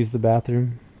 I do use the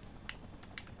bathroom.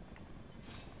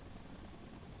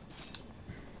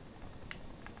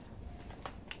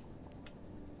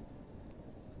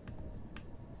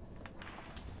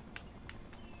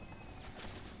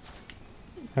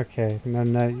 Okay, no,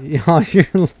 no, you're.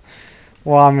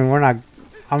 Well, I mean, we're not.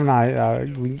 I'm not.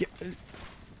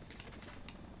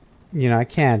 You know, I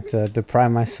can't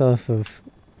deprive myself of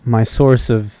my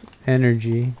source of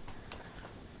energy.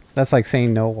 That's like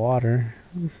saying no water.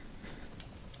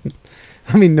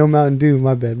 I mean, no Mountain Dew.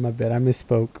 My bad, my bad. I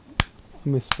misspoke.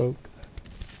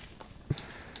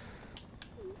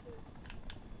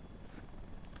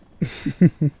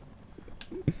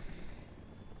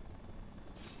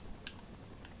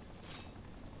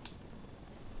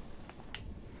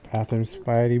 Bathroom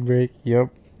Spidey break. Yep.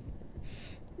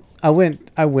 I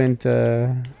went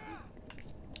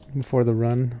before the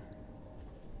run.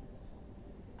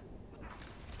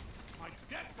 My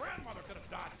dead grandmother could have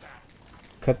dodged that.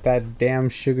 Cut that damn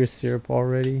sugar syrup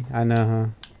already. I know, huh?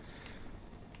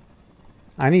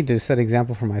 I need to set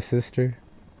example for my sister.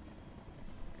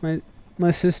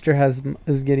 My sister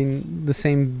is getting the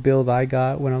same build I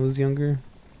got when I was younger.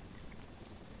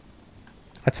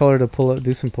 I told her to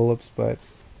do some pull-ups, but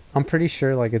I'm pretty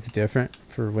sure like it's different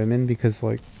for women because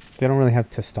like they don't really have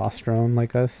testosterone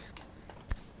like us.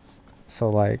 So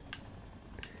like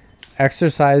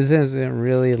exercise isn't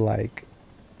really like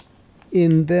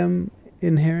in them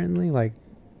inherently, like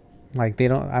they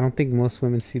don't. I don't think most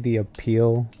women see the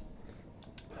appeal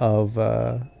of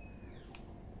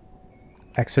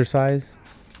exercise.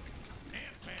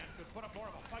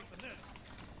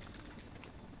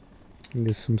 And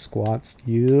there's some squats.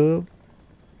 Yup.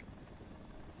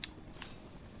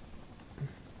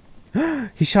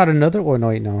 He shot another. Or no,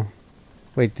 wait, no.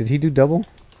 Wait, did he do double?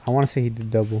 I want to say he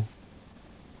did double.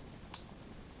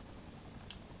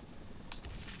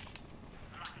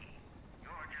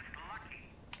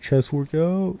 Chest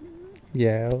workout.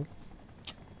 Yeah.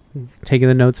 Taking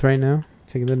the notes right now.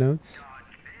 Taking the notes.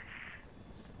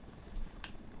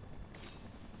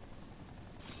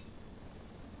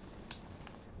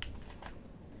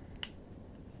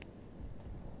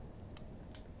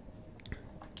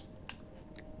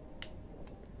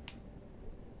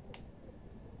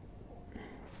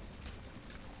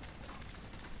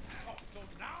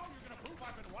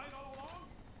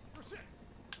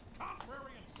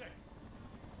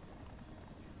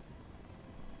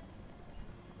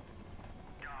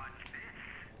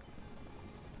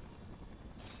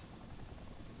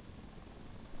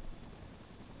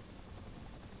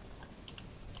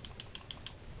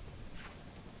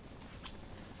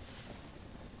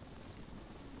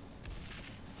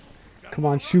 Come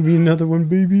on, shoot me another one,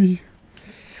 baby.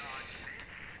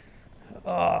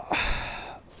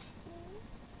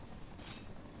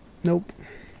 Nope.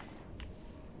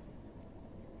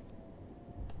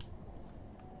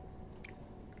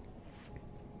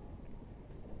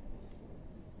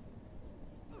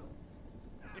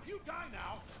 If you die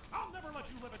now, I'll never let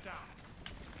you live it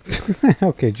down.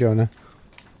 Okay, Jonah.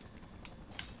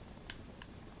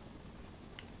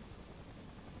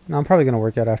 No, I'm probably gonna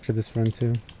work out after this run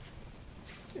too.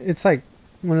 It's like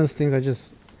one of those things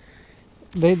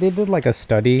they did like a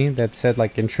study that said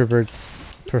like introverts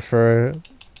prefer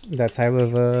that type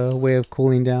of way of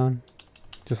cooling down,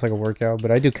 just like a workout.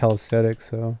 But I do calisthenics,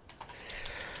 so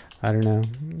I don't know.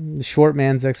 The short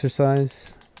man's exercise.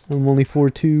 I'm only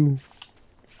 4'2".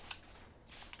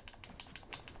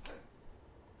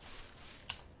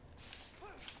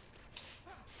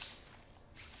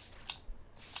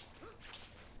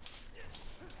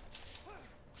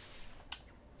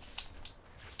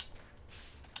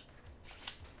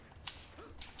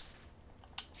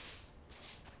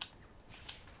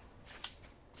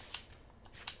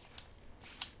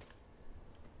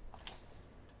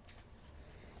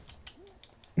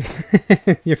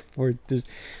 You're 4'2".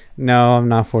 No, I'm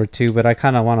not 4'2", but I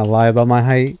kind of want to lie about my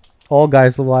height. All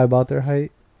guys will lie about their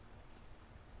height.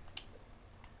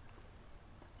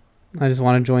 I just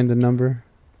want to join the number.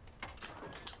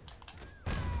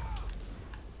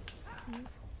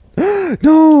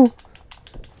 No!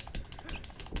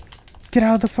 Get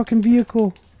out of the fucking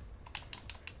vehicle.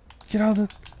 Get out of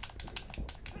the...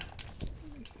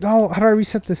 Oh, how do I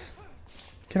reset this?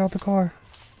 Get out the car.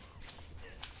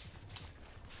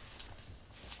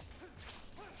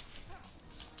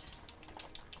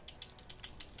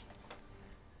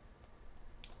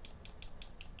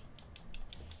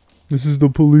 This is the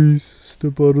police.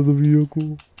 Step out of the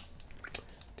vehicle.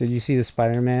 Did you see the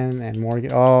Spider-Man and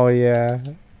Morgan? Oh yeah.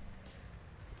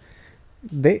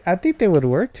 I think they would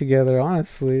work together,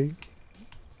 honestly.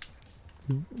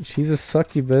 She's a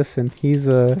succubus and he's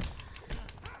a...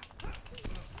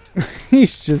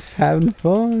 he's just having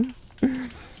fun.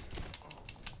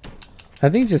 I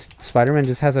think just Spider-Man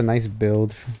just has a nice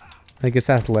build. Like, it's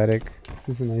athletic. It's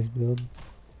just a nice build.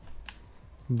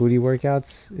 Booty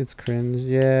workouts, it's cringe.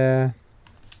 Yeah.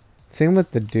 Same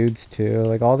with the dudes too.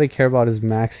 Like, all they care about is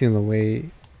maxing the weight.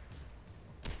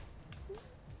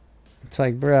 It's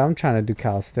like, bro, I'm trying to do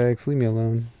calisthenics. Leave me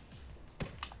alone.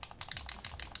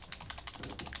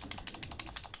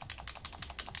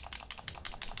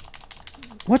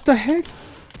 What the heck?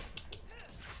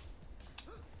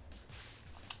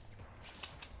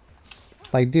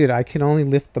 Like, dude, I can only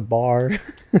lift the bar.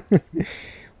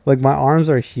 Like, my arms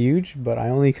are huge, but I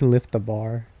only can lift the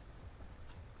bar.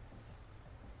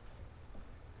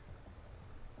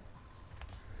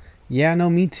 Yeah, no,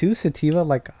 me too, Sativa.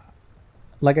 Like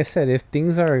I said, if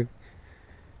things are...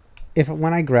 If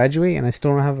when I graduate and I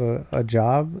still don't have a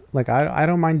job, like, I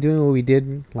don't mind doing what we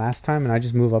did last time, and I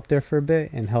just move up there for a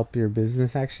bit and help your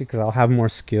business, actually, because I'll have more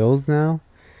skills now.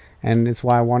 And it's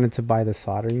why I wanted to buy the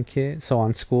soldering kit. So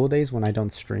on school days when I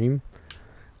don't stream,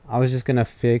 I was just gonna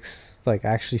fix, like,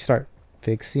 actually start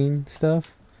fixing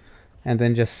stuff, and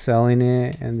then just selling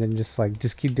it, and then just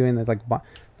keep doing that,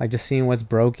 like just seeing what's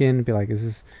broken, be like, is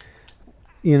this,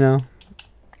 you know?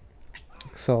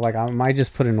 So, like, I might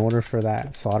just put an order for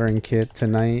that soldering kit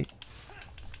tonight.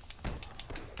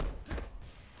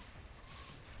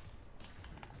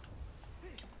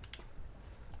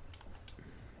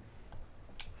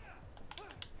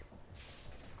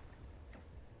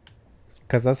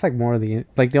 Because that's, like, more of the...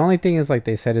 Like, the only thing is, like,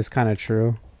 they said is kind of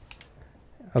true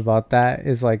about that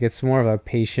is, like, it's more of a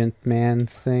patient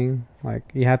man's thing. Like,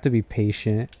 you have to be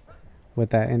patient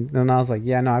with that. And then I was like,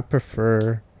 yeah, no, I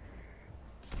prefer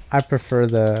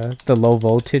the low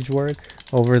voltage work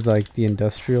over like the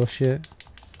industrial shit.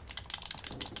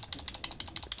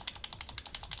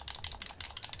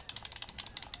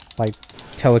 Like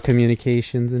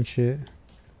telecommunications and shit.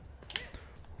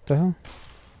 What the hell?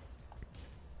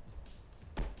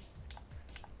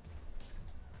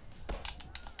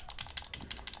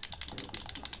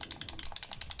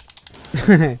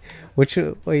 Which,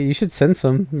 wait, you should send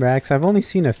some, Rax. I've only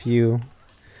seen a few.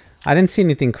 I didn't see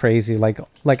anything crazy. Like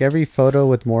every photo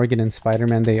with Morgan and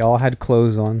Spider-Man, they all had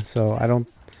clothes on, so I don't...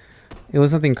 It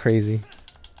was nothing crazy.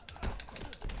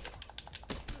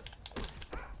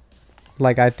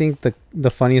 Like, I think the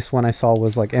funniest one I saw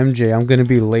was like, MJ, I'm gonna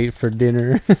be late for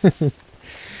dinner.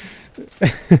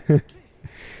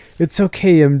 It's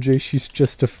okay, MJ, she's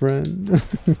just a friend.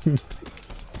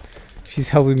 She's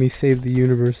helping me save the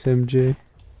universe, MJ.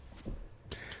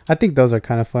 I think those are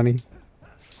kind of funny.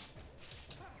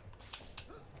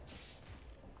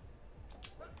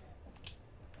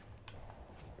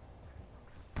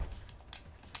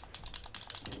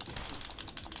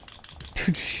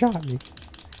 Dude shot me.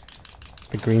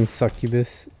 The green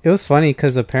succubus. It was funny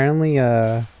because apparently,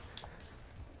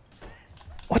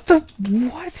 what the...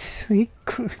 What?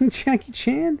 Jackie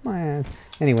Chan my ass.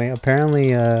 Anyway,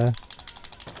 apparently,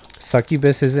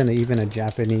 succubus isn't even a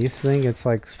Japanese thing. It's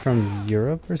like from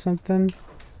Europe or something.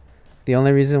 The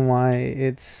only reason why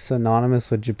it's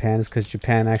synonymous with Japan is because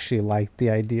Japan actually liked the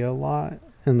idea a lot.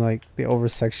 And like, they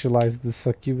over-sexualized the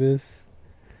succubus.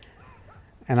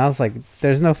 And I was like,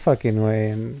 there's no fucking way.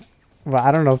 And well,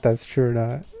 I don't know if that's true or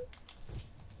not.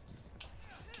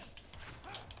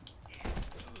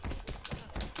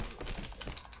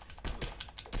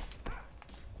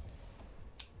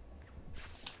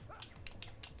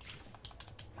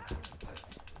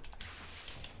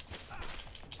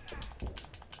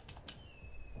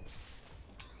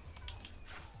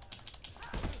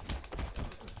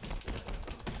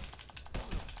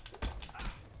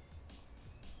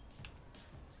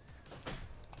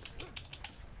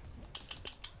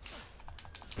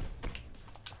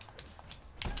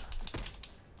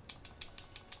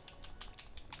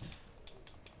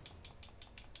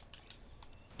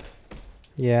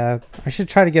 Yeah, I should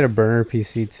try to get a burner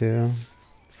PC too.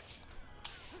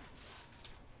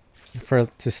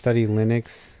 To study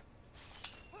Linux.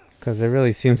 Because it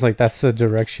really seems like that's the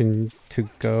direction to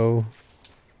go.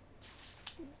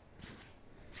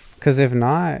 Because if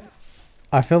not,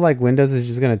 I feel like Windows is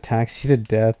just going to tax you to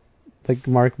death Like,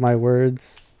 mark my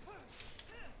words.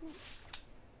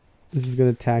 This is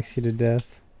gonna tax you to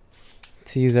death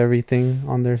to use everything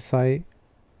on their site.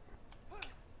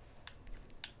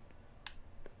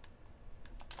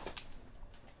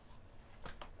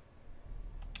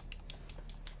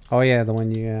 Oh yeah, the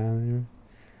one you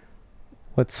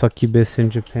what succubus in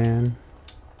Japan?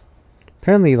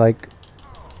 Apparently, like,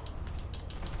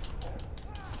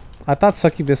 I thought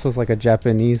succubus was like a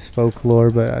Japanese folklore,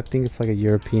 but I think it's like a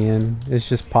European. It's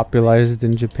just popularized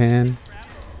in Japan.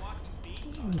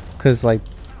 Cause like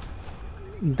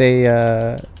they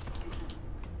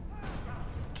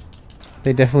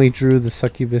definitely drew the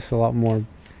succubus a lot more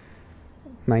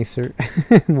nicer.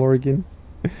 Morgan.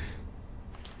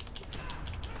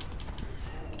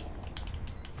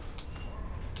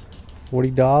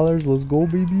 $40, let's go,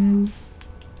 baby.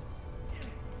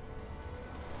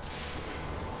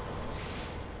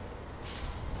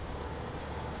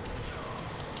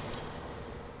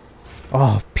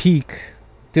 Oh, peak.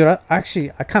 Dude, I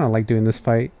kind of like doing this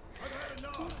fight.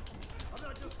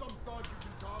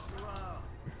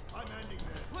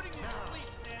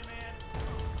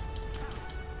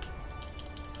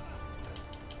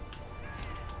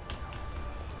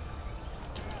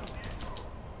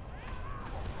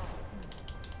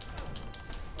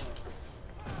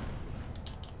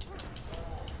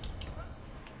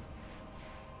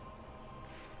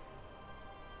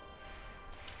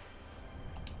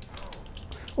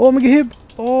 Oh, I'm gonna get hit.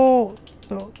 Oh,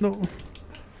 no, no. What's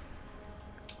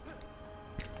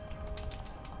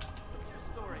your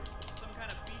story? Some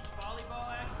kind of beach volleyball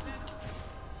accident?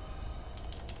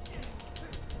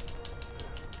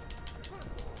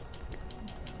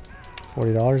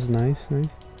 $40, nice, nice.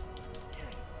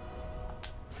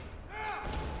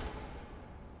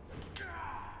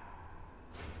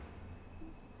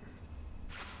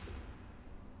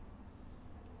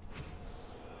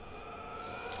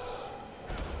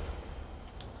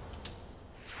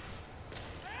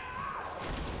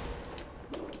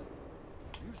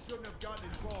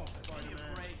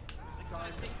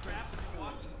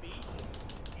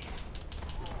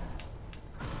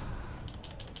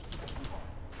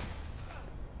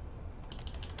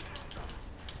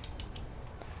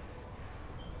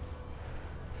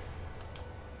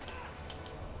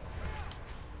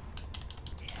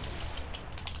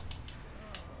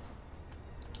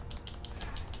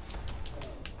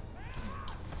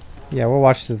 Yeah, we'll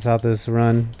watch this out this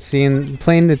run.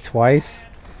 Playing it twice,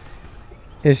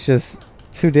 it's just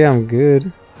too damn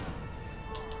good.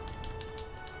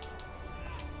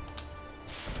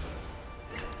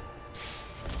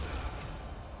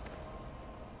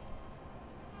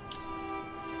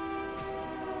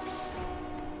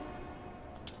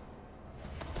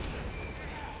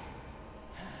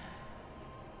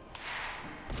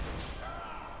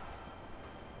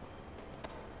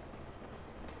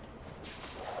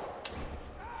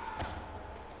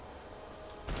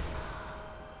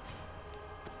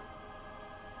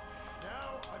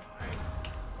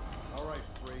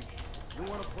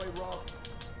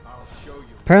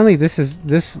 Apparently this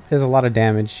is a lot of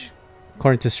damage,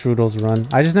 according to Strudel's run.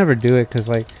 I just never do it because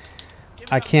like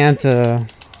I can't do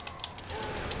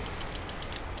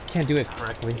it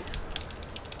correctly.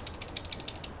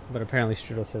 But apparently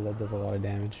Strudel said that does a lot of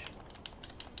damage,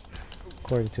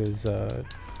 according to his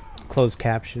closed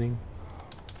captioning.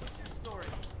 What's your story?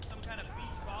 Some kind of beach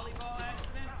volleyball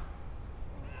accident?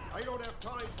 I don't have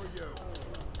time for you.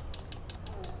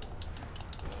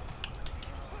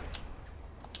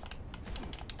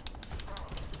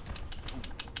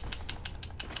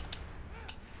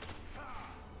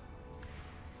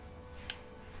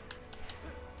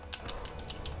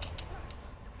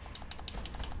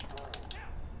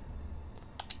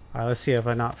 Alright, let's see if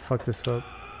I not fuck this up.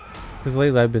 Because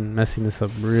lately I've been messing this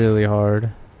up really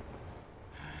hard.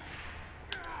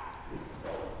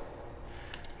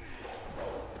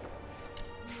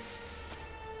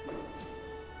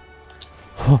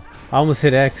 I almost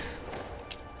hit X.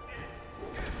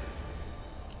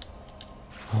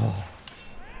 Oh.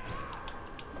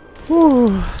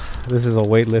 Whew. This is a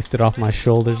weight lifted off my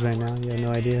shoulders right now. You have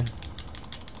no idea.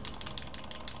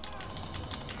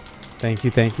 Thank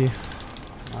you, thank you.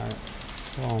 Alright.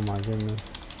 Oh my goodness.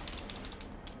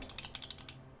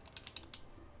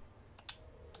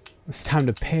 It's time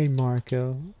to pay,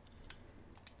 Marco.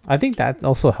 I think that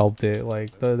also helped it.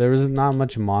 Like there was not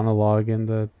much monologue in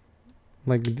the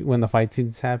when the fight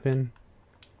scenes happen.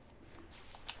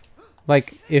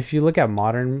 Like if you look at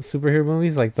modern superhero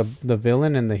movies, like the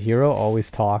villain and the hero always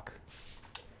talk.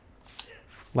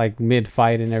 Like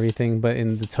mid-fight and everything, but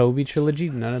in the Toby trilogy,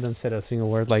 none of them said a single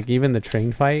word. Like even the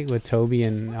train fight with Toby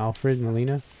and Alfred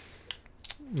Molina,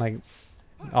 Like,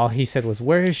 all he said was,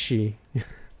 "Where is she?"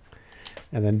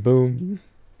 And then boom.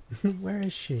 Where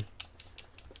is she?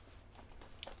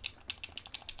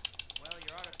 Well,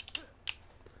 you're out of...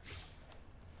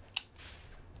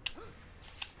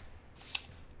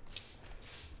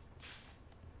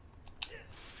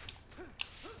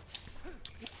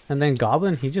 And then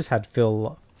Goblin, he just had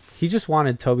Phil. He just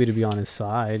wanted Toby to be on his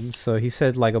side, so he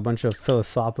said like a bunch of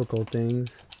philosophical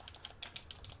things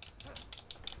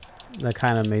that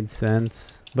kind of made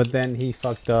sense. But then he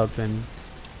fucked up and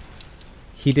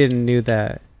he didn't knew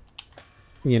that,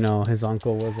 you know, his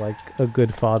uncle was like a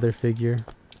good father figure.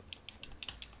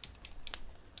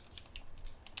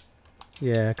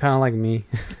 Yeah, kind of like me.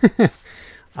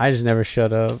 I just never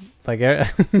shut up. Like, like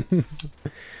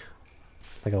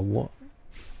a what?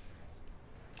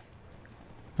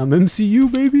 I'm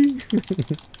MCU, baby. I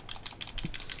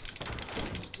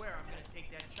swear I'm gonna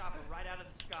take that chopper right out of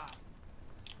the sky.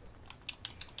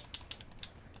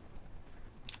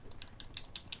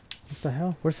 What the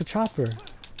hell? Where's the chopper?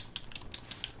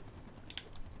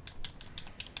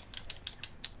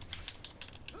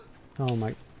 Oh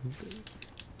my.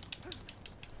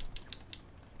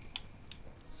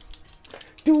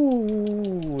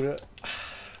 Dude.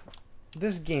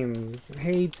 This game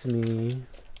hates me.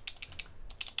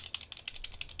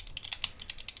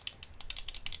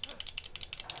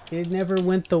 It never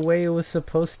went the way it was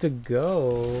supposed to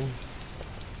go.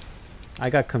 I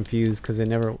got confused because it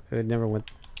never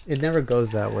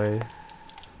goes that way.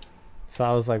 So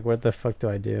I was like, what the fuck do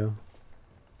I do?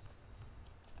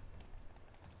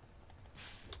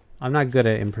 I'm not good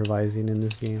at improvising in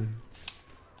this game.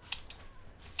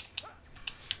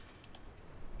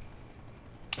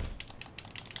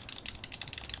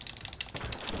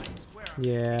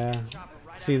 Yeah.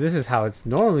 See, this is how it's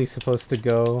normally supposed to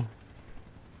go.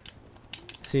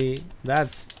 See,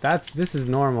 this is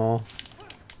normal.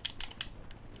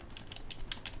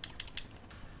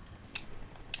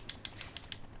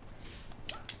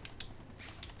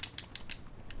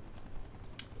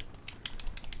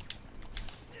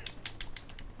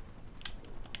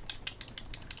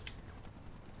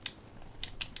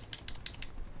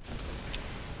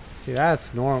 See,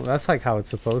 that's normal. That's like how it's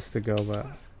supposed to go, but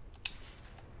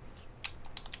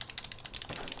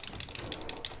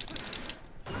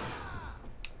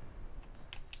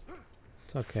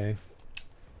it's okay.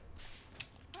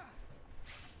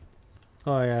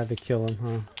 Oh, I had to kill him,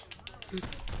 huh?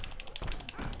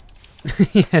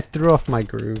 Yeah, it threw off my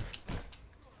groove.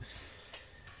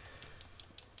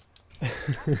 They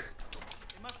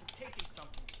must have taken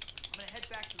something. I'm gonna head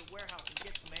back to the warehouse and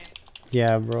get some answers.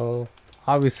 Yeah, bro.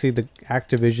 Obviously, the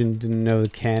Activision didn't know the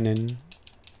canon.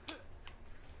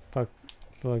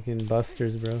 Fucking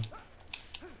busters, bro.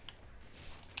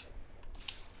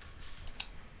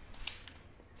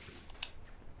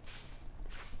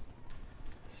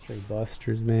 Straight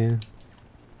busters, man.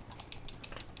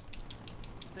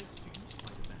 Thanks to you,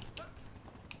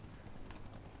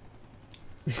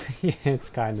 Spider-Man. Yeah,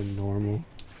 it's kind of normal.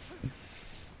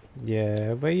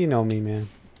 Yeah, but you know me, man.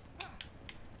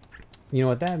 You know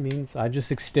what that means? I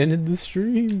just extended the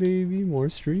stream, baby. More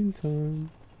stream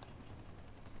time.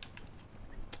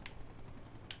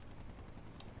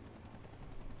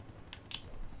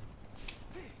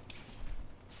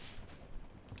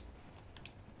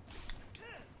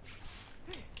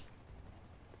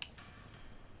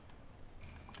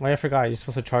 Oh, I forgot. You're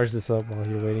supposed to charge this up while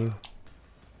you're waiting.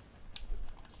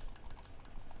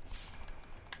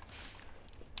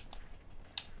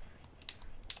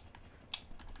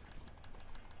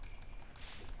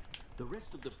 The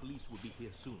rest of the police will be here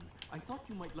soon. I thought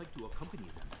you might like to accompany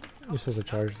them. You're supposed to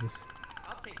charge this.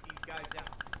 I'll take these guys out.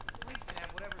 At least can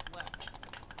have whatever's left.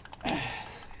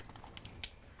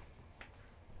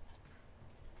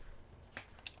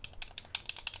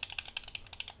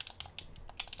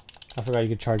 I forgot you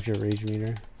could charge your rage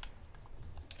meter.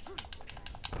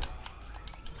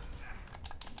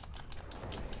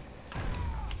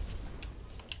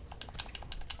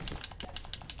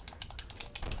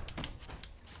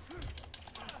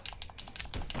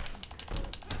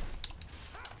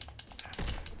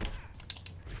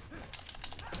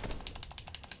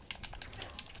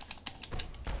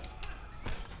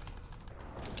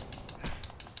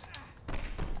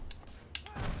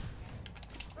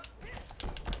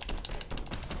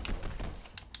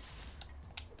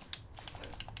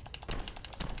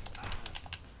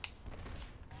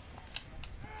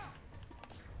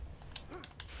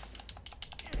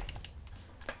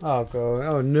 Oh god,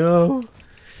 oh no.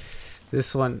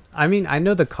 This one, I mean, I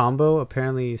know the combo.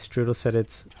 Apparently Strudel said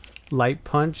it's light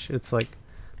punch. It's like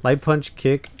light punch,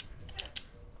 kick,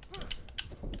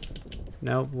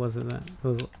 Nope, wasn't that.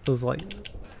 It was like.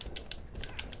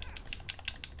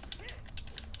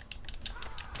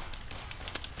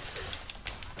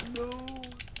 No.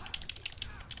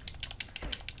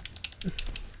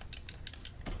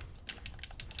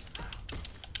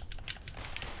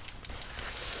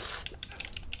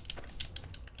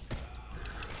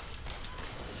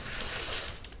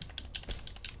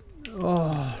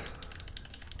 Oh.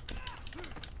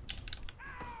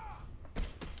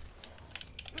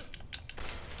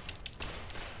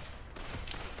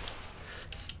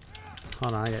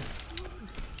 Hold on, I get.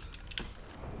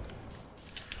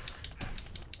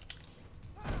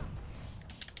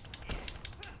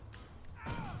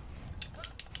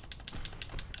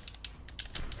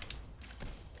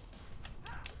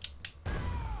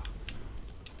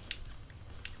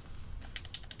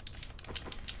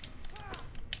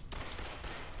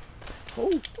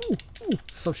 Oh,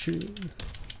 stop shooting.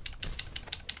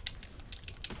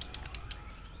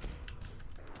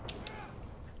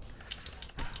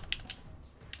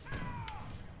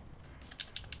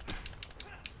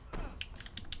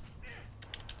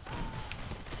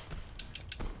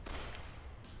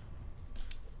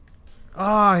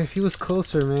 Ah, if he was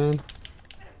closer, man.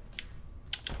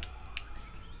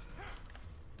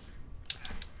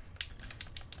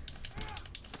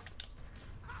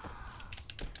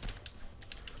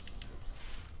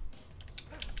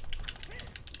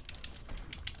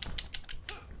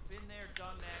 Been there,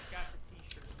 done that, got the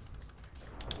t-shirt.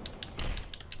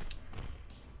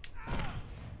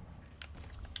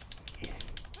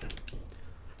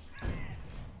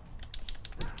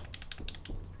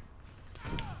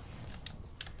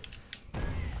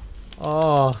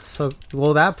 Oh, so,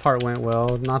 well, that part went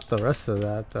well, not the rest of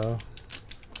that, though.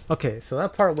 Okay, so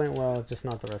that part went well, just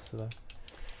not the rest of that.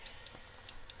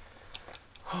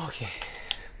 Okay.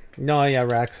 No, yeah,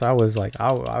 Rex, I was like,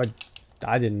 I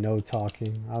didn't know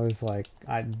talking. I was like,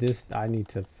 I need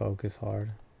to focus hard.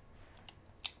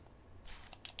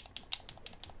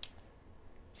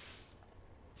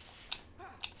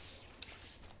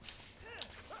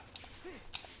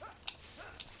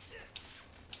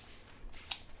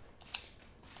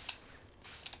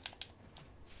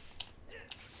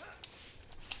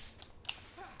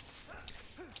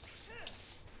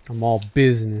 I'm all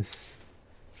business.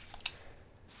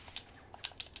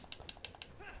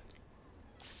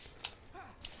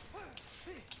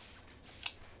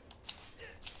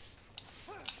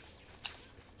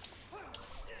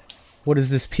 What does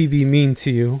this PB mean to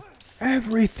you?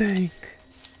 Everything.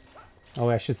 Oh,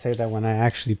 I should say that when I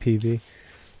actually PB.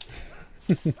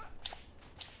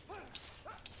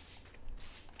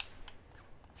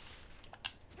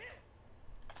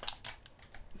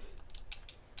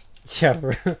 Yeah,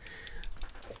 bro.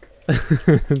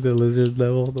 The lizard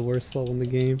level, the worst level in the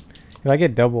game. If I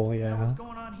get double, yeah. What's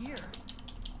going on here?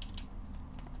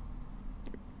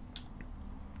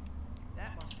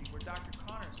 That must be where Dr.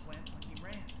 Connors went when he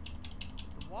ran.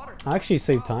 The water. I actually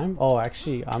saved time. Oh,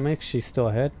 actually, I'm actually still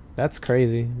ahead. That's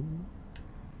crazy.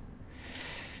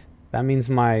 That means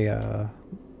my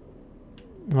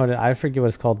I forget what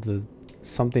it's called, the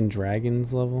something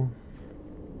dragons level.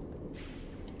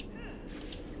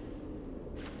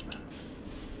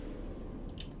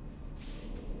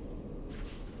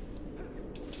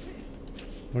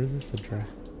 What is this, the drag?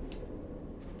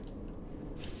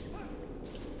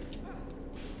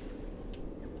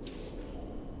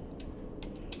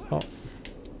 Oh.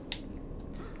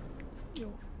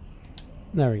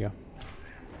 There we go.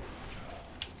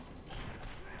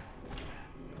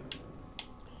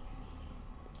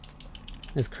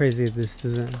 It's crazy if this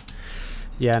doesn't...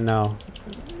 Yeah, no.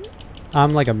 I'm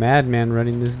like a madman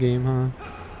running this game, huh?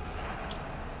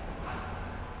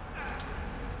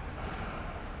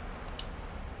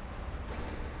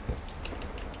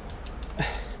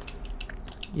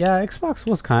 Yeah, Xbox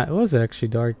was actually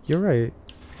dark. You're right.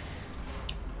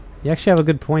 You actually have a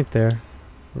good point there,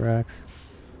 Rex.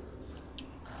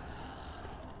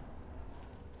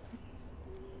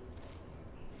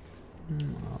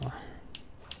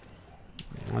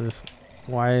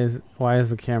 Why is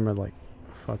the camera like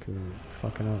fucking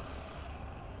up?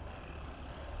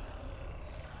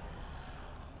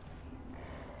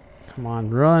 Come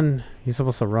on, run. You're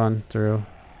supposed to run through.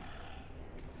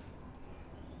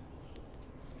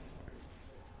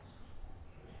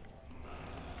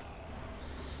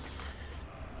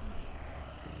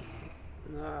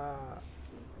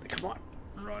 Come on,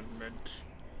 run, bitch.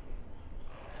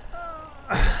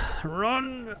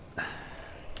 Run.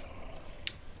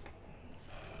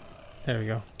 There we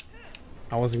go.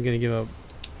 I wasn't gonna give up.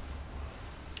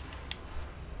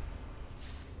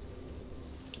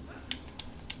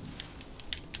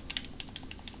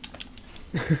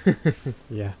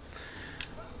 Yeah.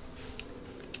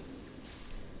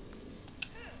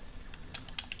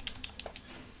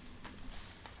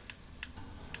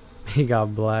 He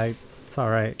got black. It's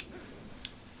alright.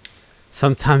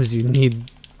 Sometimes you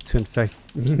need to infect.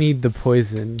 You need the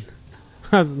poison.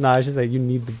 Nah, I should say you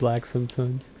need the black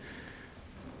sometimes.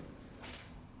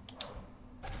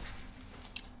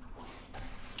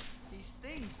 These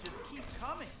things just keep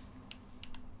coming.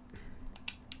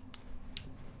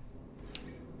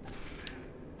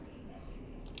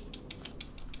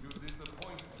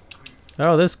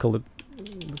 Oh, this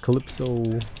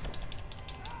Calypso.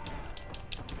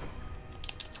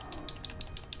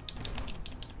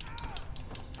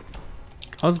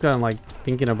 I was kind of like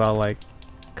thinking about like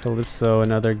Calypso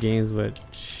and other games, but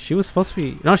she was supposed to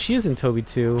be. No, she is in Toby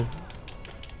too.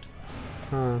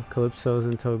 Huh? Calypso's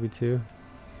in Toby too.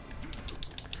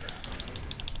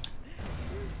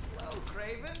 You're slow,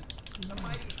 Craven. The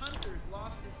mighty hunter's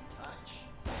lost his touch.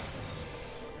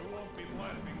 You won't be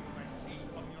laughing when I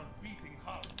feast on your beating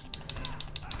heart.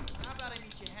 How about I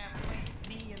meet you halfway,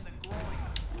 knee in the groin?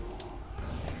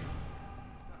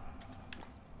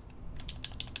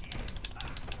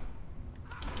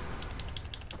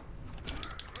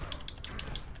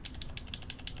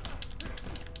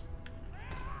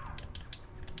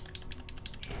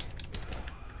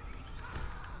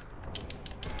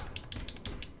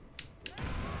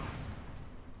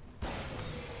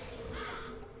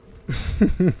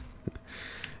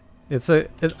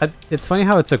 It's funny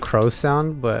how it's a crow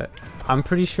sound, but I'm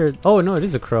pretty sure. Oh no, it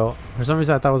is a crow. For some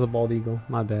reason, I thought it was a bald eagle.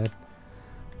 My bad.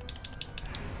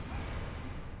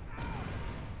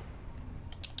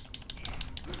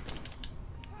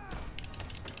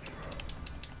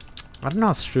 I don't know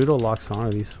how Strudel locks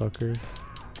onto these fuckers.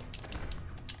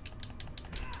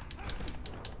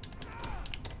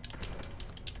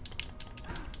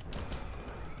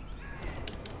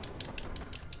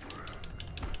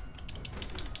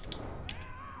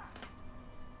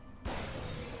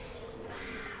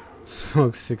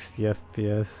 Smoke 60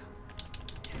 FPS.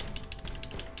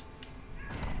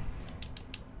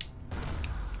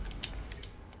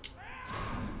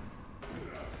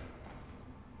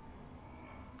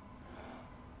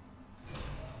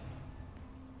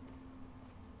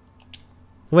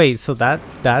 Wait, so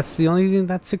that's the only thing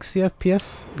that's 60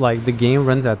 FPS? Like the game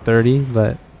runs at 30,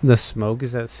 but the smoke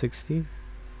is at 60?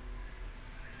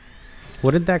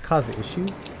 Wouldn't that cause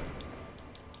issues?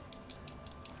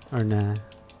 Or nah?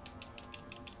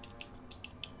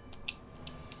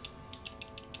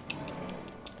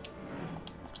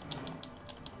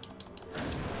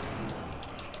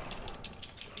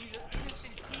 These are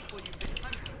innocent people you've been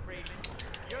hunting, Craven.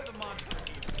 You're the monster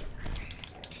here.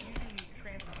 Using these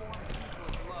transformed people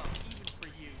is love, even for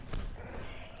you.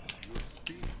 You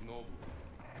speak nobly,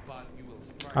 but you will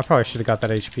strike. I probably should have got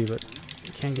that HP, but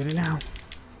can't get it now.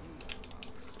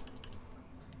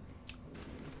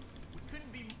 We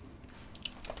couldn't be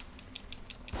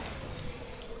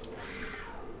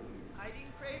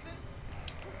hiding, Craven?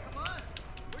 Come on,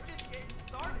 we're just getting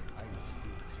started. I'm still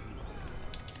here,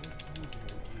 just using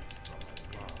a gift from my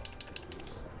God.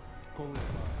 Call it mine.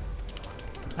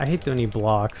 I hate doing any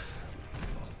blocks.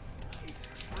 Nice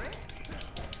trick.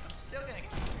 I'm still gonna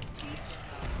keep your teeth in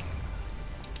them.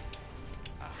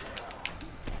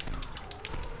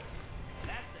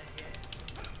 That's a hit.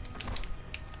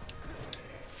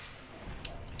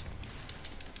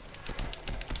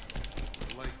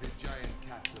 Like the giant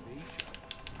cats of Asia.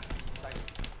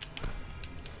 Silent.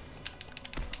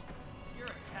 You're a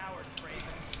coward,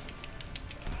 Craven.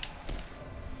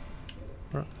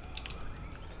 Bro.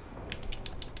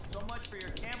 So much for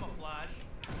your camouflage.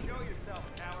 Show yourself,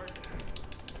 coward.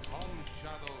 Calm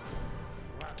shadows,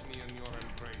 wrap me in your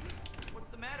embrace. What's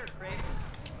the matter, Craven?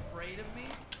 Afraid of me?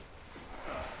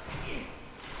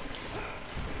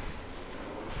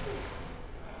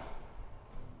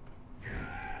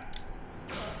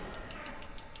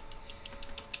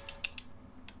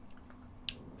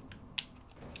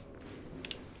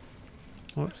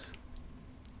 Whoops.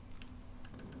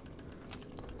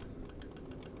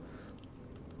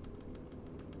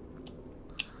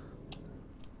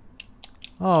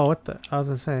 Oh, what the? I was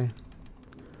gonna say.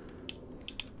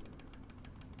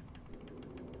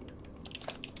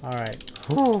 Alright.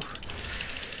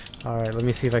 Alright, let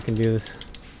me see if I can do this.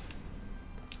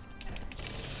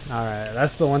 Alright,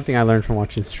 that's the one thing I learned from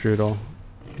watching Strudel.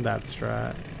 That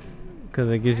strat. Because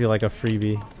it gives you like a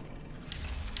freebie.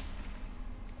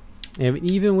 And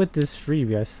even with this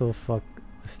freebie, I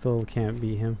still can't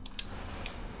beat him.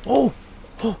 Oh!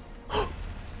 Oh!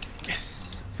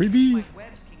 Yes! Freebie! My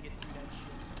webs can get through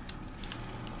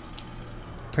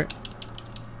that shit.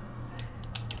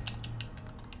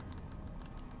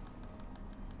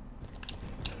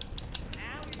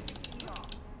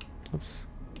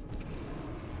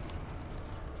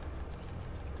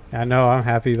 I know, I'm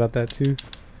happy about that too.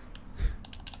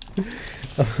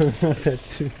 About that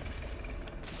too.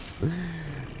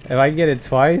 If I get it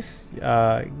twice,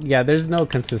 yeah, there's no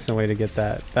consistent way to get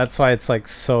that. That's why it's like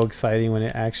so exciting when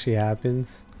it actually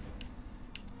happens.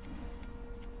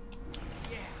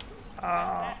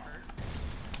 That hurt.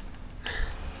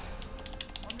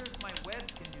 Wonder if my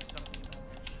webs can do something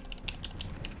about that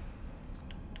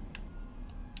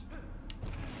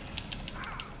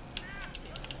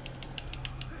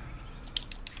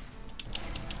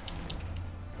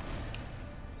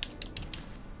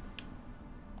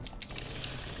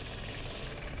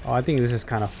Oh, I think this is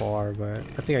kind of far, but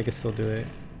I think I can still do it.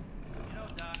 You know,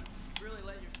 Doc, you really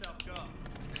let yourself go.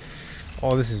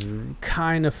 Oh, this is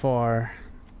kind of far.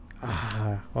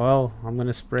 Well, I'm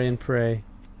gonna spray and pray.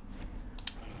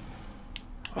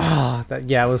 Ah, that,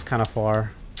 yeah, it was kind of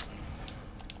far.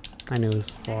 I knew it was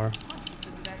far. Because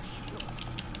of that shield.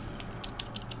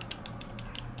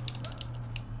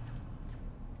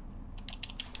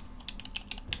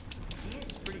 Yeah,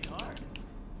 it's pretty hard.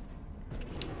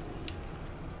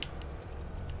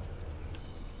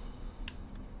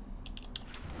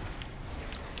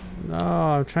 No,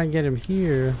 I'm trying to get him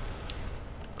here.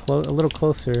 A little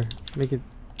closer. Make it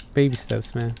baby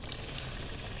steps, man.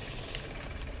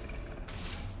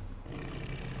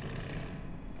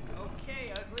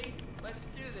 Okay, ugly. Let's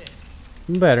do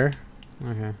this. Better.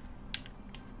 Okay.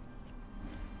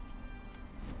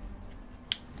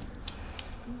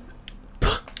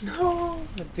 No,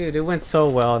 dude, it went so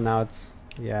well. Now it's,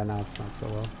 yeah, now it's not so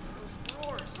well. Those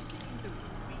roars seem to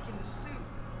weaken the suit.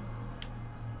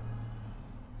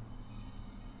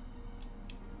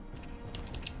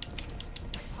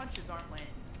 My punches aren't landing.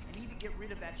 I need to get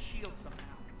rid of that shield somehow.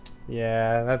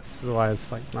 Yeah, that's why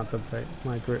it's like not the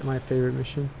my favorite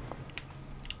mission.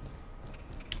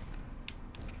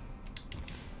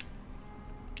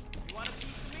 You want a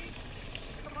piece of me?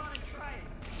 Come on and try it.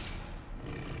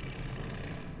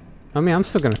 I mean, I'm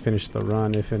still gonna finish the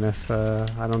run if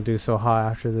I don't do so hot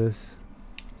after this,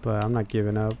 but I'm not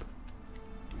giving up.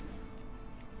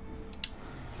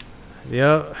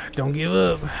 Yep, don't give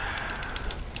up.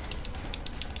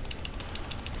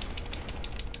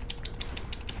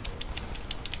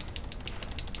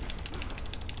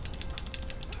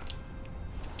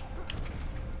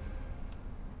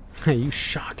 Are you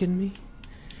shocking me?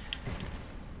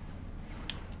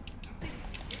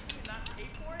 You not pay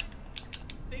for it?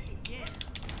 Think again.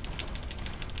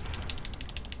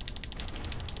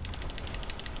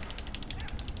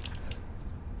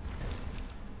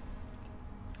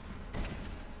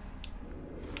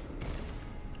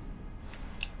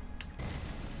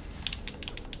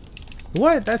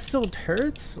 What? That still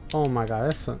hurts? Oh my god,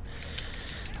 that's a...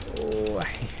 Oh,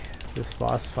 this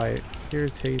boss fight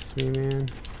irritates me, man.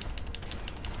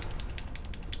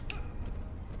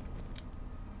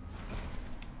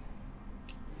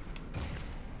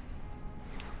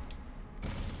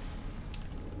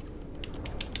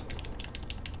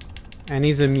 And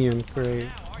he's immune, great.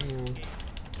 Yeah.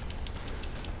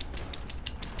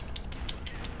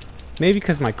 Maybe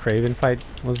because my Craven fight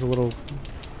was a little...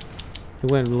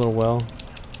 It went a little well.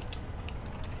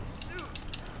 Suit.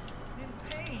 In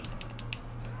pain.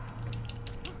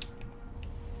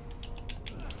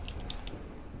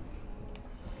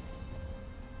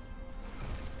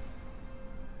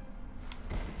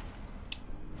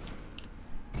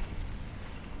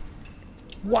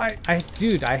 Why?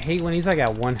 Dude, I hate when he's like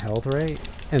at 1 health, right?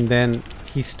 And then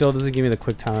he still doesn't give me the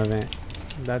quick time event.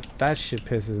 That shit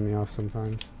pisses me off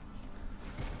sometimes.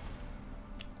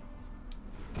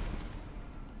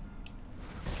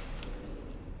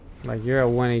 Like, you're at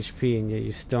 1 HP and yet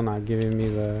you're still not giving me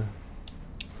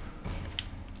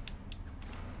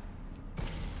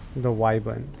the Y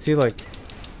button. See, like,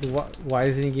 why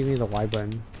isn't he giving me the Y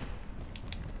button?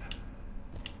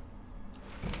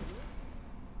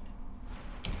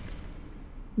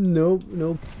 Nope,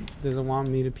 nope. Doesn't want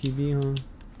me to PB, huh?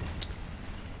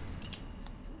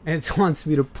 It wants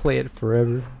me to play it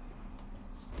forever.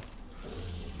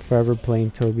 Forever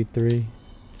playing Toby 3.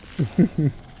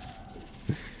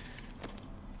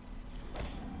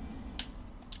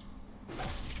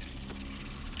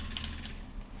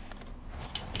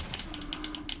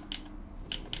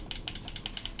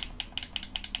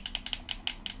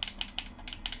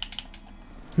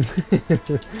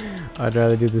 I'd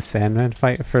rather do the Sandman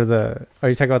fight for the... Are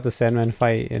you talking about the Sandman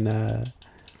fight in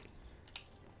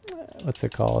what's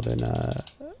it called? In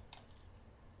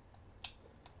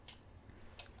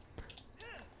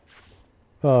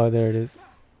oh, there it is.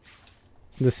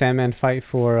 The Sandman fight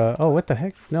for oh, what the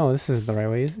heck? No, this isn't the right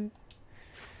way, is it?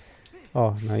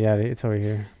 Oh, no, yeah, it's over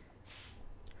here.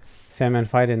 Sandman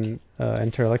fight in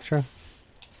Enter Electra.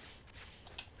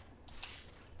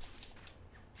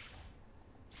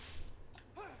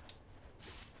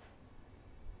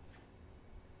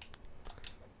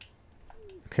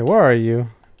 Okay, where are you?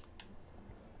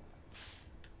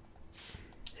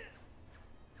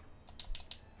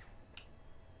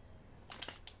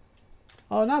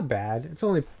 Oh, not bad. It's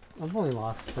only I've only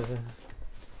lost. I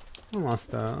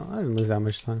didn't lose that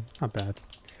much time. Not bad.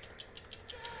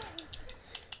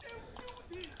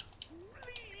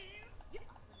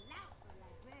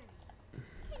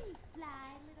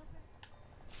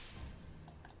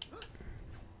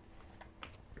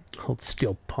 Hold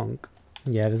still, punk.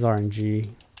 Yeah, it is RNG.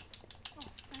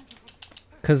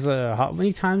 Cause how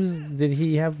many times did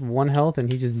he have 1 health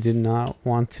and he just did not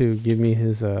want to give me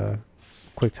his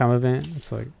quick time event?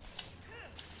 It's like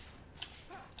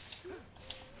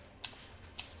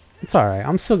it's all right.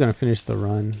 I'm still gonna finish the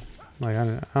run. Like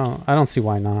I don't see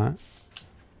why not.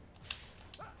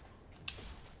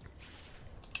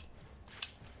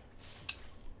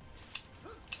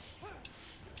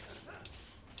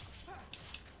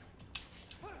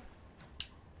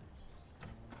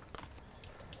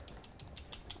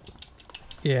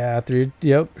 Yeah, 3.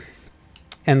 Yep.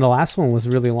 And the last one was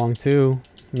really long too.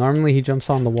 Normally he jumps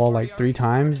on the wall like 3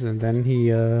 times and then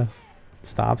he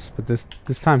stops. But this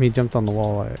time he jumped on the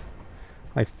wall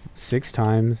like 6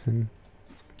 times and.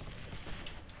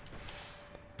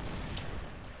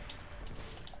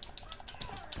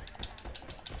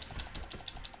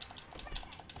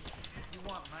 You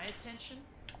want my attention?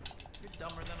 You're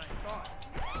dumber than I thought.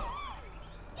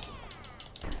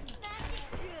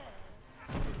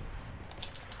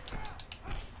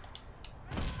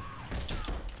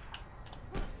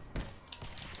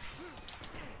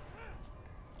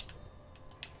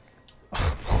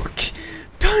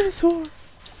 Dinosaur!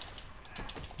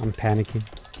 I'm panicking.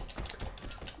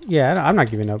 Yeah, I'm not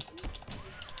giving up.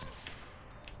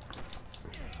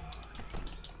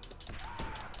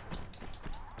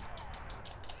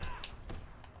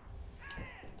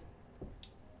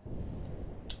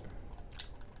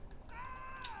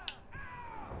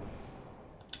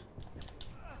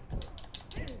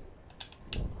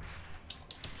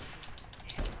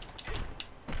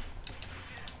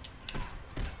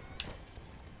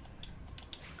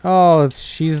 Oh,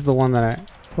 she's the one that I...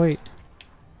 Wait.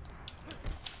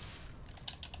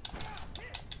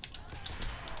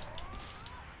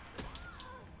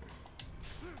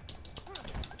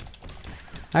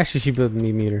 Actually, she built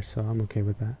me meter, so I'm okay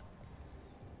with that.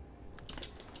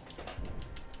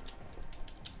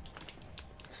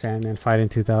 Sandman fight in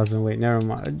 2000. Wait, never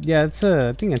mind. Yeah, it's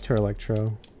I think Enter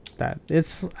Electro.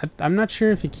 I'm not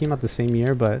sure if it came out the same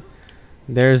year, but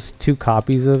there's 2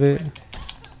 copies of it.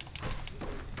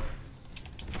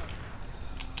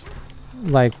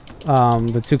 Like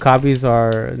the 2 copies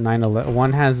are 9/11.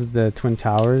 One has the Twin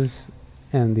Towers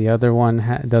and the other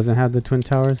one doesn't have the Twin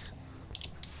Towers.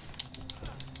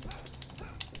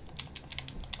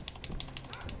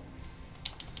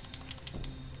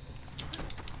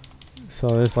 So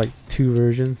there's like 2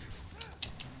 versions.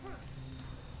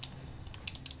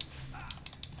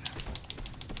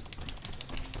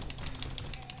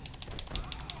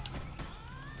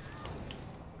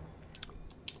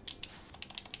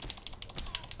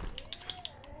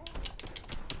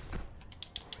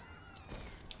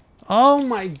 Oh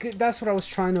my god, that's what I was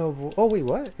trying to avoid. Oh wait,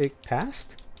 what? It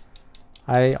passed?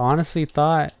 I honestly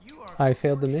thought I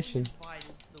failed the mission.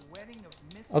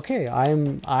 Okay,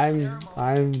 I'm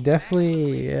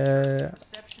definitely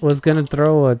was gonna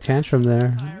throw a tantrum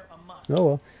there. Oh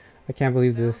well, I can't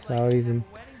believe this. I even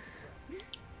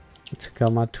took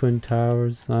out my Twin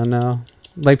Towers. I know,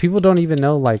 like people don't even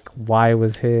know like why it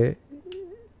was hit,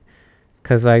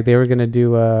 cause like they were gonna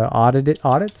do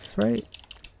audits, right?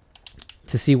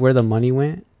 To see where the money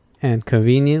went, and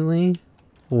conveniently,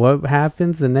 what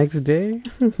happens the next day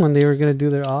when they were gonna do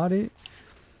their audit?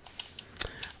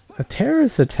 A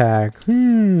terrorist attack.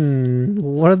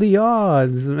 What are the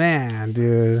odds, man,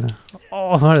 dude?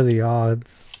 Oh, what are the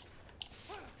odds?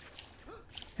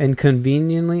 And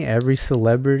conveniently, every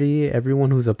celebrity,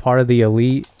 everyone who's a part of the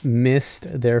elite,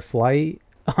 missed their flight.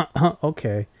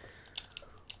 Okay.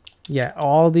 Yeah,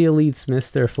 all the elites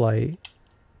missed their flight.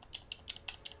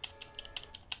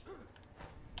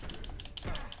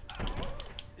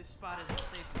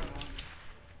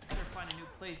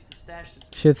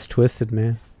 Shit's twisted,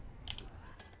 man.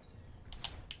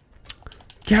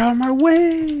 Get out of my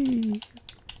way!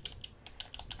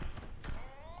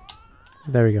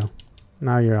 There we go.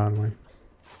 Now you're on way.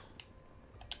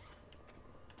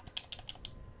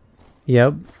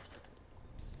 Yep.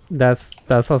 That's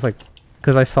what I was like,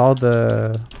 because I saw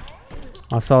the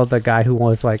I saw the guy who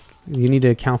was like, you need to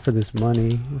account for this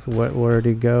money. So where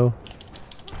did it go?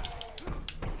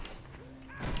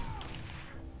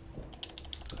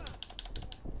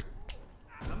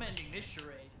 I'm ending this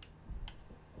charade.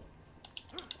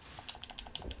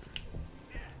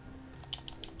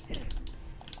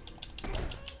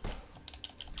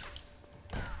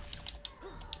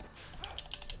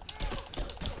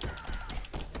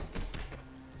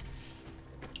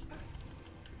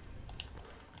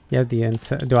 You have the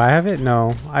inside. Do I have it?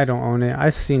 No, I don't own it.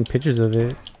 I've seen pictures of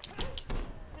it.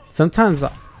 Sometimes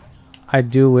I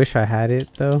do wish I had it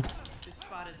though. This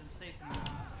spot isn't safe anymore.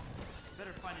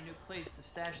 Better find a new place to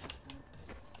stash this food.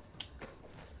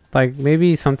 Like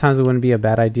maybe sometimes it wouldn't be a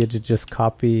bad idea to just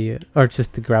copy or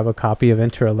just to grab a copy of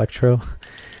Enter Electro.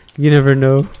 You never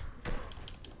know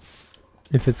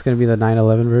if it's gonna be the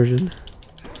 9/11 version. Just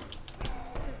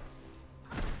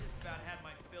about had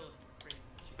my fill of crazy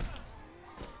chicks.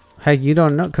 Heck, you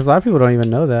don't know, because a lot of people don't even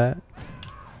know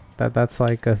that's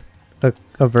like a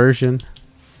version.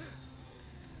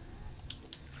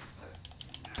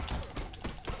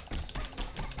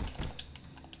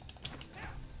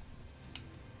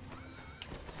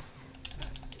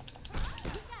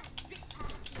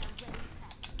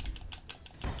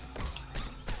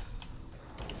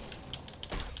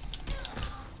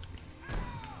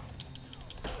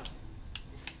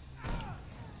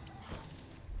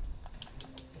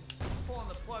 Pulling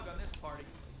the plug on this party.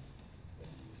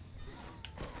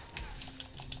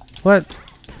 What?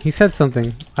 He said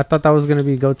something. I thought that was gonna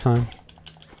be go time.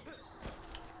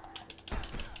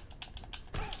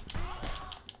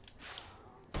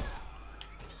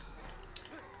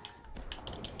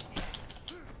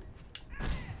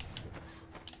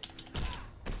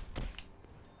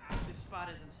 This spot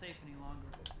isn't safe any longer.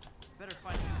 Better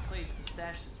find a new place to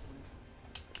stash this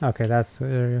food. Okay, that's the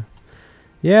area.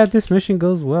 Yeah, this mission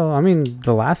goes well. I mean,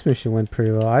 the last mission went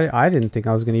pretty well. I didn't think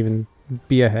I was gonna even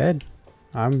be ahead.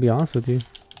 I'm gonna be honest with you.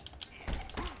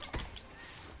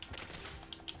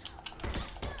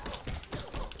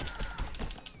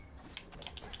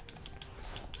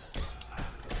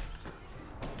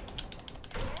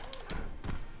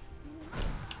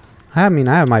 I mean,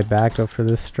 I have my backup for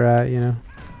this strat, you know.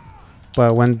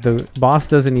 But when the boss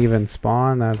doesn't even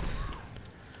spawn,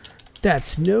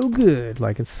 that's no good,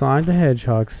 like it's Sonic the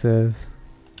Hedgehog says.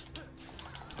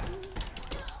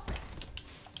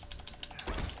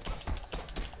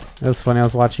 It was funny, I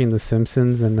was watching The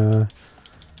Simpsons and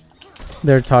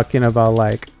they're talking about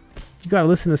like, you gotta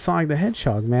listen to Sonic the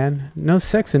Hedgehog, man. No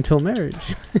sex until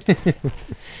marriage. And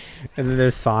then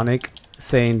there's Sonic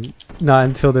saying, not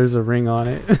until there's a ring on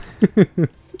it.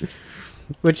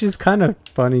 Which is kind of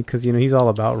funny because, you know, he's all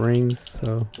about rings,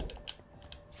 so.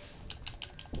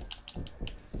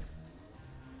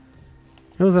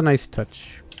 It was a nice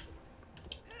touch.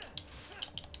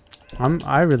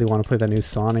 I really want to play that new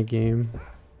Sonic game.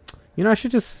 You know, I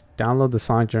should just download the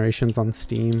Sonic Generations on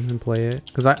Steam and play it.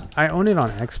 Because I own it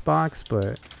on Xbox,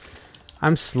 but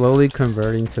I'm slowly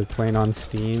converting to playing on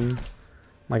Steam.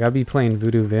 Like, I'll be playing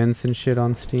Voodoo Vince and shit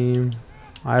on Steam.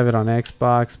 I have it on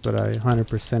Xbox, but I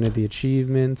 100%ed the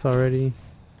achievements already.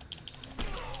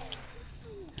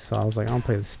 So I was like, I'll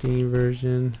play the Steam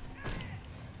version.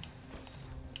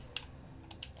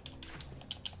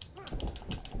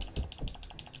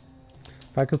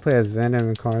 If I could play as Venom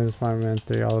and Carnage Spider-Man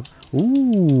 3, all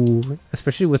ooh,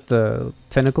 especially with the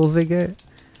tentacles they get.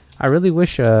 I really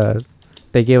wish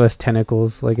they gave us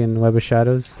tentacles like in Web of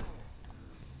Shadows.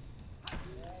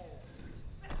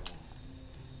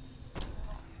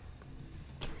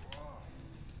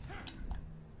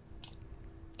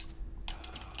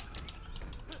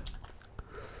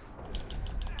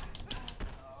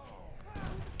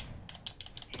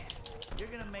 You're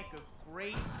gonna make a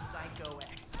great Psycho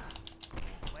X.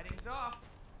 Wedding's off.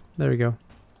 There we go.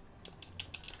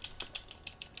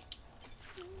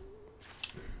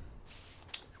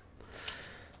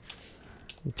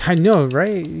 I know,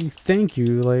 right? Thank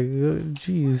you. Like,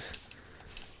 jeez.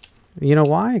 You know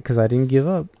why? Because I didn't give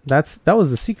up. That was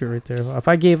the secret right there. If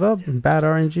I gave up, bad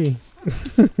RNG.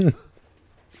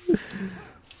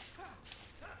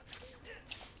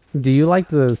 Do you like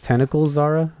the tentacles,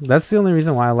 Zara? That's the only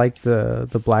reason why I like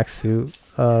the black suit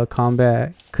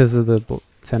combat, because of the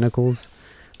tentacles.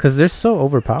 Because they're so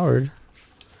overpowered.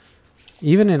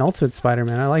 Even in Ultimate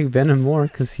Spider-Man, I like Venom more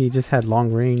because he just had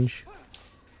long range.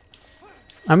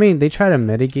 I mean, they try to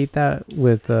mitigate that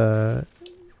with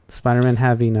Spider-Man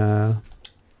having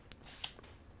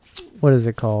what is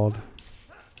it called?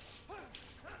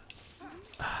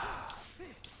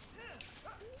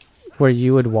 Where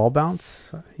you would wall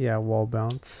bounce? Yeah, wall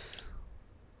bounce.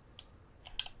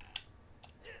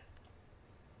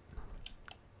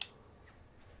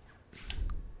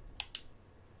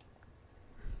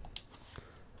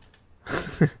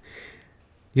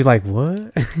 You like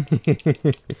what?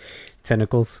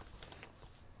 Tentacles.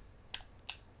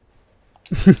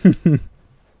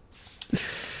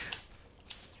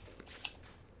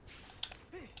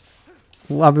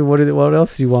 Well, I mean, what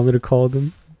else do you want me to call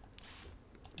them?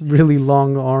 Really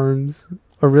long arms,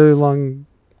 or really long.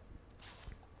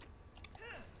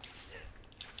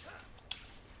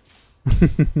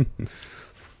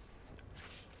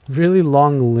 Really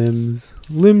long limbs.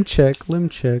 Limb check, limb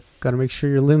check. Gotta make sure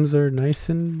your limbs are nice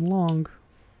and long.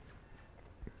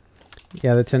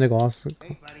 Yeah, the tentacle also.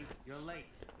 Hey, buddy, you're late.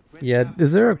 Yeah,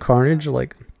 is there a Carnage,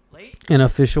 like Late? an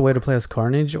official way to play as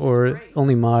Carnage, or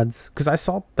only mods? Because I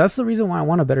saw, that's the reason why I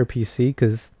want a better PC,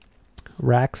 because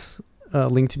Rax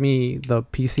linked me the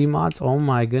PC mods. Oh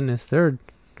my goodness,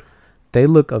 they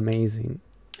look amazing.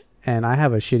 And I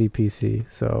have a shitty PC,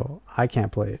 so I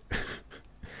can't play it.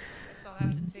 Guess I'll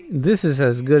have to take This is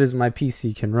as good as my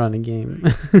PC can run a game.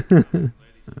 Got the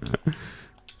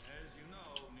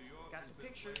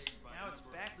pictures. Now it's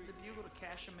back to the Bugle to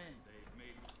cash them in.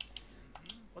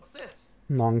 What's this?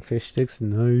 Long fish sticks,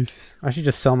 nice. I should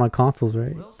just sell my consoles,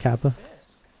 right? Wilson Kappa.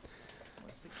 Fisk.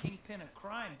 What's the kingpin of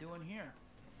crime doing here?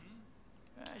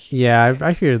 I should Yeah, check.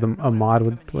 I hear Never a know mod what's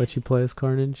would coming let in. you play as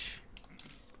Carnage.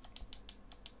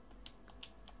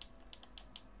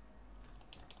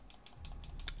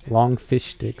 Long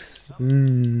fish sticks.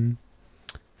 Mmm.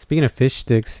 Speaking of fish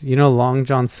sticks, you know Long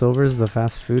John Silver's, the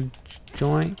fast food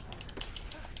joint?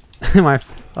 I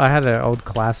had an old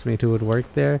classmate who would work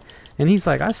there, and he's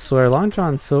like, I swear Long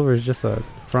John Silver is just a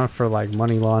front for like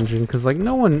money laundering, because like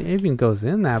no one even goes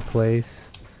in that place.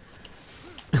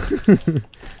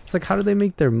 It's like, how do they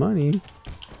make their money?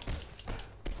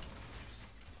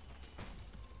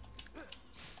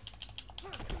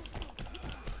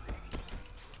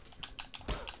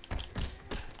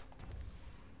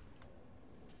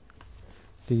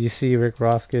 Did you see Rick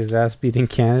Ross get his ass beat in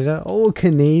Canada? Oh,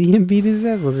 Canadian beat his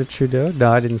ass? Was it Trudeau?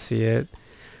 No, I didn't see it.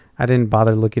 I didn't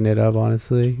bother looking it up,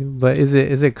 honestly. But is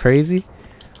it crazy?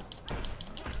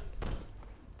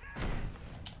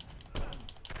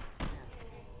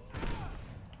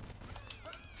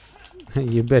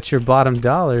 You bet your bottom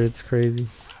dollar it's crazy.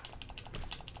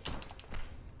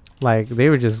 Like, they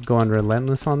were just going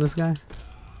relentless on this guy.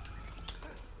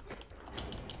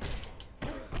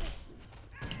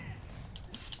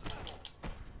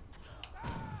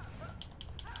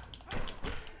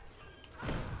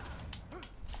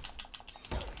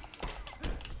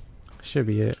 Should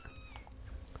be it.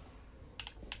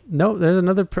 Nope, there's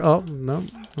another oh, nope,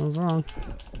 I was wrong.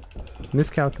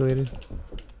 Miscalculated.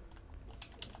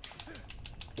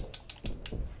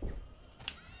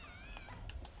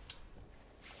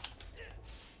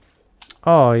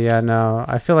 Oh yeah, no.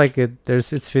 I feel like it's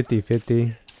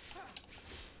 50-50.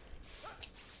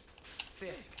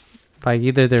 Fisk. Like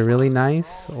either they're really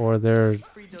nice or they're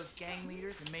Freed those gang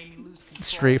leaders and made me lose control.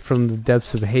 straight from the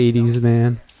depths of Hades,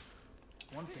 man.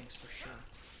 One thing's for sure.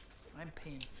 I'm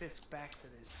paying Fisk back for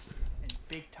this. And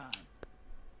big time.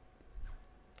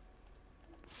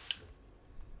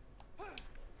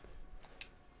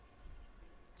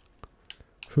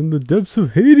 From the depths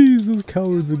of Hades, those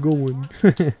cowards are going.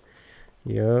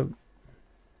 Yep.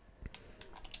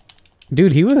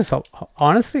 Dude, he was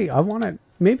honestly. I want to.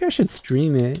 Maybe I should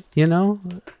stream it. You know.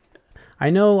 I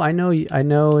know.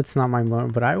 It's not my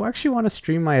mode, but I actually want to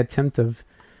stream my attempt of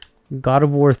God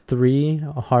of War 3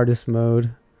 hardest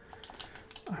mode.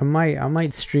 I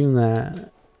might stream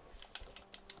that.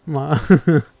 My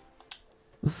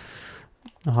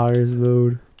hardest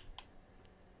mode.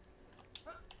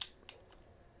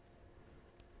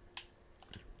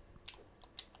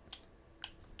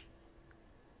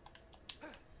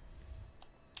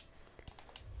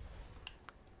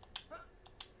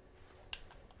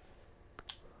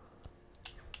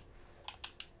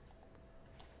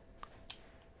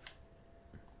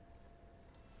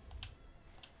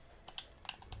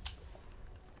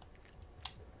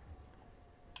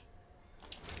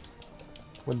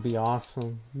 Would be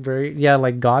awesome. Very, yeah,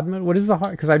 like God mode. What is the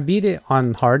hard? Because I beat it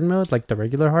on hard mode, like the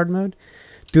regular hard mode.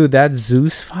 Dude, that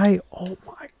Zeus fight. Oh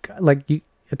my god! Like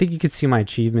I think you could see my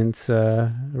achievements,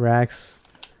 Rax.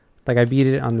 Like I beat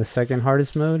it on the second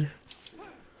hardest mode,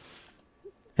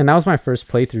 and that was my first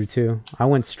playthrough too. I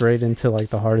went straight into like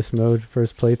the hardest mode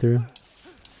first playthrough.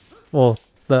 Well,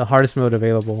 the hardest mode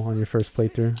available on your first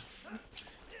playthrough.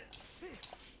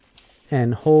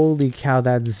 And holy cow,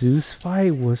 that Zeus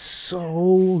fight was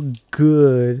so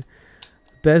good.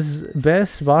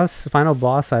 Best boss, final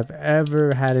boss I've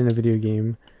ever had in a video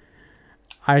game.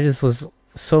 I just was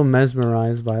so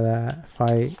mesmerized by that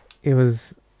fight. I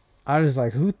was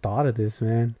like, who thought of this,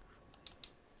 man?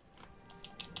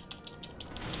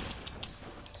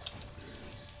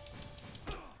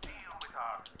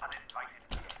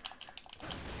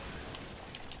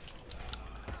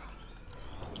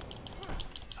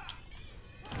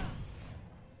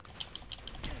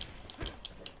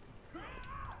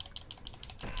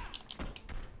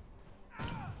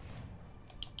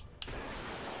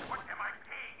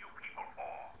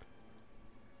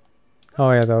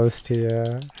 Oh yeah, those two.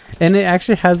 Yeah, and it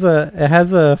actually has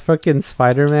a fucking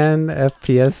Spider-Man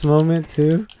FPS moment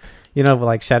too. You know,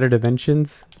 like Shattered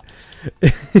Dimensions.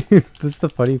 That's the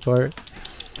funny part.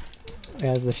 It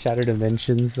has the Shattered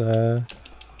Dimensions.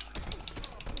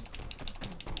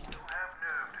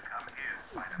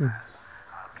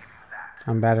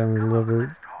 I'm bad on the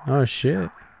liver. Oh shit.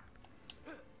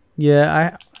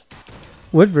 Yeah,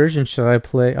 what version should I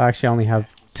play? Actually, I only have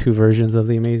 2 versions of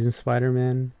the Amazing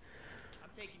Spider-Man.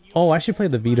 Oh, I should play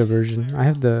the Vita version. I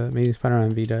have the Amazing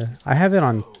Spider-Man Vita. I have it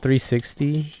on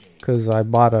 360 because I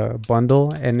bought a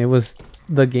bundle and it was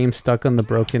the game stuck on the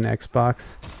broken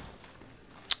Xbox.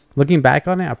 Looking back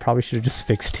on it, I probably should have just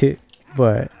fixed it,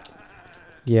 but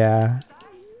yeah.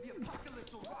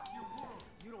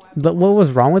 What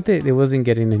was wrong with it? It wasn't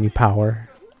getting any power.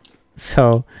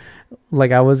 So,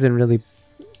 like, I wasn't really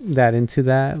that into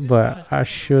that, but I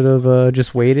should have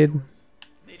just waited.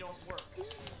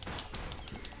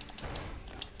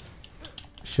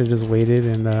 Should have just waited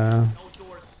and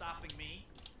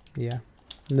yeah.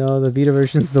 No, the Vita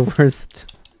version's the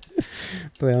worst.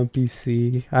 Play on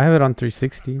PC. I have it on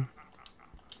 360.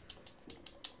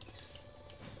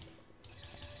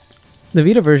 The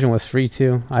Vita version was free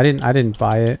too. I didn't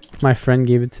buy it. My friend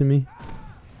gave it to me.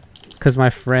 Cause my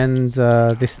friends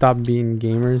they stopped being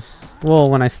gamers. Well,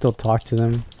 when I still talk to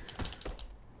them.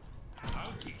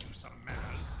 I'll teach you some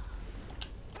manners.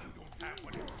 You don't have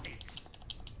what it takes.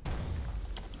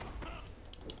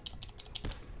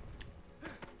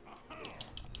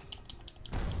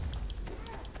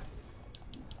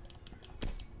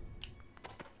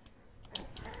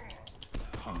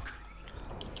 Punk.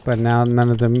 But now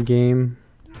none of them game.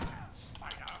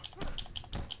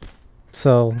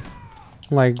 So,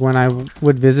 like when I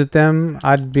would visit them,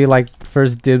 I'd be like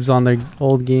first dibs on their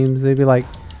old games. They'd be like,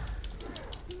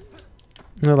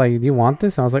 they're like, "Do you want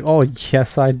this?" And I was like, "Oh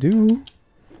yes, I do."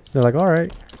 They're like, "All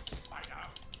right."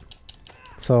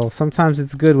 So sometimes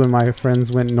it's good when my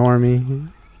friends went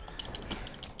normie,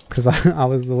 because I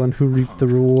was the one who reaped the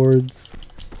rewards.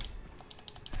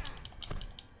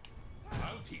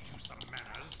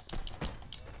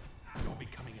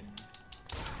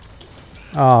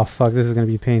 Oh fuck, this is gonna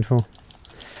be painful.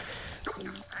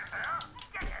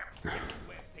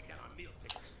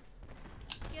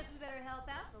 Guess we better help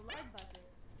out the Lord Bucket.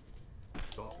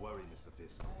 Don't worry, Mr.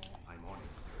 Fisk. I'm on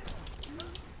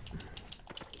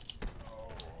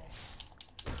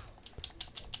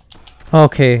it.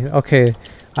 Okay, okay.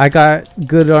 I got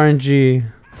good RNG.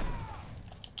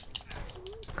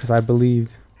 Because I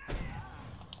believed.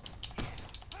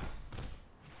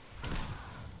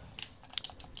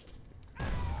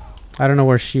 I don't know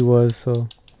where she was, so...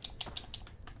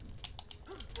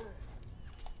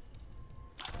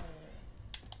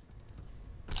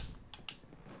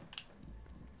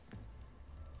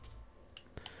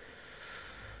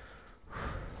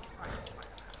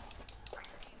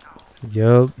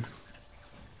 Yup.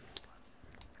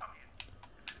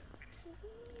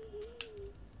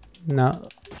 No.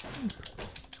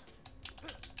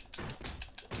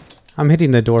 I'm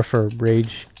hitting the door for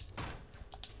rage.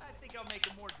 I think I'll make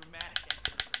a more dramatic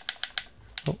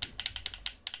entrance. Oh.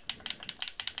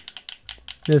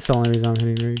 That's the only reason I'm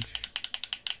hitting rage.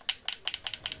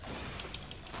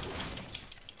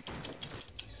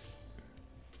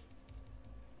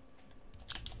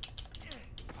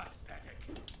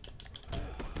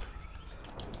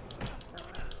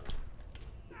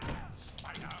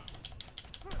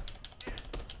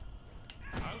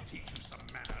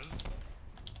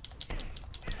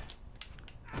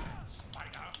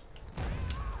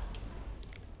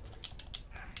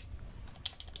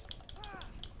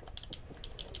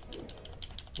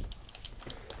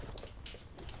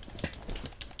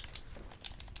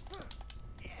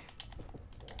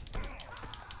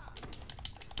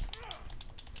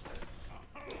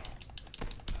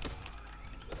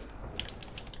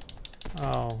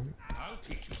 Oh. I'll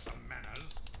teach you some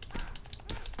manners.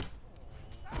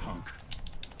 Punk.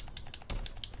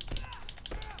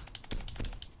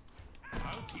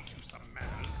 I'll teach you some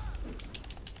manners.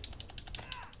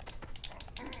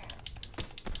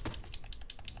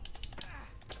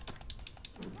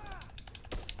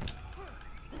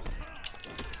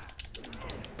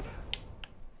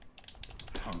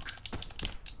 Punk.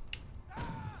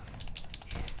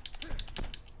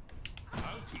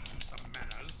 I'll teach you some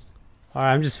manners.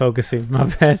 Alright, I'm just focusing. My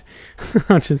bad.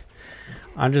 I'm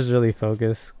just really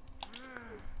focused.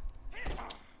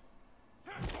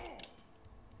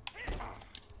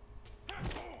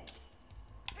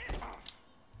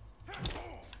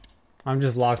 I'm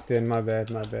just locked in. My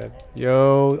bad. My bad.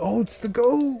 Yo. Oh, it's the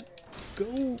go.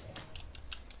 Go.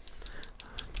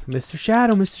 Mr.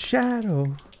 Shadow, Mr.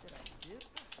 Shadow.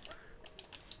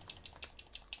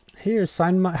 Here,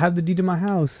 sign my, have the deed to my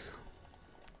house.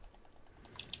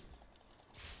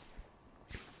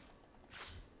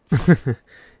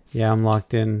 Yeah, I'm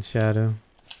locked in, Shadow.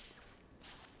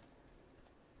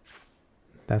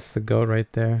 That's the goat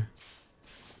right there.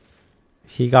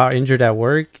 He got injured at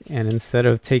work, and instead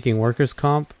of taking workers'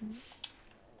 comp,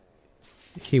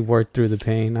 he worked through the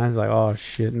pain. I was like, oh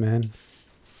shit, man.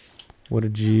 What a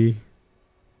G.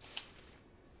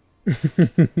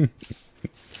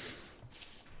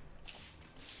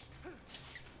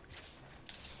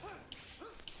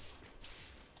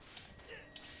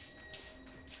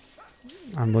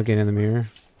 I'm looking in the mirror.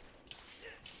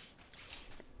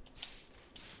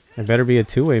 It better be a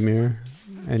two-way mirror.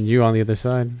 And you on the other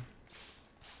side.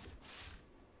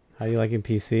 How you liking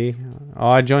PC? Oh,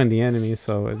 I joined the enemy,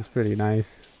 so it's pretty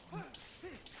nice.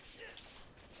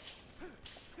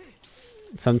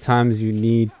 Sometimes you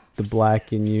need the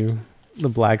black in you. The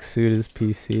black suit is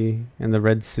PC, and the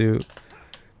red suit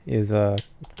is a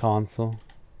console.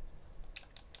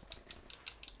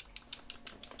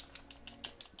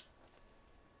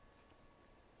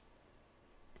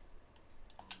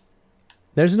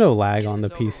 There's no lag on the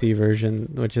PC version,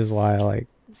 which is why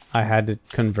I had to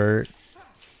convert.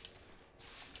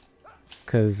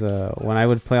 Because when I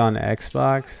would play on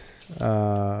Xbox,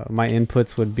 my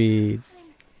inputs would be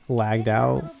lagged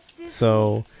out.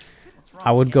 So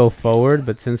I would go forward,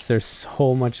 but since there's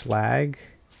so much lag,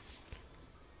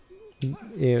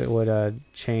 it would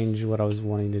change what I was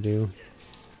wanting to do.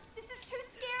 This is too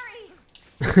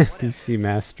scary. PC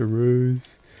Master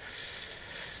Ruse.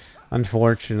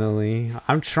 Unfortunately,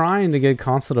 I'm trying to get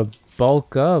console to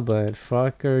bulk up, but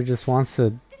fucker just wants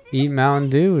to eat Mountain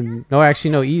Dew. No,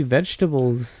 actually, no, eat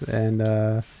vegetables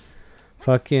and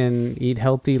fucking eat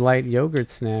healthy light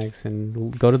yogurt snacks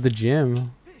and go to the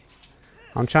gym.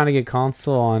 I'm trying to get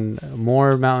console on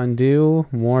more Mountain Dew,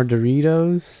 more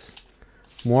Doritos,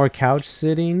 more couch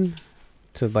sitting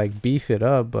to like beef it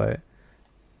up, but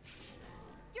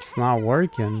it's not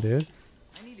working, dude.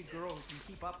 I need a girl who can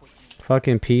keep up with me.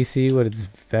 Fucking PC with its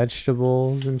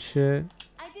vegetables and shit.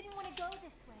 I didn't want to go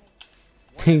this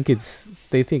way.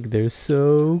 They think they're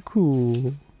so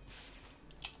cool.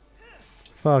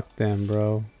 Fuck them,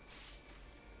 bro.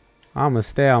 I'ma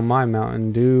stay on my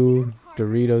Mountain Dew,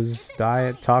 Doritos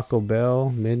diet, Taco Bell,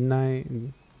 midnight.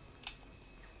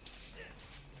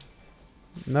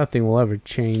 Nothing will ever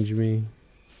change me.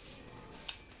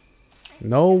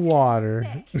 No water.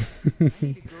 I need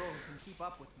a girl who can keep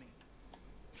up with me.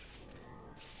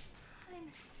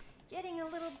 I'm getting a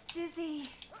little dizzy.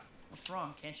 What's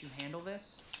wrong? Can't you handle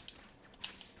this?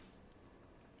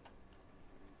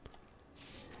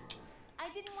 I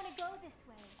didn't want to go this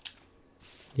way.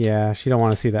 Yeah, she don't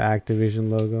want to see the Activision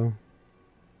logo.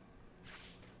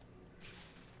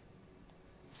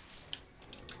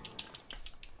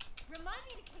 Remind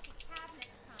me to take a cab next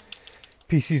time.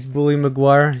 PC's Bully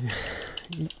Maguire.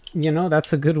 You know,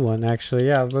 that's a good one, actually.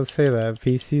 Yeah, let's say that.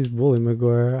 PC's Bully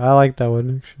Maguire. I like that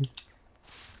one, actually.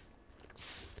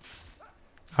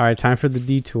 Alright, time for the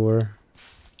detour.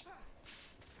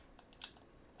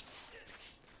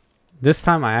 This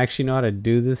time I actually know how to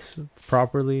do this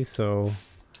properly, so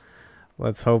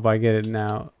let's hope I get it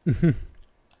now.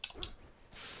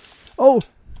 Oh!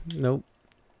 Nope.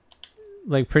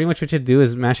 Like, pretty much what you do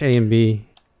is mash A and B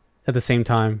at the same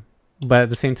time. But at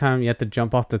the same time, you have to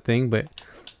jump off the thing, but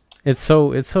it's so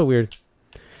weird.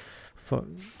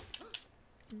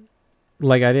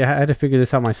 Like, I had to figure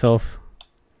this out myself.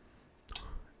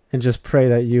 And just pray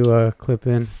that you clip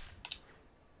in.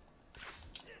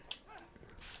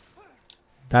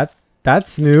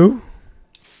 That's new.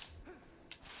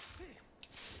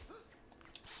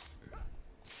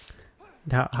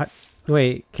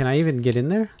 Wait, can I even get in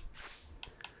there?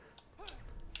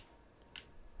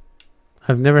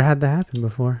 I've never had that happen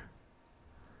before.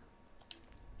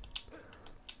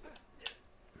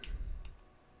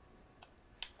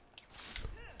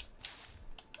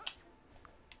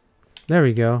 There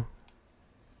we go.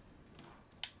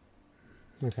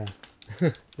 Okay.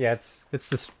 Yeah, it's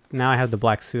this. Now I have the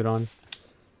black suit on.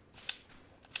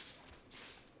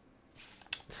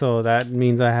 So that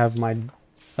means I have my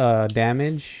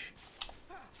damage,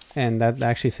 and that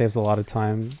actually saves a lot of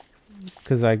time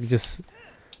because I just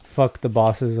fuck the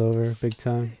bosses over big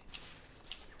time.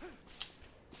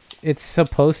 It's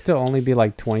supposed to only be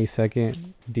like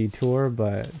 20-second detour,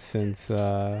 but since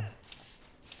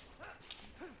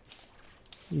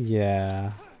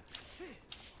yeah,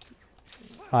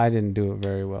 I didn't do it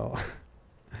very well.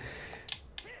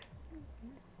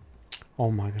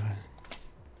 Oh my god.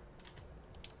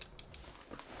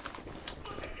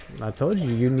 I told you,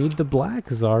 you need the black,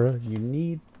 Zara. You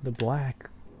need the black.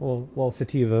 Well,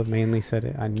 Sativa mainly said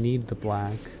it. I need the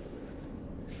black.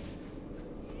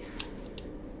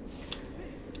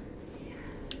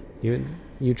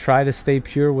 You try to stay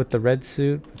pure with the red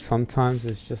suit, but sometimes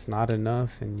it's just not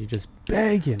enough, and you're just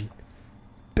begging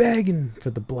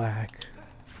for the black.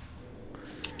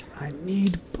 I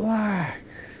need black.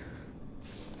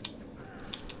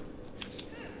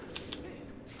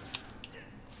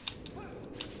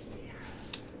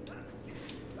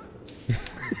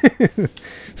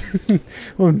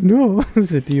 Oh no,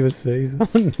 Sativa's face. Oh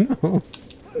no.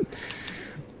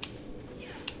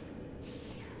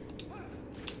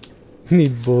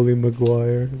 Need Bully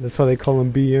Maguire. That's why they call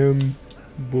him BM.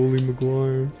 Bully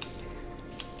Maguire.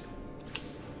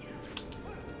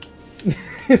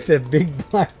 That big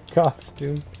black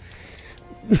costume.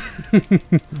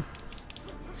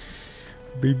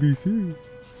 BBC.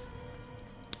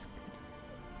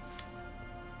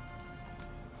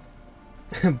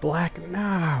 Black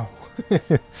now.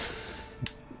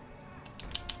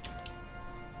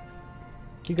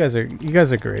 You guys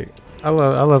are great. I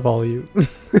love all of you.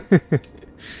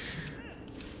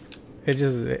 It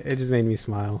just made me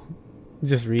smile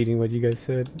just reading what you guys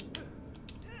said.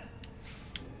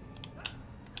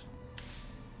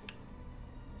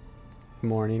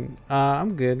 Morning.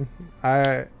 I'm good.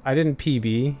 I didn't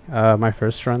PB my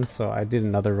first run, so I did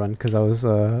another run because I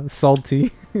was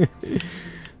salty.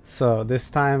 So this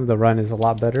time the run is a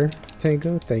lot better.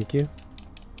 Tango, thank you.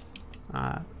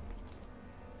 How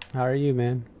are you,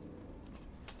 man?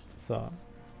 So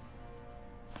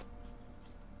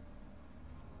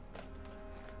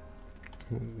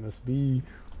must be.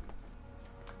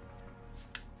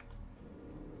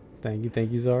 Thank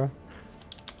you, Zara.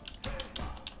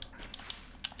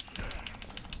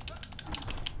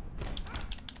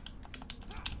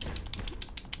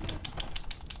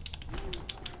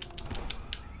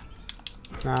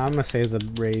 Nah, I'm gonna save the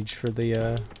rage for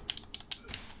the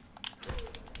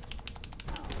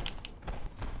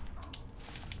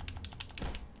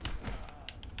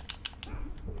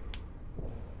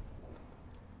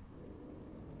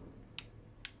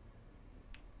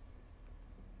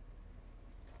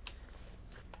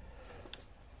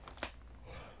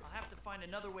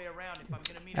another way around if I'm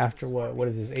gonna meet after what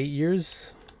is this, 8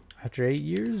 years? After 8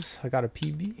 years I got a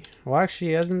PB. Well,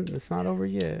 actually it's not over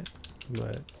yet,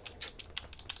 but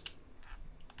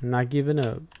I'm not giving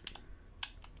up.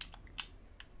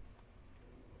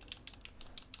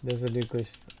 There's a new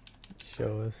glitch.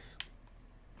 Show us.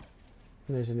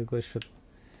 There's a new glitch for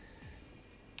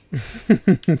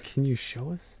can you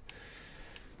show us?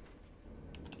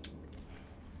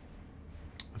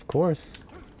 Of course.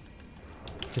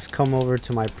 Just come over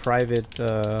to my private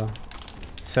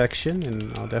section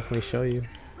and I'll definitely show you.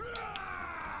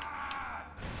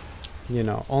 You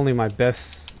know, only my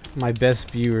best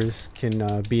viewers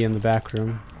can be in the back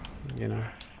room, you know.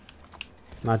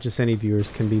 Not just any viewers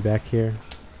can be back here.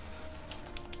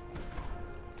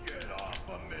 Get off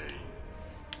of me.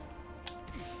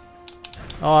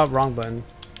 Oh, wrong button.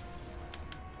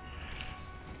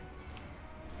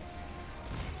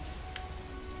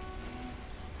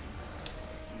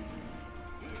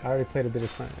 I already played a bit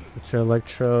of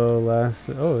Electro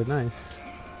last. Oh, nice.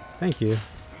 Thank you.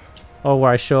 Oh, where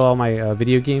I show all my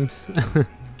video games?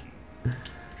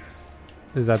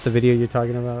 Is that the video you're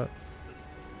talking about?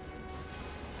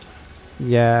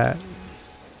 Yeah.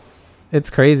 It's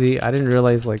crazy. I didn't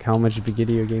realize like how much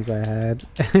video games I had.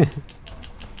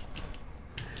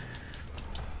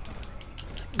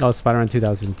 Oh, Spider-Man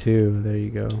 2002. There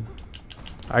you go.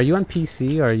 Are you on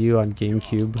PC or are you on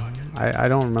GameCube? I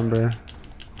don't remember.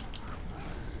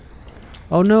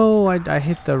 Oh no, I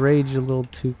hit the rage a little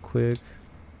too quick.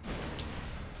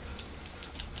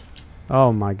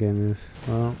 Oh my goodness.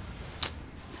 Well,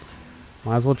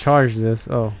 might as well charge this.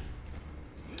 Oh.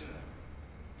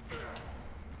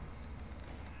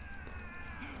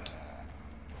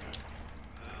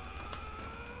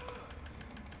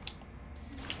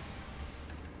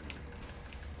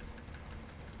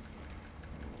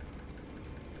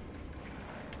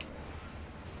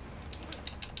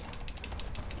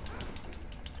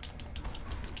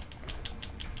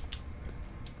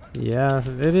 Yeah,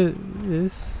 it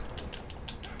is.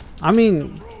 I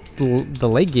mean, the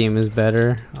late game is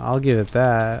better. I'll give it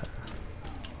that.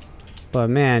 But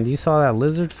man, you saw that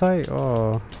lizard fight?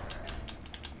 Oh,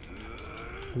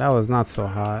 that was not so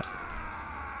hot.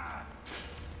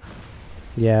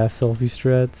 Yeah, selfie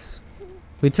strats.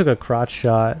 We took a crotch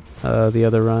shot the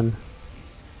other run,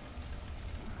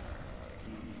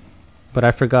 but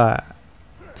I forgot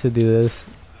to do this.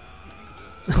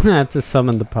 I had to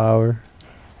summon the power.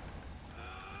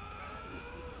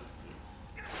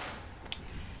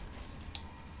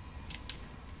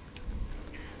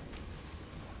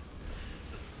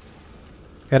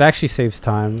 It actually saves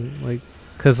time, like,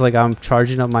 cause like I'm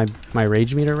charging up my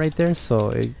rage meter right there, so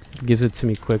it gives it to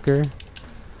me quicker.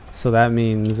 So that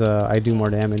means I do more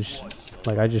damage.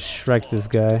 Like I just Shrek this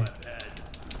guy.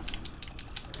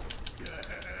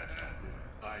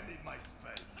 I need my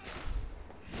space.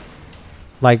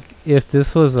 Like if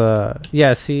this was a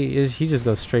yeah, see, he just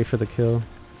goes straight for the kill,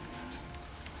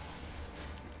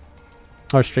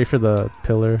 or straight for the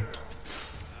pillar.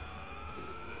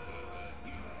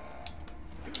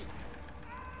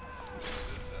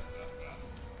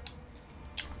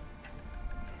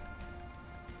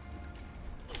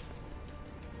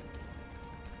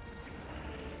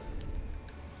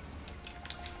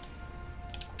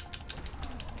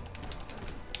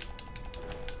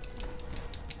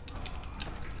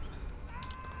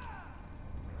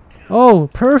 Oh,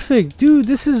 perfect. Dude,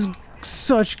 this is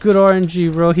such good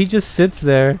RNG, bro. He just sits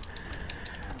there.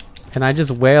 And I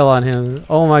just wail on him.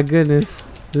 Oh my goodness.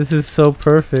 This is so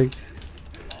perfect.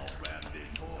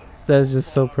 That's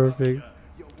just so perfect.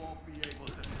 You won't be able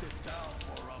to sit down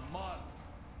for a month.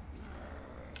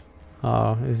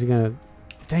 Oh, is he gonna...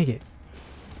 Dang it.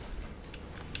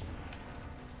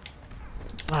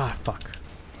 Ah, fuck.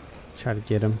 Try to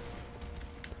get him.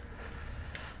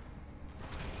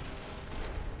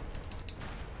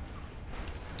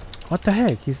 What the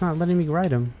heck? He's not letting me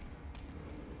ride him.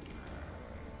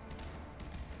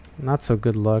 Not so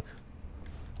good luck.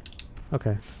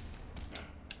 Okay.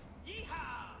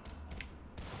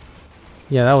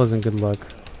 Yeah, that wasn't good luck.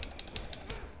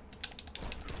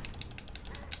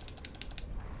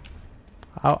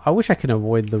 I wish I could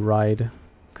avoid the ride,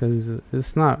 because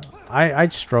it's not...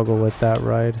 I'd struggle with that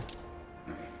ride.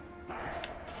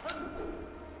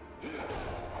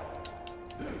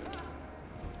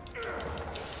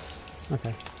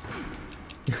 Okay.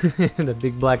 The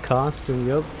big black costume,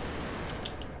 yup.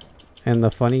 And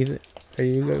the funny, are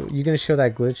you gonna show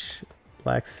that glitch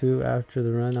black suit after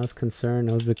the run? I was concerned.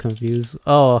 I was a bit confused.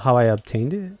 Oh, how I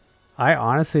obtained it? I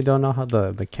honestly don't know how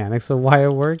the mechanics of why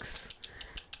it works.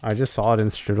 I just saw it in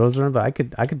Strudel's run, but I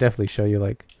could definitely show you,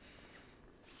 like,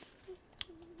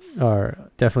 or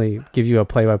definitely give you a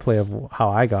play-by-play of how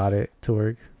I got it to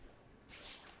work.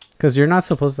 Because you're not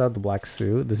supposed to have the black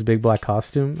suit, this big black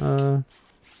costume,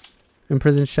 in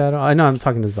Prison Shadow. I know I'm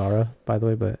talking to Zara, by the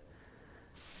way, but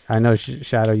I know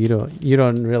Shadow, you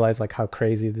don't realize like how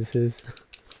crazy this is.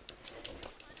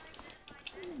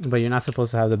 But you're not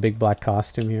supposed to have the big black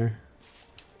costume here.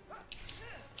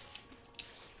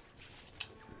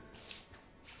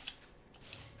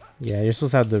 Yeah, you're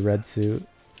supposed to have the red suit,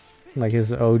 like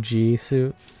his OG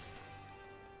suit.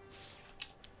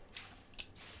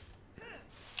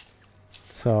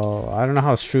 So I don't know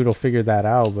how Strudel figured that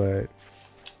out, but,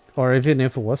 or even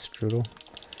if it was Strudel.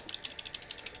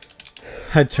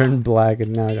 I turned black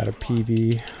and now I got a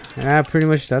PB. Yeah, pretty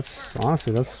much. That's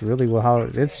honestly, that's really how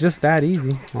it's just that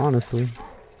easy, honestly.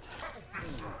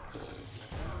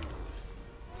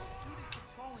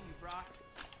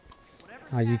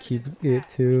 How you keep it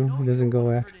too? It doesn't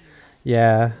go after.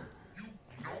 Yeah.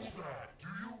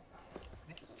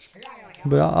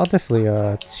 But I'll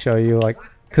definitely show you, like,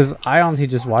 because I honestly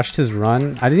just watched his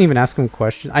run. I didn't even ask him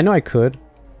questions. I know I could.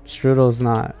 Strudel's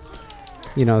not,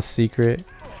 you know, secret.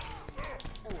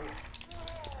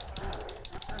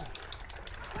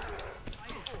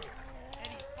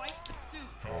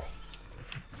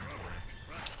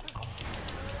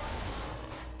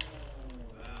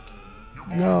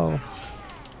 No.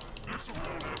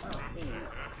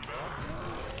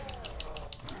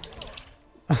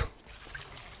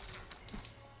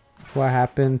 What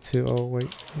happened to... Oh,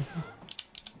 wait.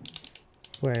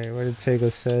 Wait, what did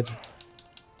Tego said?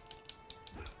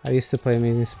 I used to play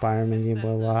Amazing Spider-Man game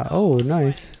a lot. Oh,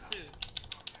 nice.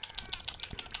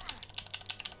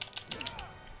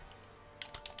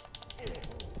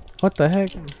 What the heck?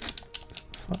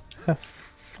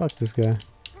 Fuck this guy.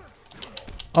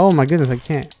 Oh my goodness, I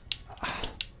can't.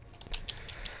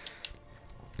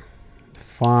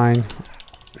 Fine.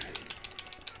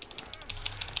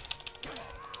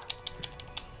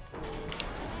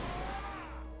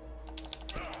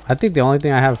 I think the only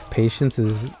thing I have patience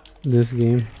is this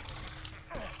game.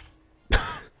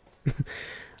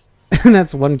 And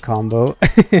that's one combo.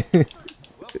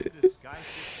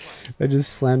 I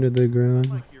just slammed to the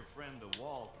ground.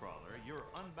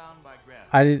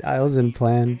 I wasn't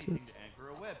planned.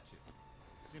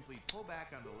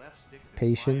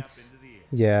 Patience.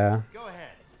 Yeah.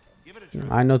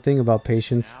 I know thing about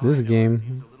patience. This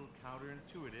game.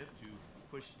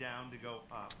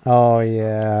 Oh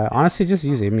yeah. Honestly, just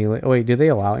use emulator. Wait, do they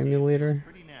allow emulator?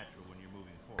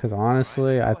 Because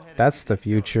honestly, that's the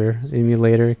future,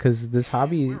 emulator. Because this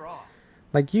hobby,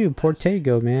 Like you,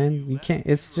 Portego, man. You can't.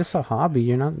 It's just a hobby.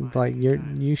 You're not like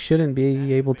you shouldn't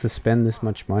be able to spend this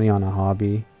much money on a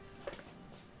hobby.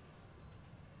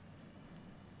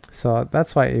 So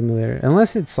that's why emulator,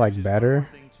 unless it's like better,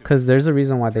 because there's a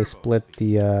reason why they split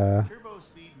the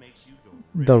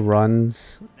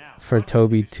runs for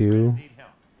Toby 2,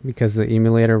 because the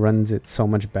emulator runs it so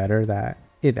much better that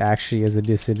it actually is a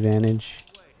disadvantage.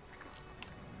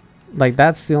 Like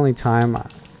that's the only time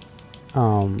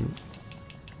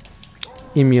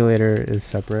emulator is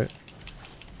separate,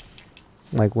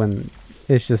 like when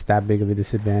it's just that big of a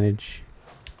disadvantage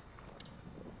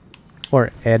or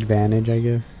advantage, I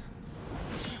guess.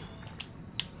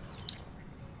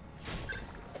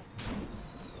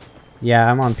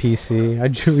 Yeah, I'm on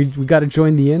PC. We gotta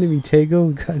join the enemy, Tego.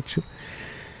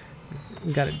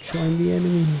 We gotta join the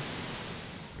enemy.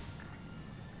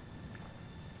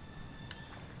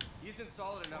 He isn't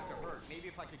solid enough to hurt. Maybe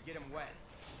if I could get him wet.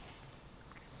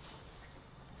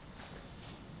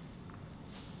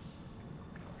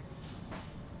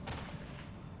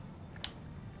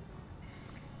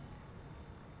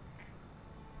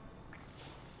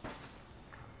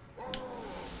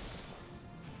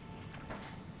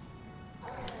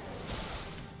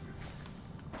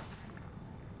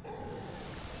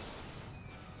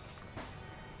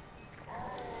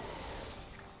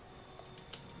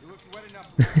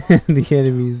 The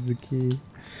enemy is the key.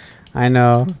 I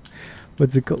know.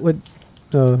 What's it called? What?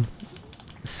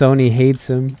 Sony hates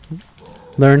him.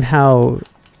 Learn how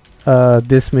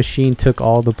this machine took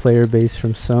all the player base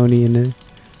from Sony and it.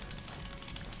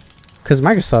 Cause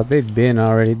Microsoft,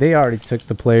 they already took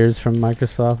the players from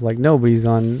Microsoft. Like nobody's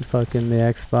on fucking the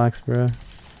Xbox, bro.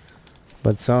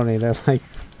 But Sony, they're like.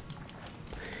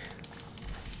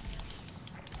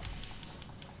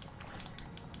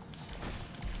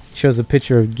 Shows a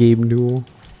picture of Gabe Newell.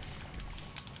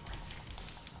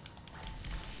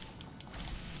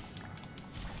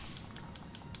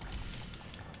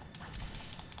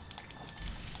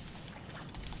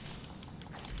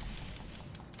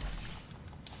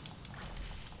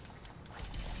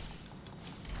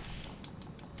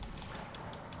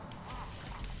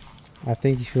 I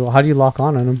think you should. How do you lock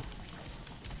on him?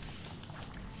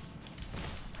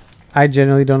 I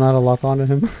generally don't know how to lock on to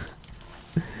him.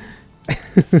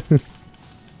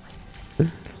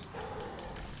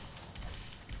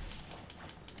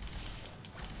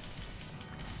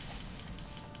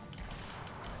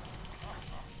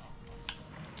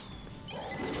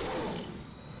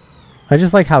 I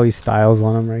just like how he styles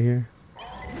on him right here.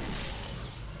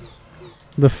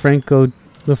 The Franco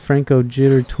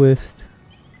jitter twist.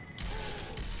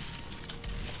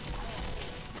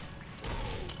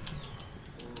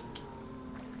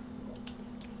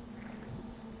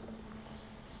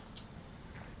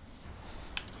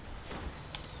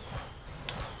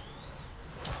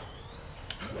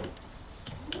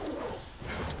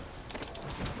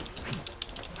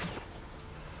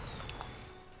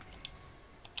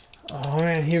 Oh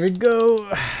man, here we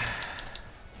go.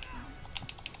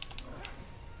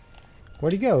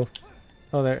 Where'd he go?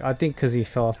 Oh, there. I think because he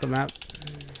fell off the map.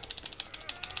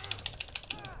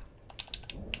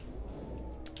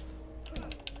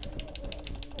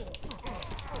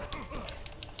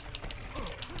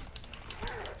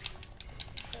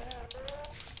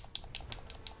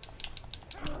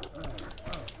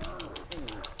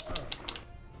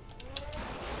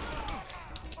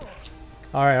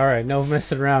 Alright, no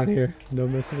messing around here. No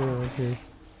messing around here.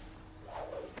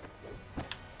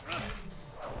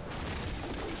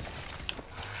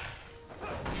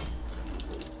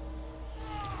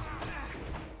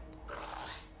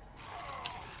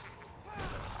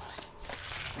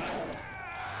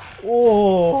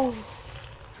 Oh!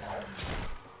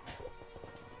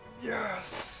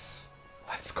 Yes!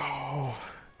 Let's go!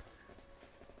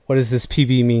 What does this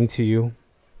PB mean to you?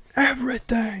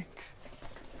 Everything!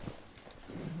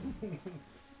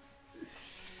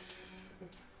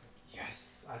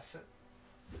 Yes, I said.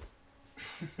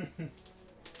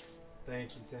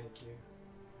 Thank you.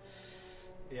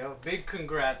 Yo, big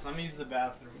congrats. Let me use the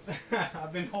bathroom.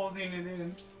 I've been holding it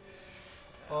in.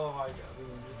 Oh my god. Let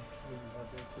me use the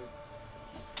bathroom quick.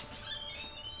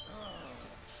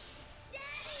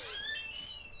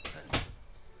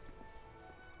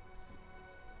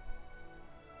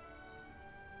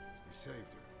 You saved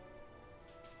her.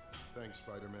 Thanks,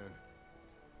 Spider-Man.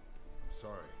 I'm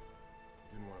sorry. I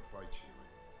didn't want to fight you,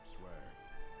 I swear.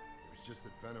 It was just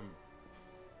that Venom...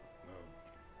 Well,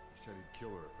 he said he'd kill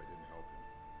her if I didn't help him.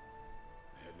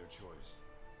 I had no choice.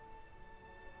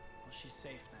 Well, she's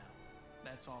safe now.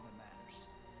 That's all that matters.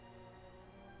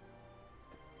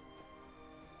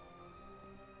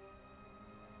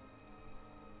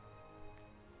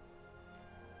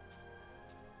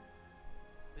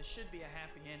 should be a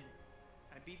happy ending.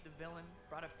 I beat the villain,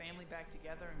 brought a family back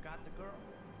together, and got the girl.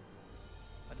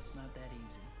 But it's not that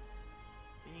easy.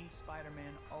 Being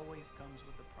Spider-Man always comes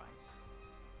with a price.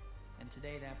 And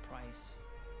today that price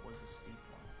was a steep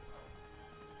one.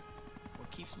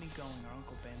 What keeps me going are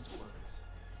Uncle Ben's words.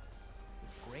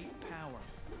 With great power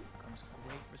comes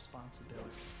great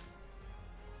responsibility.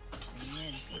 In the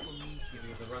end, people need you.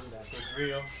 The run back was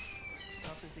real. As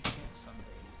tough as it gets some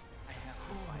days, I have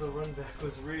to fight. The run back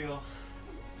was real.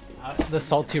 The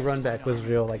salty run back was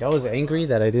real. Like, I was angry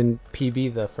that I didn't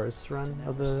PB the first run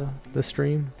of the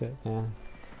stream.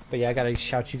 But yeah, I gotta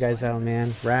shout you guys out,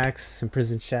 man. Rax,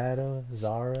 Imprison Shadow,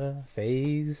 Zara,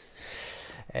 FaZe,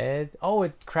 Ed. Oh,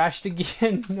 it crashed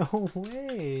again. No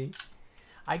way.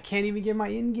 I can't even get my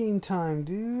in-game time,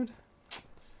 dude.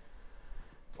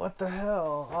 What the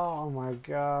hell? Oh my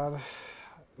god.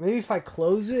 Maybe if I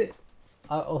close it.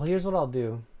 Oh, here's what I'll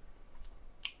do.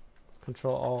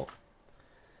 Control Alt.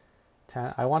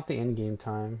 I want the in-game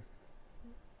time.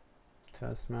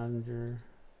 Test manager.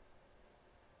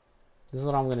 This is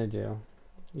what I'm gonna do.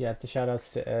 Yeah, the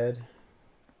shoutouts to Ed.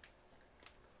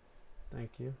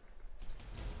 Thank you.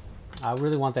 I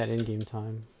really want that in-game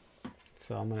time,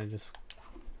 so I'm gonna just.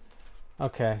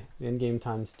 Okay, the in-game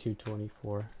time is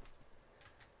 2:24.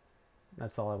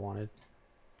 That's all I wanted.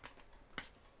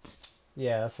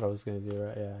 Yeah, that's what I was gonna do,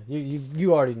 right? Yeah,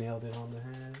 you already nailed it on the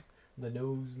head, the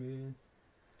nose, man.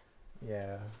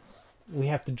 Yeah, we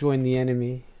have to join the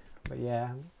enemy, but yeah.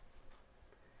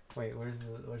 Wait, where's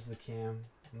the cam?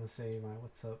 I'm gonna say my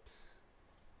what's ups.